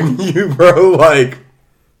throwing you, bro. Like,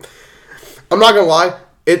 I'm not going to lie.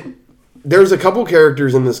 There's a couple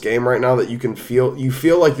characters in this game right now that you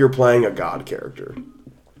feel like you're playing a god character.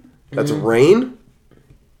 That's Rain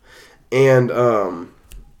and,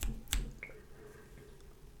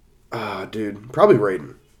 dude, probably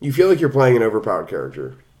Raiden. You feel like you're playing an overpowered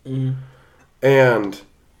character. And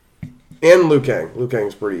Liu Kang. Liu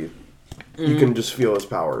Kang's pretty, you can just feel his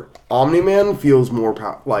power. Omni-Man feels more,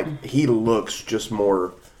 like, he looks just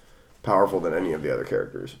more powerful than any of the other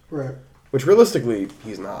characters. Right. Which, realistically,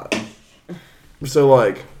 he's not. So,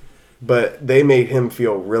 like, but they made him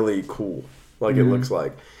feel really cool, like it looks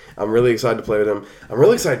like. I'm really excited to play with him. I'm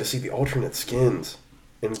really excited to see the alternate skins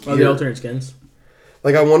and gear. Oh, the alternate skins.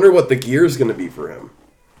 Like, I wonder what the gear is going to be for him.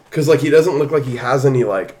 Because, like, he doesn't look like he has any,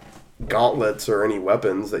 like, gauntlets or any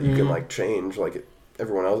weapons that you can, like, change like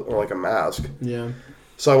everyone else, or, like, a mask. Yeah.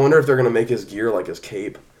 So I wonder if they're going to make his gear like his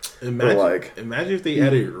cape. Imagine if they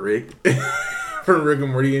added Rick from Rick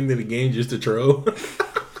and Morty into the game just to troll.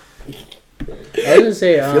 I was gonna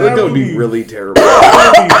say, I feel like that would be really terrible.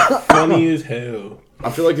 Funny as hell. I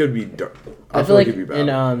feel like it would be. I feel like it'd be bad.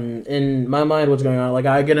 in my mind, what's going on? Like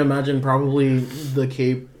I can imagine probably the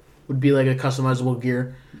cape would be like a customizable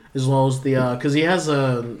gear, as well as the because he has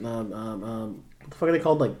a what the fuck are they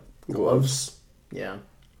called, like gloves? Yeah.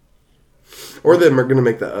 Or they're gonna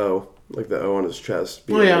make the O, like the O on his chest,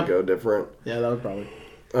 be able to go different. Yeah, that would probably.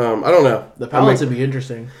 I don't know. The palettes would be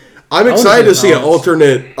interesting. I'm excited to see an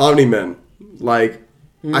alternate Omni-Man. Like,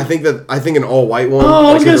 I think an all-white one.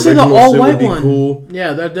 Oh, I was like gonna say the all-white would be one. Cool.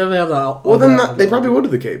 Yeah, they definitely have that. Well, then they probably would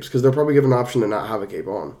do the capes because they'll probably give an option to not have a cape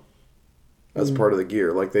on. That's part of the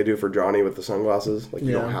gear, like they do for Johnny with the sunglasses. Like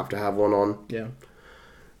you don't have to have one on. Yeah.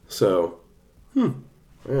 So, I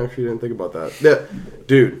actually didn't think about that. Yeah,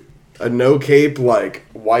 dude, a no cape like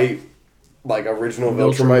white, like original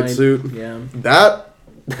Viltrumite suit. Yeah.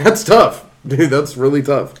 That's tough, dude. That's really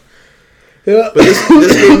tough. Yeah. But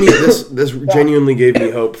this genuinely gave me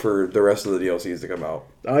hope for the rest of the DLCs to come out.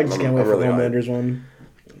 I just can't wait for Homelander's one.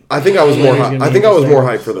 I think I was more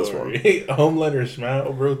hyped for this one. Homelander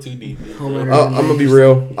smile, bro, too deep. I'm gonna be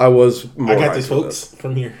real. I was more. I got this, folks,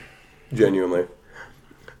 from here. Genuinely,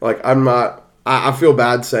 like I'm not. I feel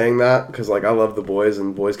bad saying that because like I love the boys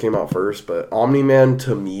and boys came out first, but Omni-Man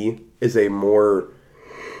to me is a more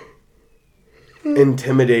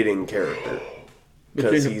intimidating character.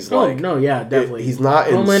 Because he's definitely. He's not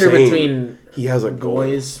Homelander insane. Between he has a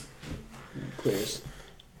boys. Clears.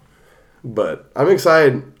 But I'm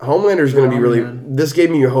excited. Homelander's going to be really. This gave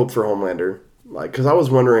me hope for Homelander. Like, because I was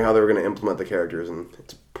wondering how they were going to implement the characters, and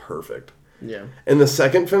it's perfect. Yeah. And the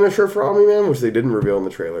second finisher for Omni-Man, which they didn't reveal in the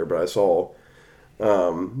trailer, but I saw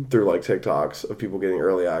through like TikToks of people getting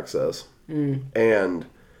early access, and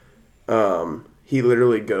he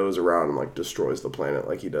literally goes around and like destroys the planet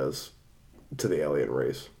like he does to the alien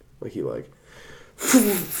race. Like he like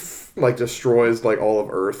destroys like all of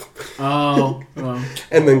Earth. Oh. Well.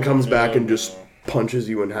 And then comes back and just punches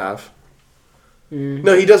you in half.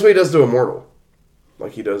 No, he does what he does to Immortal.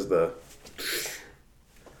 Like he does the.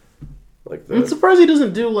 Like the. I'm surprised he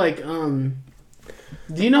doesn't do like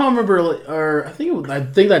Do you know? I remember, or I think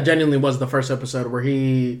that genuinely was the first episode where I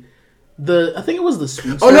think it was the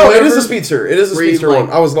speedster. Oh no, it is the speedster. It is the speedster like,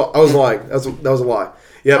 one. I was lying. That was a lie.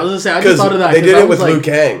 Yeah, I was gonna say I just thought of that. They did it with Liu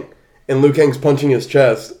Kang, and Liu Kang's punching his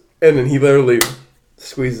chest, and then he literally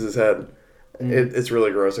squeezes his head. It's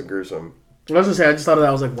really gross and gruesome. I was gonna say I just thought of that.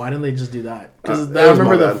 I was like, why didn't they just do that? Because I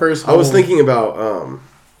remember the first. I was thinking about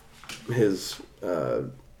his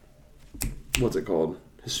what's it called?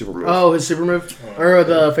 His super move. Oh, his super move or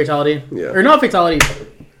the fatality? Yeah, or not fatality.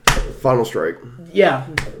 Final strike. Yeah.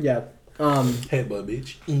 Headbutt,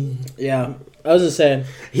 bitch. Yeah, I was just saying.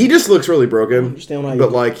 He just looks really broken. Understand why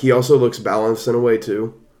but like he also looks balanced in a way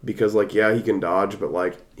too, because like he can dodge, but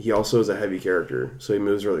like he also is a heavy character, so he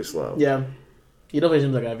moves really slow. Yeah, he definitely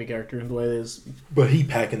seems like a heavy character the way it is. But he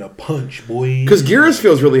packing a punch, boy. Because Geras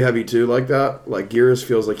feels really heavy too, like that. Like Geras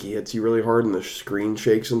feels like he hits you really hard, and the screen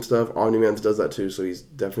shakes and stuff. Omni-Man's does that too, so he's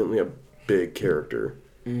definitely a big character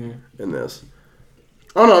in this.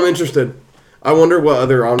 I don't know. I'm interested. I wonder what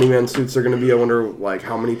other Omni-Man suits are going to be. I wonder like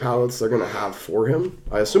how many palettes they're going to have for him.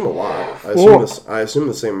 I assume a lot. I assume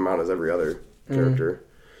the same amount as every other character.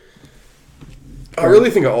 I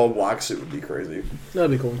really think an all black suit would be crazy.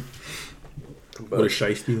 That'd be cool. But what a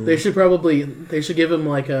shiesty. They should give him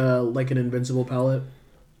like an invincible palette.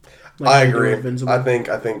 Like I agree. Invincible. I think.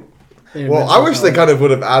 Well, I wish they kind of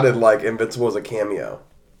would have added like Invincible as a cameo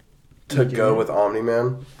to go with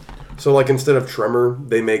Omni-Man. So like instead of Tremor,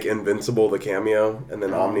 they make Invincible the cameo, and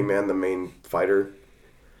then Omni-Man the main fighter.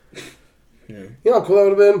 Yeah. You know how cool that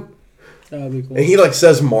would have been? That would be cool. And he like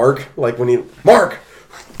says Mark, like when he Mark,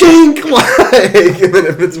 dink, like, and then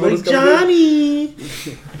Invincible like just comes in. Johnny.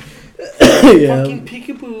 Fucking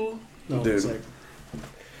peekaboo. No, dude.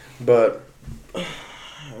 But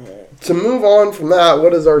to move on from that,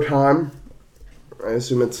 what is our time? I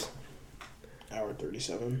assume it's hour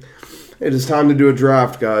 37. It is time to do a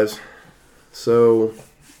draft, guys. So,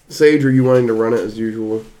 Sage, are you wanting to run it as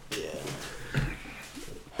usual? Yeah.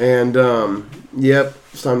 And, yep,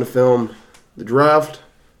 it's time to film the draft.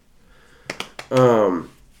 I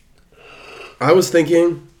was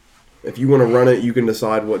thinking, if you want to run it, you can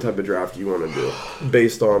decide what type of draft you want to do.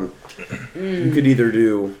 Based on, you could either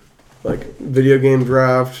do, like, video game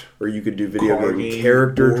draft, or you could do video game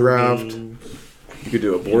character draft. You could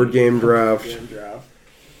do a board game draft.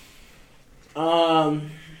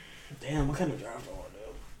 Damn, what kind of draft I want to do?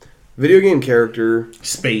 Video game character.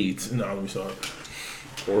 Spades. No, let me start.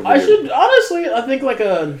 I think like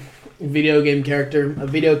a video game character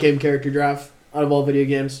draft out of all video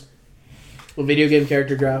games. A video game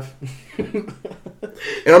character draft. And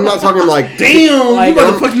I'm not talking like damn, like, you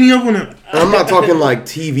about to fuck me up on it. I'm not talking like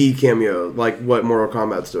TV cameo, like what Mortal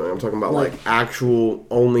Kombat's doing. I'm talking about like actual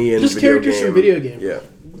only in just video characters game. from video game. Yeah.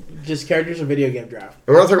 Just characters from video game draft.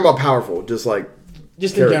 And we're not talking about powerful, just like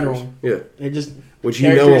just characters. in general. Yeah. And just which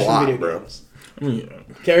you know a lot, bro. Games.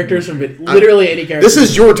 Characters from literally any character. This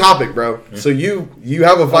is your topic, bro. So you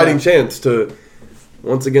have a fighting chance to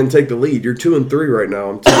once again take the lead. You're 2-3 right now.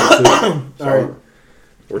 I'm 2-2. So all right.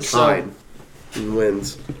 We're tied in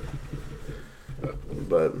wins.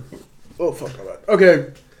 But oh fuck my bad.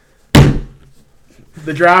 Okay.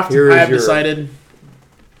 The draft I have decided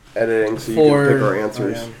editing so you can pick our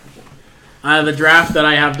answers. The draft that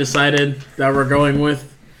I have decided that we're going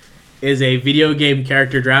with is a video game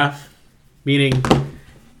character draft. Meaning,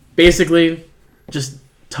 basically, just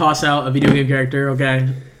toss out a video game character, okay?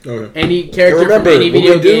 Any character from any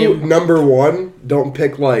video game. Number one, don't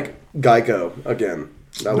pick, like, Geico again.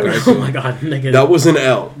 Oh my god, nigga. That was an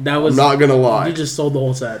L. I'm not gonna lie. You just sold the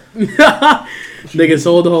whole set. Nigga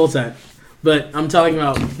sold the whole set. But I'm talking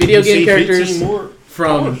about video game characters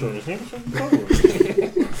from...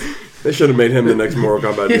 They should have made him the next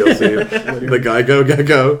Mortal Kombat DLC. The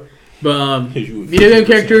Geico. But video game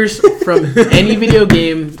characters from any video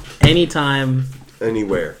game, anytime,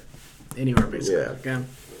 anywhere, basically. Yeah. Okay.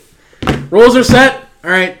 Rules are set. All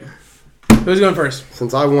right. Who's going first?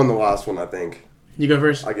 Since I won the last one, I think you go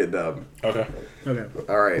first. I get dub. Okay.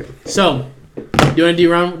 All right. So, do you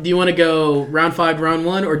want to go round 5 to round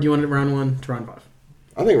 1, or do you want it round 1 to round 5?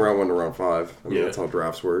 I think round 1 to round 5. I mean, Yeah. that's how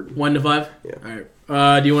drafts work. 1 to 5. Yeah. All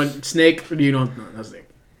right. Do you want snake or do you want no snake?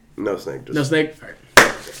 No snake. Just No snake. All right.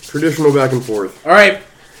 traditional back and forth. All right.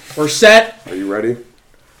 We're set Are you ready?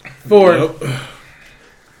 for Yep.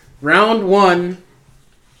 round 1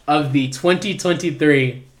 of the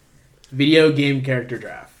 2023 video game character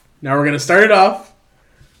draft. Now we're gonna start it off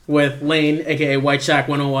with Lane, aka White Shack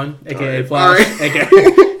 101, aka Flash, Alright.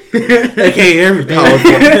 aka AKA everything.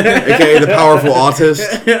 Powerful, aka the powerful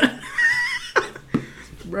autist.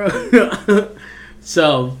 bro.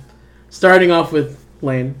 So, starting off with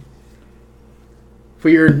Lane for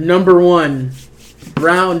your number 1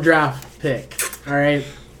 round draft pick. All right,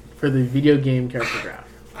 for the video game character draft.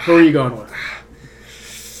 Who are you going with?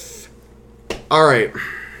 All right.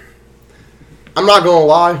 I'm not gonna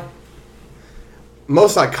lie.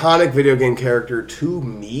 Most iconic video game character to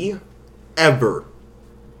me ever.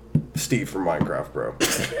 Steve from Minecraft, bro.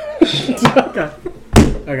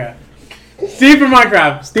 Okay. Steve from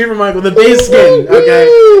Minecraft. Steve from Minecraft. The base skin.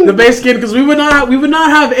 Okay. The base skin, because we would not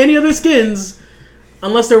have any other skins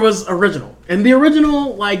unless there was original. And the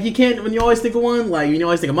original, like, you can't, when you always think of one, like, you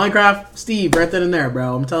always think of Minecraft, Steve, right then and there,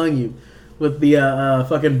 bro. I'm telling you. With the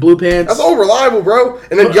fucking blue pants. That's all reliable, bro.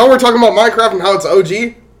 And then y'all were talking about Minecraft and how it's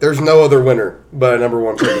OG. There's no other winner but a number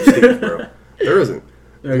 1 pick of Steve, bro. There isn't.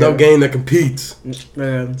 Okay. No game that competes.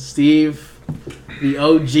 Man, Steve, the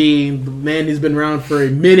OG, the man who's been around for a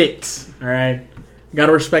minute. All right.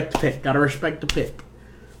 Gotta respect the pick. Gotta respect the pick.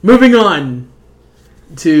 Moving on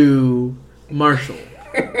to Marshall.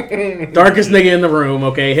 Darkest nigga in the room,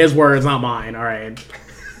 okay? His words, not mine, all right?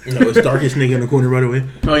 No, it's darkest nigga in the corner, by the way.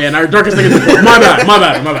 Oh, yeah, now darkest nigga in the room. My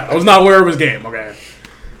bad. I was not aware of his game, okay?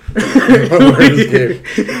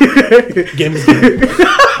 Game is game.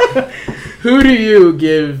 Who do you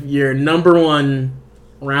give your number 1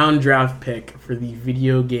 round draft pick for the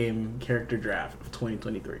video game character draft of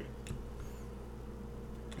 2023?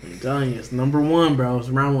 I'm telling you, it's number 1, bro. It's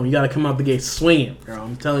round 1. You gotta come out the gate swinging, bro.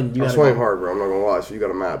 I'm telling you, you I'm gotta swinging hard, bro. I'm not gonna lie. So you got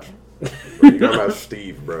to match. You got to match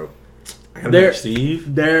Steve, bro. There-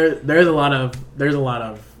 Steve. There's a lot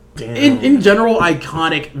of Damn. in general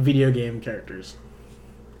iconic video game characters.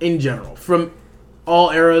 In general, from all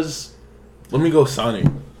eras. Let me go Sonic.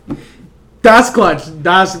 That's clutch.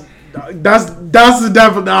 That's the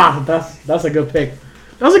definite. That's a good pick.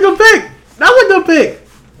 That's a good pick.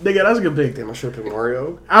 Nigga, that's a good pick. Damn, I should have picked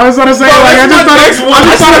Mario. I was gonna say, I just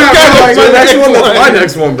That's my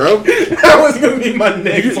next one, bro. That was gonna be my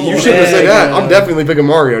next one. You shouldn't have said that. I'm definitely picking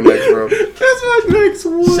Mario next, bro. That's my next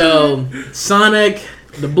one. So, Sonic,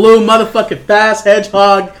 the blue motherfucking fast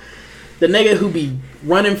hedgehog, the nigga who be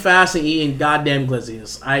running fast and eating goddamn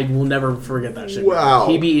glizzies. I will never forget that shit. Wow.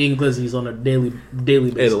 He be eating glizzies on a daily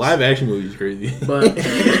basis. Hey, the live action movie is crazy. But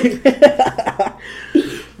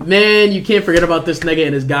man, you can't forget about this nigga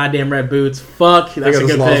in his goddamn red boots. Fuck, that's a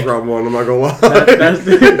good pick. round 1. I'm not gonna lie.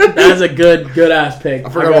 That's a good ass pick. I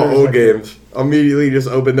forgot about old games. Immediately just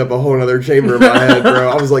opened up a whole other chamber in my head, bro.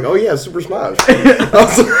 I was like, oh yeah, Super Smash.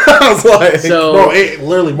 I was like, So, Bro,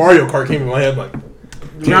 literally Mario Kart came in my head like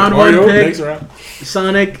round Mario, 1 pick, next round.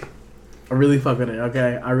 Sonic. I really fuck with it,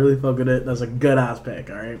 okay? I really fuck with it. That's a good ass pick,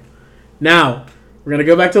 alright? Now, we're going to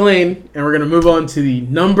go back to Lane, and we're going to move on to the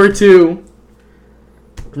number 2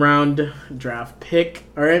 round draft pick,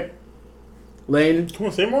 alright? Lane, Come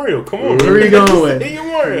on, say Mario. Come on. who are you going with? Say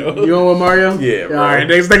Mario. You going with Mario? Yeah, bro. Alright,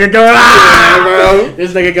 next nigga going. bro.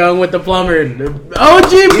 This nigga going with the plumber. The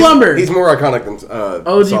OG plumber. He's more iconic than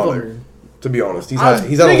OG Solid, plumber. to be honest. He's had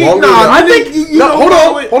a longer. I think Hold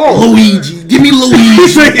on. Luigi. Give me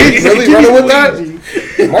Luigi. Really running with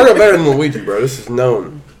that? Mario better than Luigi, bro. This is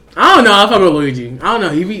known. I don't know. I fuck with Luigi. I don't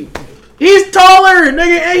know. He's taller,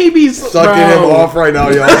 nigga, and he be Sucking him off right now,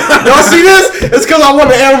 y'all. Y'all see this? It's because I won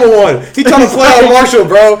the animal one. He trying to play on Marshall,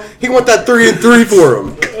 bro. He want that 3-3 for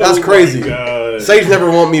him. That's crazy. Sage never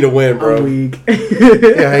want me to win, bro. I'm weak.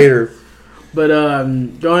 Yeah, hater. But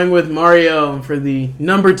going with Mario for the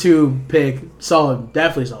number 2 pick, solid,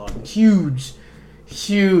 definitely solid, huge,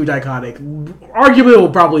 iconic. Arguably,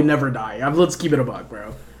 will probably never die. Let's keep it a buck,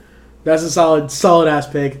 bro. That's a solid ass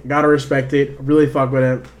pick. Gotta respect it. Really fuck with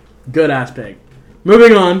it. Good ass pick.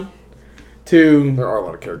 Moving on to. There are a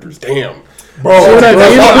lot of characters. Damn. Bro,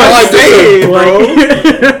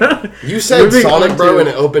 You said Moving Sonic, on bro, to- and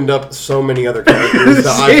it opened up so many other characters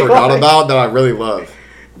that I forgot about that I really love.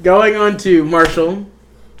 Going on to Marshall,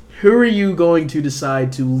 who are you going to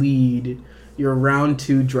decide to lead your round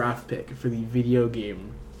 2 draft pick for the video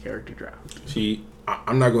game character draft? See,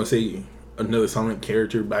 I'm not gonna say another Sonic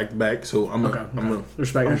character back to back, so I'm gonna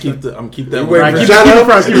Respect. keep that You one. waiting for keep Shadow? it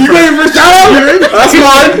frost, keep it You frost. waiting for Shadow?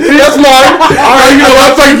 That's mine. All right, you know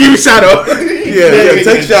what? Thank you. Give me Shadow. Yeah,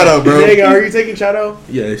 take Shadow, bro. Nigga, are you taking Shadow?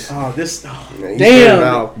 Yes. Oh, this. Yeah, Oh, he's damn. good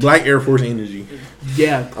out. Black Air Force energy.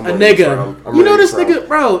 Yeah, I'm a ready to nigga. frown. I'm You know ready this to frown. nigga,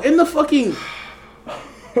 bro, in the fucking.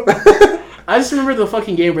 I just remember the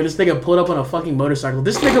fucking game where this nigga pulled up on a fucking motorcycle.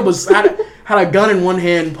 This nigga had a gun in one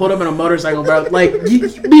hand, pulled up on a motorcycle, bro. Like, be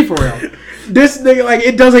for real. This nigga, like,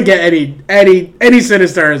 it doesn't get any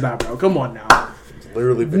sinister as that, bro. Come on now.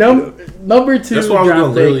 Literally. Number 2. That's what I was draft gonna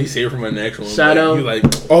literally pick. say for my next one. Shadow. Like, you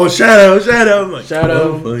like, oh, Shadow. I'm like, Shadow.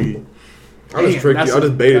 oh, fuck it. I just tricked you. I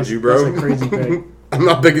just baited you, bro. That's a crazy pick. I'm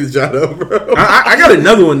not picking Shadow, bro. I got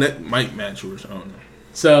another one that might match yours. I don't know.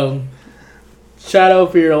 So, Shadow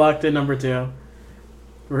for your locked in number 2.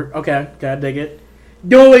 Okay, I dig it.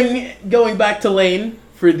 Going back to Lane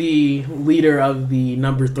for the leader of the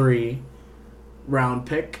number 3 round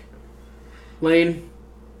pick. Lane,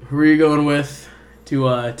 who are you going with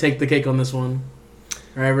to take the cake on this one?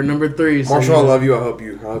 All right, we're number 3. So Marshall, I love you. I hope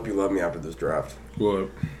you love me after this draft. What?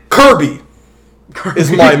 Kirby is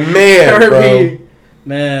my man, Kirby, bro.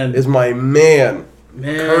 man, Is my man.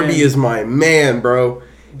 Kirby is my man, bro.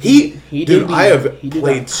 Dude, I have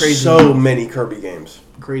played so many Kirby games.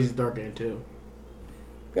 Crazy throat game too.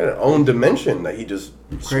 Got an own dimension that he just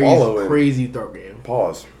swallowing. Crazy throat game.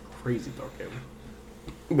 Pause. Crazy throat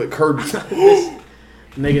game. But Kirby.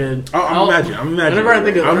 Nigga, I'm imagining. Whenever I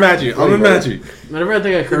think of I'm imagining. Whenever I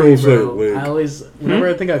think of Kirby, say bro, Link. I always whenever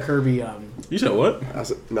I think of Kirby, You said what? I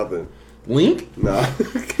said nothing. Link? Nah.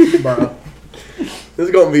 bro. This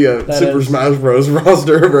is gonna be a That Super is- Smash Bros.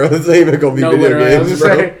 Roster, bro. This ain't even gonna be No, video literally, I was games, just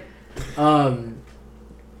bro. saying.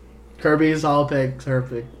 Kirby's all pick,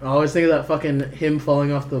 perfect. I always think of that fucking him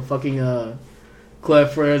falling off the fucking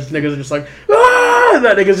cliff where his niggas are just like, ah!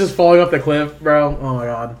 That nigga's just falling off the cliff, bro. Oh my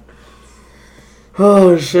god.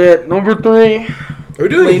 Oh shit. Number 3, Are we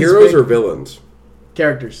doing Lane's heroes pick. or villains?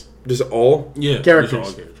 characters. Just all? Yeah. Characters. just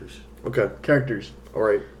all characters. Okay. Characters. All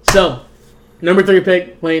right. So, number 3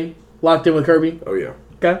 pick, Lane, locked in with Kirby. Oh yeah.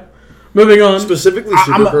 Okay. Moving on. Specifically I'm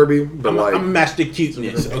Super a- Kirby, but I'm like a master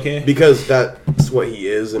cuteness, okay? because that's what he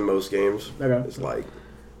is in most games. Okay. It's like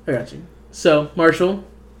I got you. So, Marshall,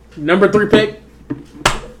 number 3 pick.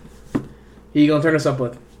 Who you gonna turn us up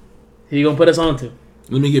with? Who you gonna put us on to?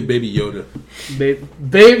 Let me get Baby Yoda.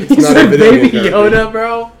 Baby, he not a said video Baby game Yoda, character.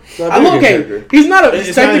 bro. it's not a I'm video okay. character. He's not a. He's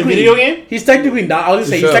It's not a technically video game? He's technically not. I was gonna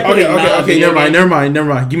say he's It's a show. technically not. a Okay, video never game.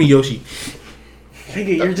 mind. Give me Yoshi.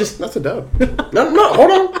 Nigga, you're just That's a dub. No,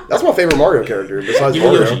 hold on. That's my favorite Mario character besides Give me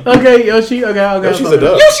Mario. Yoshi. okay. Yoshi. Okay. Yoshi's a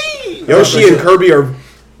dub. Yoshi! Yoshi and Kirby are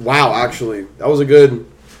wow. Actually, that was a good.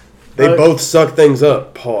 They both suck things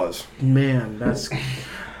up. Pause. Man, that's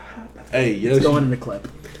Hey, Yoshi. going in the clip.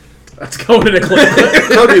 That's going in the clip.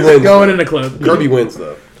 Kirby wins. Going in the clip. Kirby wins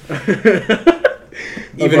though.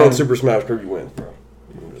 Even Okay. on Super Smash, Kirby wins, bro.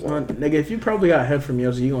 Nigga, if you probably got head from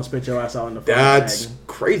Yoshi, you gonna spit your ass out in the fucking That's bag.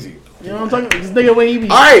 crazy. You know what I'm talking about? This nigga when he be.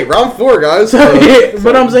 All right, round 4, guys.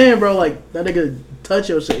 But I'm saying, bro, like that nigga touch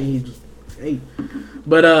your shit and he just hey.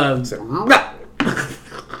 But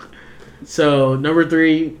so number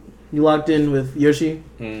 3, you locked in with Yoshi.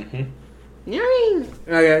 Mm-hmm.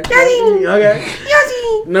 Okay. Okay.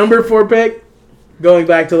 Number 4 pick, going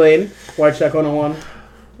back to Lane. Watch that corner one.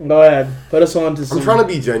 Go ahead. Put us on to some. I'm trying to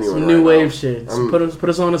be genuine. some right new now. wave shit. I'm- Put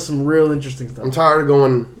us on to some real interesting stuff. I'm tired of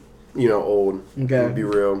going, old. Okay. To be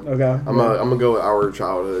real. Okay. I'm gonna go with our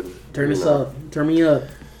childhood. Turn you this know. up. Turn me up.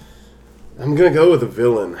 I'm gonna go with a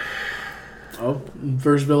villain. Oh,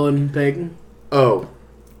 first villain pick. Oh,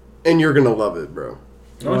 and you're gonna love it, bro.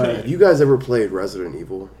 Okay. Have you guys ever played Resident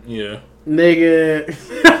Evil? Yeah. Nigga.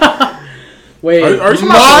 Wait. Are you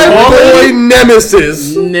My boy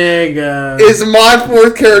Nemesis Nigga. is my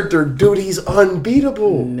 4th character, dude. He's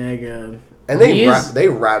unbeatable, Nigga. and He is- they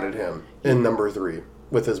ratted him in number 3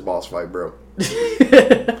 with his boss fight, bro. He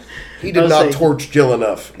I did was not like- torch Jill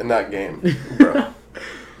enough in that game, bro.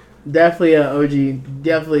 Definitely a OG.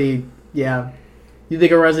 Definitely, yeah. You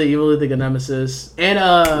think of Resident Evil, you think of Nemesis. And,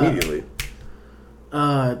 Immediately.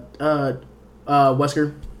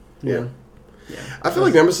 Wesker. Yeah. I feel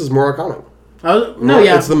like Nemesis is more iconic.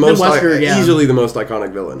 It's the most Wesker, yeah. easily the most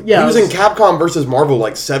iconic villain. Yeah, he was it in was- Capcom versus Marvel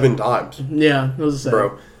like 7 times, Yeah, it was the same.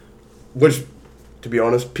 bro. Which, to be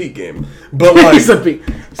honest, peak game. But like, He's a peak.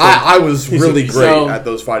 I was really great So- at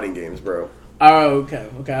those fighting games, bro. Oh,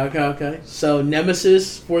 okay. So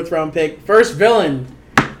Nemesis, 4th round pick, first villain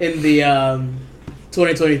in the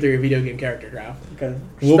 2023 video game character draft. Okay,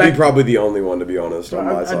 We'll be Respect- probably the only one, to be honest, on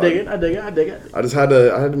my I side. dig it. I dig it. I just had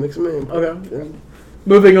to mix them in. Okay. Yeah.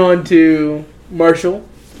 Moving on to Marshall.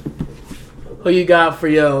 Who you got for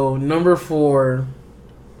your number 4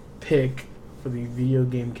 pick for the video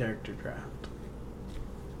game character draft?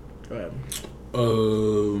 Go ahead.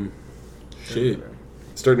 Shit.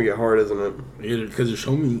 It's starting to get hard, isn't it? Yeah, because it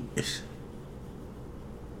showed me.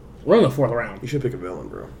 We're in the 4th round. You should pick a villain,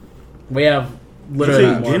 bro. We have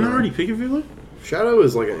literally. Didn't I already pick a villain? Shadow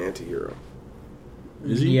is like an anti-hero.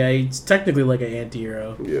 Is he? Yeah, he's technically like an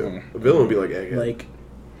anti-hero. Yeah. A villain would be like Egghead. Like,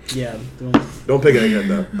 yeah. Don't pick Egghead,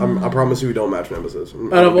 though. I promise you we don't match Nemesis.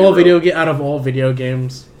 Out of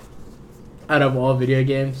all video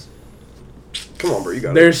games. Come on, bro. You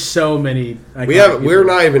got it. There's so many. We're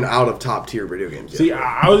not even out of top tier video games yet. See,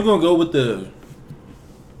 I was gonna go with the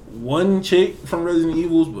one chick from Resident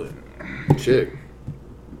Evils, but Chick.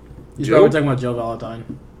 He's Jill? probably talking about Jill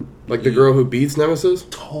Valentine. Like the girl who beats Nemesis?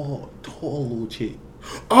 tall little chick.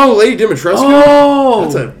 Oh, Lady Dimitrescu? Oh,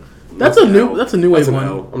 that's a new wave That's an one.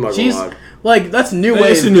 L. I'm not She's gonna lie. like that's a new wave.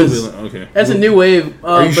 It's a new villain. Okay. That's a new wave.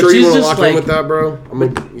 Are you but sure you she's want to just lock like in with that, bro?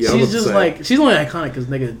 she's just like she's only iconic because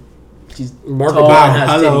nigga, she's Markiplier. tall and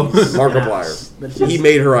has Hello. titties. Markiplier. But she's- He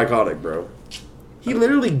made her iconic, bro. He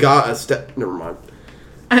literally got a step. Never mind.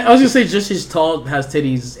 I was gonna say just she's tall, has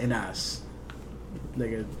titties and ass.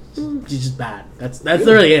 Nigga, she's just bad. That's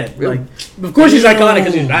literally it. Yeah. Like, of course she's iconic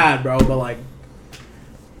because she's bad, bro. But like,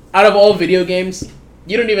 out of all video games,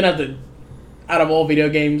 you don't even have to. Out of all video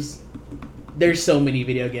games, there's so many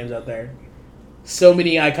video games out there. So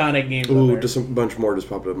many iconic games out Ooh, there. just a bunch more just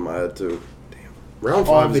popped up in my head, too. Damn. Round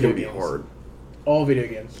All 5 is going to be video games. hard. All video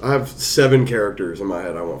games. I have 7 characters in my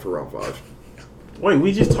head I want for round 5. Wait,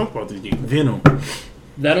 we just talked about this game. Venom.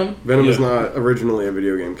 Venom? Venom is Yeah. not originally a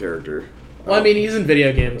video game character. Well, I mean, he's in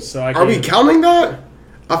video games, so I Are we can't- counting that?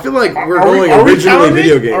 I feel like we're Are we- going are we originally counting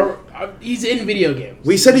video it? game. He's in video games.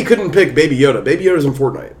 We said he couldn't pick Baby Yoda. Baby Yoda's in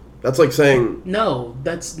Fortnite. That's like saying No,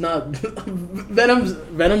 that's not.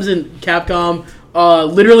 Venom's in Capcom.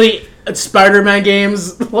 Literally Spider-Man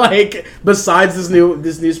games. Like besides this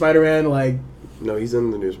new Spider-Man. Like no, he's in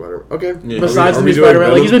the new Spider. Okay. Yeah. besides Are the we new doing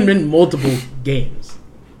Spider-Man, like he's Venom? been in multiple games.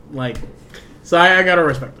 Like, so I gotta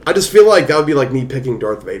respect it. I just feel like that would be like me picking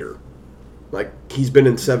Darth Vader. Like he's been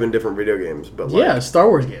in 7 different video games, but like, Yeah, Star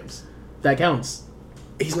Wars games. That counts.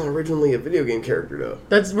 he's not originally a video game character though.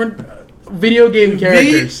 That's video game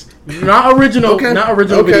characters. Not original. Okay. Not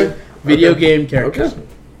original. Okay. Video Okay. game characters. Okay.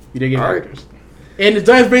 Video game All right. characters. And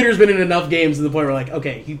Darth Vader's been in enough games to the point where like,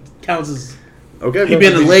 okay, he counts as Okay. He bro.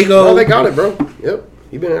 been in Lego. No, they got it, bro. Yep.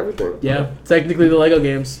 He been in everything. yeah, technically the Lego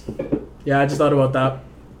games. Yeah, I just thought about that.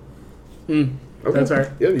 Okay. That's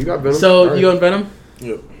fair. Yeah, you got Venom. So All right. you on Venom?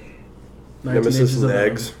 Yep. 19 Nemesis inches of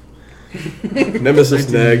Negs.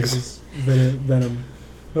 Nemesis 19 Negs. inches. Venom.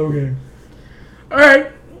 Okay. All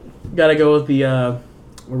right. Gotta go with the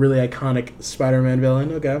really iconic Spider-Man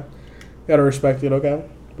villain. Okay. Gotta respect it. Okay.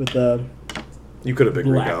 With the You could have picked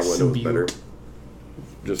Rick Black Allen. It was symbiote. better.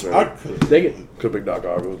 Just I saying. dig it. Could have picked Doc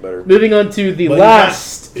Ock. It was better. Moving on to the But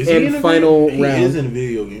last is he in and a final video? round. He is in a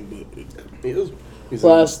video game, but He is. He's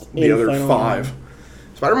Last in the and other final 5. round.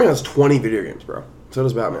 Spider-Man has 20 video games, bro. So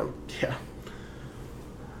does Batman. Yeah.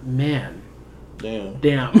 Man. damn.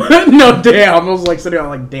 Damn. No, damn. I was like sitting out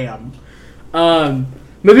like damn.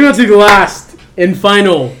 Moving on to the last and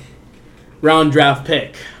final round draft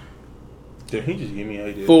pick Did he just give me an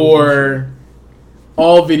idea? for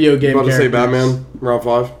all video game You about to say characters. Batman? Round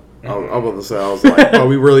 5? I was about to say, I was like, are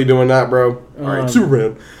we really doing that, bro? Alright,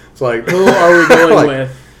 Superman. It's like, Who are we going like,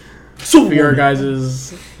 with for your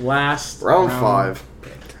guys' last Round 5.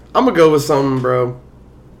 I'm gonna go with something, bro,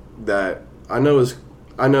 that I know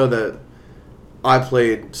that I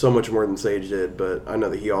played so much more than Sage did, but I know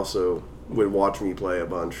that he also would watch me play a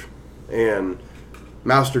bunch. And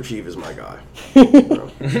Master Chief is my guy.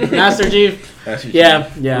 Bro. Master Chief. Yeah.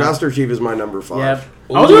 Master Chief is my number 5. Yeah.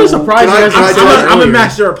 I was really surprised Can you I- guys can I didn't do say that that I'm a earlier.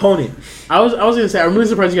 master opponent. I was gonna say I'm really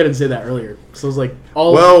surprised you guys didn't say that earlier. So it was like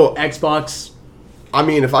all Well, Xbox. I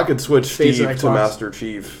mean, if I could switch Face of Steve to Xbox. Master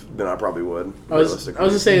Chief, then I probably would. I was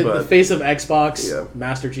gonna say the but face of Xbox, Yeah.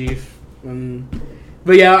 Master Chief.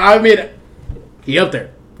 But yeah, I mean, he up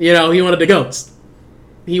there. You know, he wanted the goats.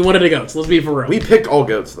 Let's be for real. we picked all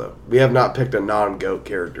goats though. We have not picked a non-goat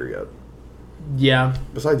character yet, yeah.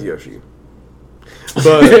 besides Yoshi.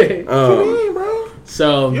 But bro.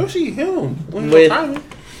 So Yoshi, him. With-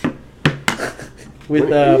 with you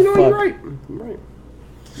know, fuck. you're right.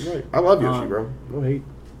 You're right. I love Yoshi, Um, bro. No hate.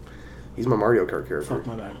 He's my Mario Kart character. Fuck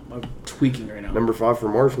my bad. I'm tweaking right now. Number 5 for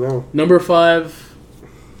March now. Number 5.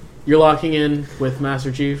 You're locking in with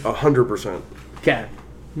Master Chief. 100%. Okay.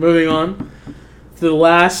 Moving on to the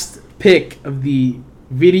last pick of the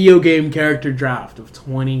video game character draft of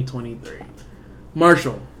 2023.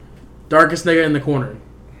 Marshall, darkest nigga in the corner.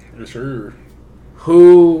 Yes, sir.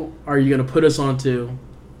 Who are you gonna put us onto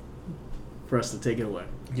for us to take it away?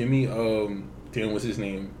 Give me, damn, what's his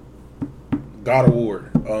name? God of War.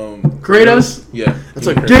 Kratos? Yeah. That's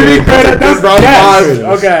a Give me Kratos. That's yes.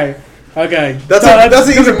 Okay. That's an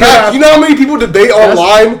easy match. You know how many people debate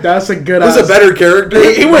online? That's a good. Who's a better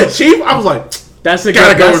character? He went Chief. I was like, that's a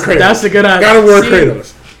gotta good. go with Kratos. That's a good ass. God of War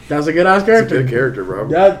Kratos. That's a good ass character. Good character, bro.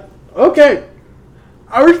 That okay.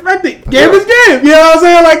 I respect it. Game is game. You know what I'm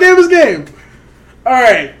saying? Like game is game. All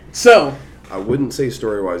right. So I wouldn't say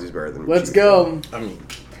story-wise he's better than let's Chief. go. I mean,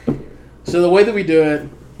 So the way that we do it,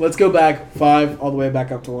 let's go back 5 all the way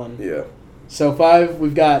back up to 1. Yeah. So 5,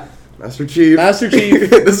 we've got Master Chief. Chief.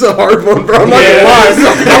 This is a hard one, bro. I'm not gonna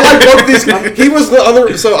lie. I like both these. He was the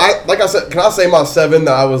other. So like I said, can I say my 7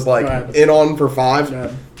 that I was like in on for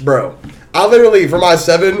 5, bro? I literally for my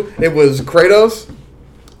 7, it was Kratos,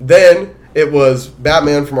 then it was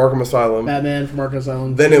Batman from Arkham Asylum, then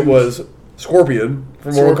it was Scorpion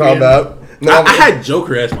from Mortal Kombat. I had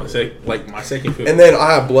Joker as my second favorite. And then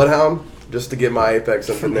I have Bloodhound just to get my Apex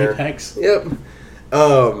up in there. Apex. Yep.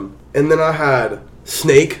 And then I had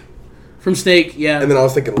Snake. From Snake, yeah. And then I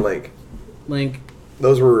was thinking Link.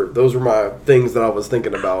 Those were my things that I was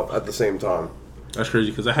thinking about at the same time. That's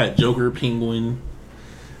crazy because I had Joker, Penguin.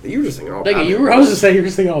 You were just thinking all Batman. I was just saying you were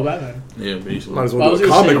just thinking all Batman. Yeah, basically. Might as well do a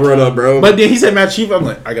comic run up, bro. But then he said Master Chief. I'm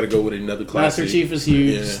like, I gotta go with another classic. Master Chief is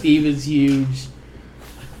huge. Yeah. Steve is huge.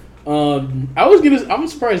 I'm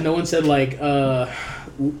surprised no one said like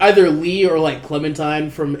either Lee or like Clementine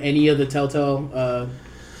from any of the Telltale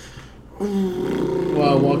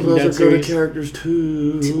Walking Dead series. Characters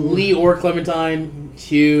too. Lee or Clementine,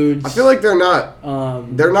 huge. I feel like they're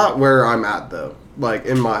not where I'm at though. Like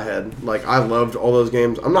in my head, like I loved all those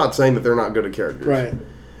games. I'm not saying that they're not good at characters. Right.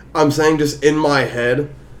 I'm saying just in my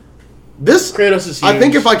head, this Kratos is huge. I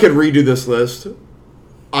think if I could redo this list,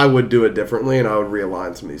 I would do it differently and I would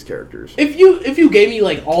realign some of these characters. If you gave me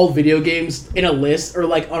like all video games in a list or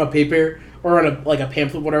like on a paper or on a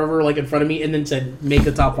pamphlet, whatever, like in front of me, and then said make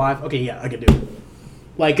the top 5, okay, yeah, I could do it.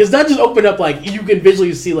 Like, cause that just opened up like you can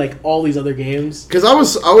visually see like all these other games. Cause I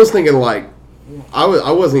was thinking like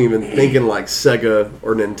I wasn't even thinking like Sega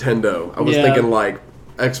or Nintendo. I was thinking like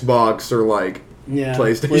Xbox or like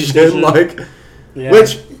PlayStation. Like,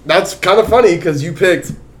 which that's kind of funny because you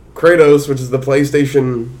picked Kratos, which is the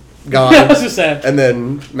PlayStation guy, and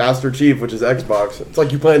then Master Chief, which is Xbox. It's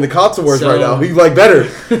like you playing the console wars right now. Who you like better?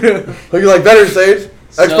 Who you like better, Sage?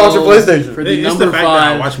 Xbox or PlayStation? For the number 5,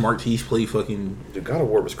 I watched Marquise play fucking. Dude, God of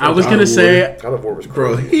War was crazy. I was gonna say God of War was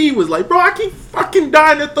bro. crazy. He was like, bro, I keep fucking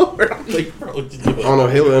dying at Thor. I'm like, bro. I don't know.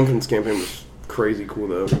 Halo Infinite's campaign was crazy cool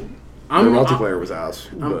though. Their multiplayer was ass,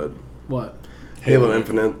 but what? Halo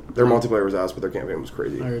Infinite, their multiplayer was ass, but their campaign was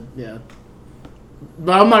crazy. Yeah,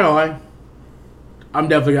 but I'm not gonna lie. I'm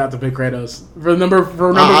definitely gonna have to pick Kratos for number 5.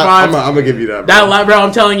 I'm gonna give you that. Bro. Bro,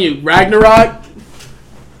 I'm telling you, Ragnarok.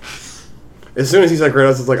 As soon as he said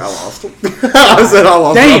Kratos, it's like I lost. I said I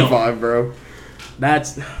lost Damn. 5, bro.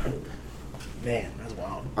 That's wild.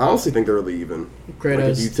 I honestly think they're really even.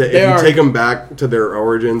 Kratos. Like if you take them back to their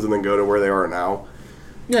origins and then go to where they are now.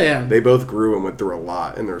 Yeah. They both grew and went through a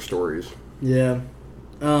lot in their stories. Yeah.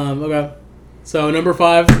 Okay. So number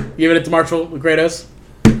 5, giving it to Marshall with Kratos.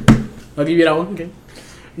 I'll give you that one. Okay.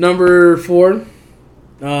 Number 4.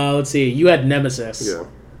 Let's see. You had Nemesis. Yeah.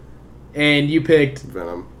 And you picked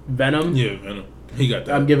Venom. Yeah, Venom. He got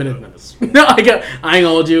that. I'm giving it Nemesis. No, I ain't gonna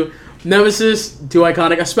hold you. Nemesis, too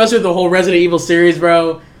iconic, especially with the whole Resident Evil series,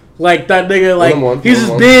 bro. Like that nigga, like he's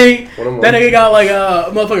just big. That nigga got like a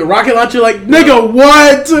motherfucking rocket launcher. Like nigga,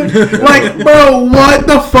 what? Like, bro, what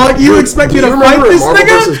the fuck? You expect me to fight this Marvel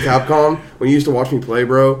nigga? vs. Capcom when you used to watch me play,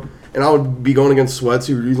 bro, and I would be going against sweats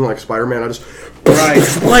who were using like Spider-Man. I just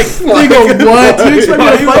like nigga, what? You expect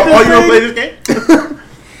me to fight this nigga? You wanna play this game?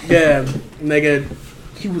 Yeah, nigga,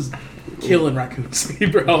 he was killing raccoons,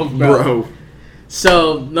 bro.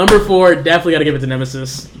 So number 4, definitely gotta give it to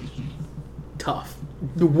Nemesis. Tough,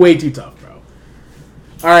 way too tough, bro.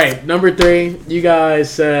 All right, number 3, you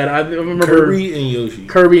guys said I remember Kirby and Yoshi.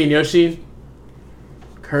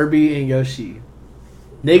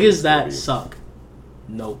 Niggas that suck.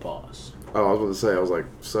 No pause. Oh, I was about to say, I was like,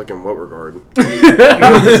 suck in what regard?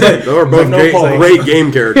 They were both great game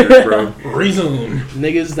characters, bro. Reason.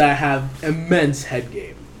 Niggas that have immense head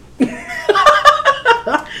game.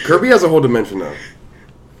 Kirby has a whole dimension, though.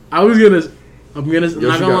 I'm not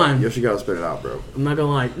gonna lie. Yoshi gotta spit it out, bro. I'm not gonna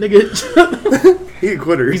lie. Nigga. He a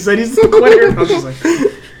quitter. He said he's a quitter. I'm just like,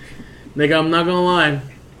 nigga, I'm not gonna lie.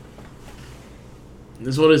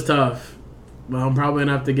 This one is tough. But I'm probably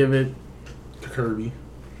gonna have to give it to Kirby.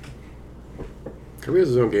 Kirby has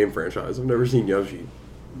his own game franchise. I've never seen Yoshi.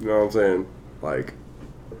 You know what I'm saying? Like,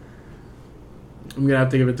 I'm gonna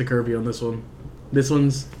have to give it to Kirby on this one. This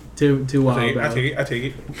one's Too wild, bro. I take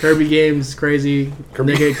it. Kirby games, crazy.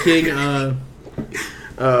 Kirby. Nigga, King,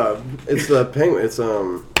 it's the penguin. It's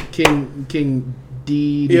King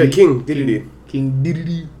D. Yeah, King DDD. King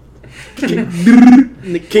DDD.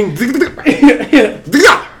 King.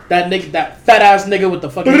 That nigga, that fat ass nigga with the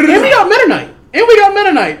fucking. And we got Meta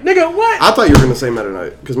Knight. Nigga, what? I thought you were gonna say Meta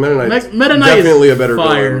Knight because Meta Knight Meta Knight definitely is a better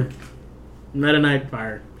fire. villain. Meta Knight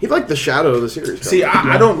fire. He's like the shadow of the series. See, kinda.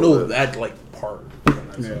 I don't know that like part.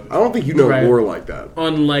 Yeah. I don't think you know Right. lore like that.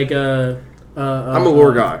 On like I'm a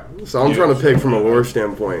lore guy, so I'm trying to pick from a lore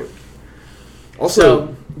standpoint. Also,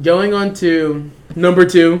 So going on to number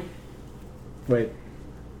 2. Wait.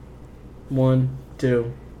 1,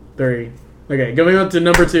 2, 3. Okay, going on to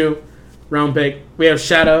number 2 round pick. We have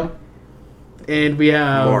Shadow, and we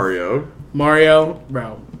have Mario,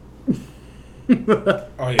 bro.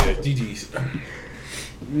 Oh yeah, GG's.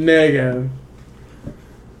 Nigga.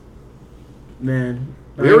 Man.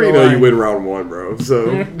 we already know you win round 1, bro.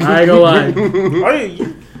 So I ain't gonna lie. Oh, yeah.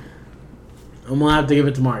 I'm gonna have to give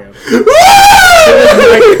it to Mario.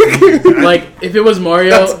 Like if it was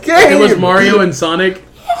Mario, That's if it was game. Mario and Sonic,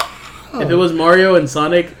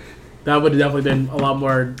 that would have definitely been a lot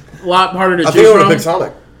harder to I think choose I would have from. picked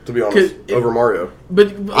Sonic, to be honest, over Mario. But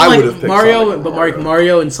I like would've picked Mario, Sonic over but Mario.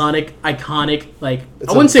 Mario and Sonic, iconic. Like It's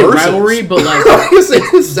I wouldn't a say versus. rivalry, but like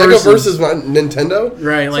Sega versus Nintendo.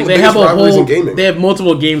 right, Some like of they the have biggest a rivalries in whole. gaming. They have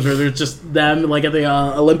multiple games where there's just them, like at the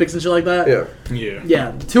Olympics and shit like that. Yeah.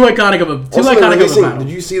 Yeah, too iconic of a Also, they're battle. did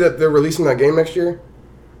you see that they're releasing that game next year?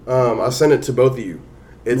 I sent it to both of you.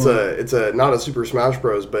 It's a not a Super Smash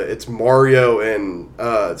Bros, but it's Mario and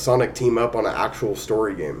Sonic team up on an actual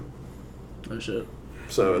story game. Oh shit.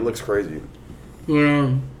 So it looks crazy.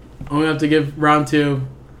 I'm gonna have to give round 2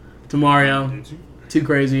 to Mario. Too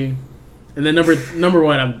crazy. And then number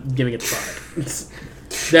 1, I'm giving it to Sonic. It's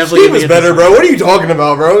definitely Steve is better, bro. What are you talking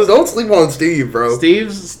about, bro? Don't sleep on Steve, bro. At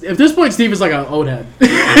this point, Steve is like an old head. Steve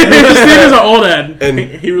is an old head. And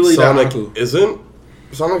He really Sonic don't. isn't.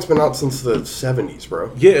 Sonic's been out since the 70s,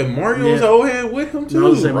 bro. Yeah, Mario's Yeah. old head with him too. I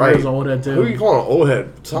was saying Right. Mario's an old head too. Who are you calling an old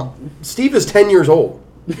head? Steve is 10 years old.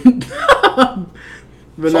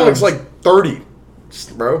 But Sonic's like 30,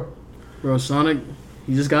 bro. bro, Sonic,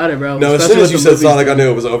 you just got it, bro. No, as Especially soon as with you the said movies. Sonic, I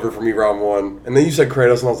knew it was over for me round 1. And then you said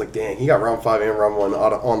Kratos, and I was like, dang, he got round 5 and round 1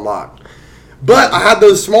 on lock. But I had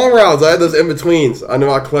those small rounds. I had those in-betweens. I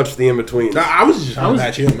know I clutched the in-betweens. Nah, I was just trying to was-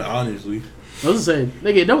 match him, honestly. I was just saying,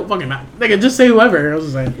 nigga, don't fucking matter. Nigga, just say whoever. I was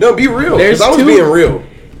just saying, No, be real. There's Because I was two- being real.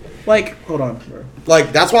 like, hold on, bro.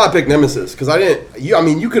 Like, that's why I picked Nemesis. Because I didn't...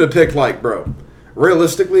 You could have picked, like, bro.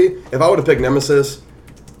 Realistically, if I would have picked Nemesis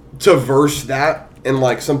to verse that in,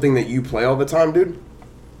 like, something that you play all the time, dude.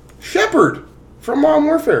 Shepard from Modern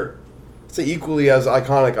Warfare. It's equally as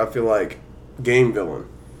iconic, I feel like, game villain.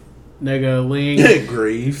 Nigga, Link,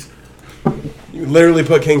 Graves. You literally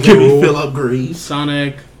put King Can we K. fill up Graves?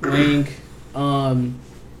 Sonic, Link,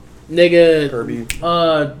 nigga, Kirby.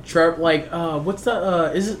 what's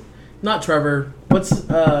the, is it, not Trevor, what's,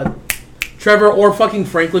 Trevor or fucking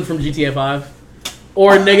Franklin from GTA 5?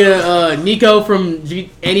 Or nigga, Nico from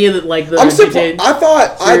any of the, like, the I'm GTA surprised.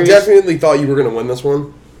 I series. definitely thought you were going to win this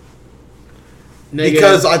one. Nigga,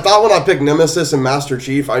 Because I thought when I picked Nemesis and Master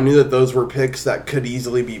Chief, I knew that those were picks that could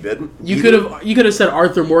easily be bidden. you could have said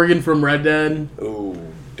Arthur Morgan from Red Dead. Oh,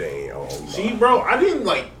 damn. See, bro, I didn't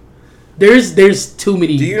like. There's too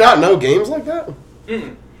many. Do you not know games like that?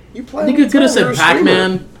 Mm. You play. You could have You're said a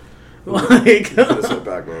Pac-Man. Like, streamer. You could have said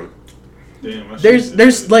Pac-Man. Damn,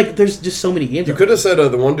 there's just so many games. You could have said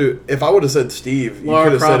the one dude. If I would have said Steve, you Lara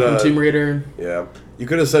could have Croft said from Tomb Raider yeah. You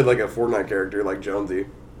could have said like a Fortnite character like Jonesy.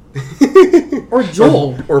 or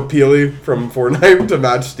Joel. Or Peely from Fortnite to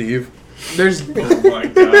match Steve. There's Oh my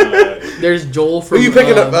god. there's Joel Who from. are you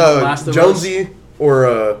picking up? Last of Jonesy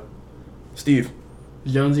or Steve?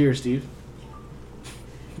 Us. Jonesy or Steve?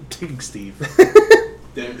 Taking Steve.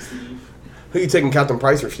 Damn it, Steve. Who you taking, Captain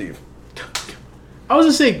Price or Steve? I was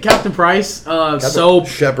gonna say Captain Price. Soap.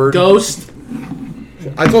 Shepard. Ghost.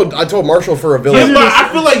 I told Marshall for a Yeah, villain. but I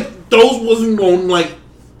feel like those wasn't going to like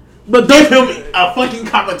But give him a fucking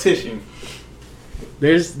competition.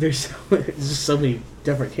 there's just so many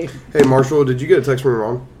different games. Hey Marshall, did you get a text from your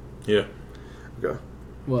mom? Yeah. Okay.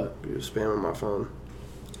 What? You was spamming my phone.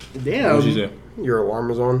 Damn. What did you say? Your alarm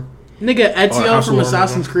was on. Nigga, Ezio house from alarm.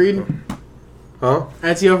 Assassin's Creed. Huh?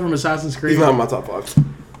 Ezio from Assassin's Creed. He's not in my top 5.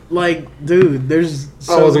 Like, dude, there's.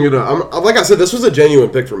 I wasn't gonna. Like I said, this was a genuine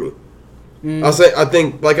pick for me. I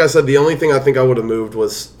think, like I said, the only thing I think I would have moved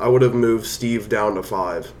was I would have moved Steve down to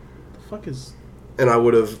 5, The fuck is. and I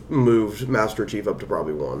would have moved Master Chief up to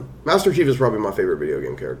probably 1. Master Chief is probably my favorite video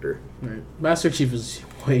game character. Right. Master Chief is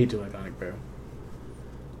way too iconic, bro.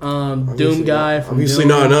 Doom guy. From Obviously Doom.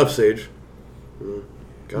 not enough, Sage.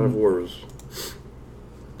 God of War was...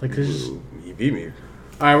 Like, You beat me.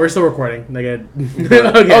 all right, we're still recording. Okay.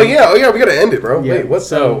 Oh yeah, we gotta end it, bro. Yeah, Wait, what's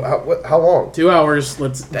so- how long? 2 hours.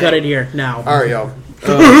 Let's gut it here now. All right, y'all.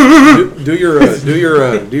 Do your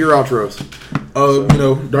outros.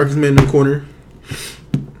 Darkest Man in the Corner.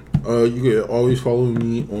 You can always follow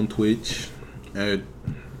me on Twitch at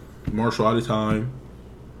Marshall Out of Time,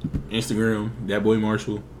 Instagram that boy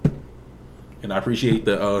Marshall, and I appreciate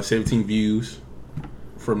the 17 views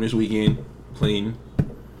from this weekend playing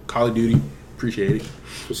Call of Duty. Appreciate it.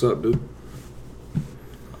 What's up, dude?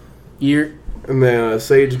 Year. And then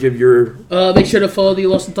Sage, give your... Make sure to follow the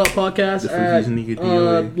Lost in Thought podcast The free at reason to get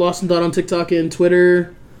DOA. Lost in Thought on TikTok and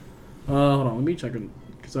Twitter. Hold on, let me check it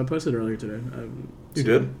because I posted earlier today. You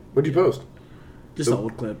did? What'd you post? Just an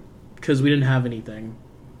old clip because we didn't have anything.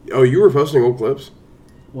 Oh, you were posting old clips?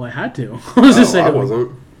 Well, I had to. I was just saying. I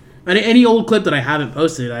wasn't. Any old clip that I haven't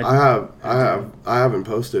posted, I haven't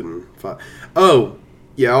posted in 5... Oh,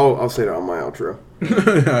 yeah, I'll say that on my outro. I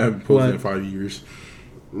haven't posted in What? 5 years.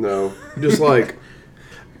 No, just like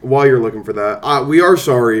while you're looking for that, we are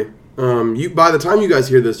sorry. By the time you guys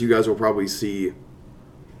hear this, you guys will probably see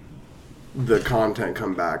the content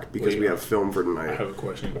come back because we have film for I tonight. have a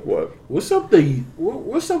question. What? What's up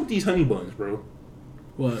with these honey buns, bro?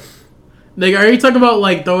 what? Nigga, are you talking about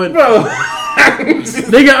like throwing? Bro,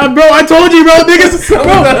 Nigga, bro, I told you, bro. Niggas, bro,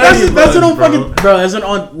 that's an on fucking, bro. That's an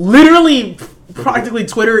on literally practically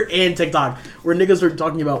Twitter and TikTok where niggas are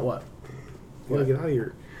talking about what? Yeah, get out of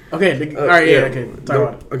here. Okay, all right, yeah, okay. Talk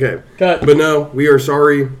about it. Okay, Cut. but no, we are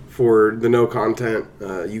sorry for the no content.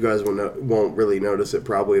 You guys won't really notice it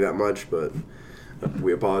probably that much, but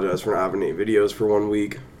we apologize for not having any videos for 1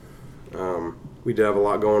 week. We did have a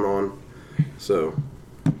lot going on, so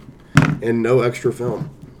and no extra film.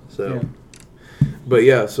 So, but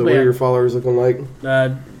yeah. So what are your followers looking like?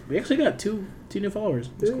 We actually got two new followers.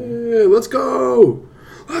 That's cool. Yeah, let's go.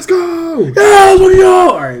 Let's go. Yeah, let's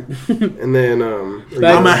go. All right. And then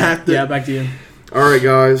I'ma have to. Yeah, back to you. all right,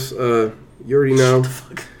 guys. You already know.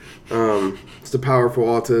 It's the Powerful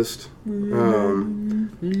Autist.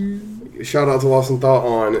 Shout out to Lost in Thought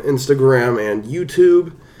on Instagram and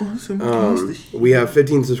YouTube. We have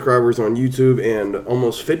 15 subscribers on YouTube and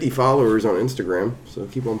almost 50 followers on Instagram. So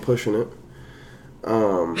keep on pushing it.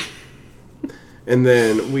 And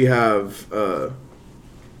then we have,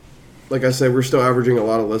 like I said, we're still averaging a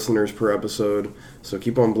lot of listeners per episode. So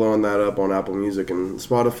keep on blowing that up on Apple Music and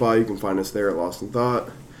Spotify. You can find us there at Lost in Thought.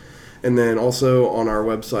 And then also on our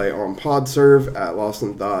website on PodServe at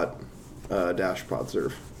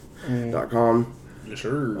lostinthought-podserve.com. Yes,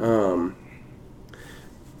 sir.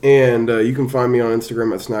 And you can find me on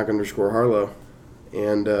Instagram at snack_Harlow.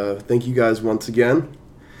 And thank you guys once again.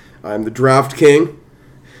 I'm the Draft King,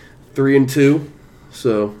 3-2.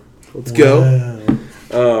 So let's go.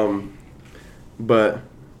 But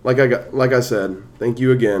like I said, thank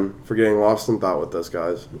you again for getting lost in thought with us,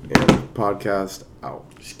 guys. And podcast out.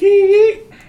 Ski.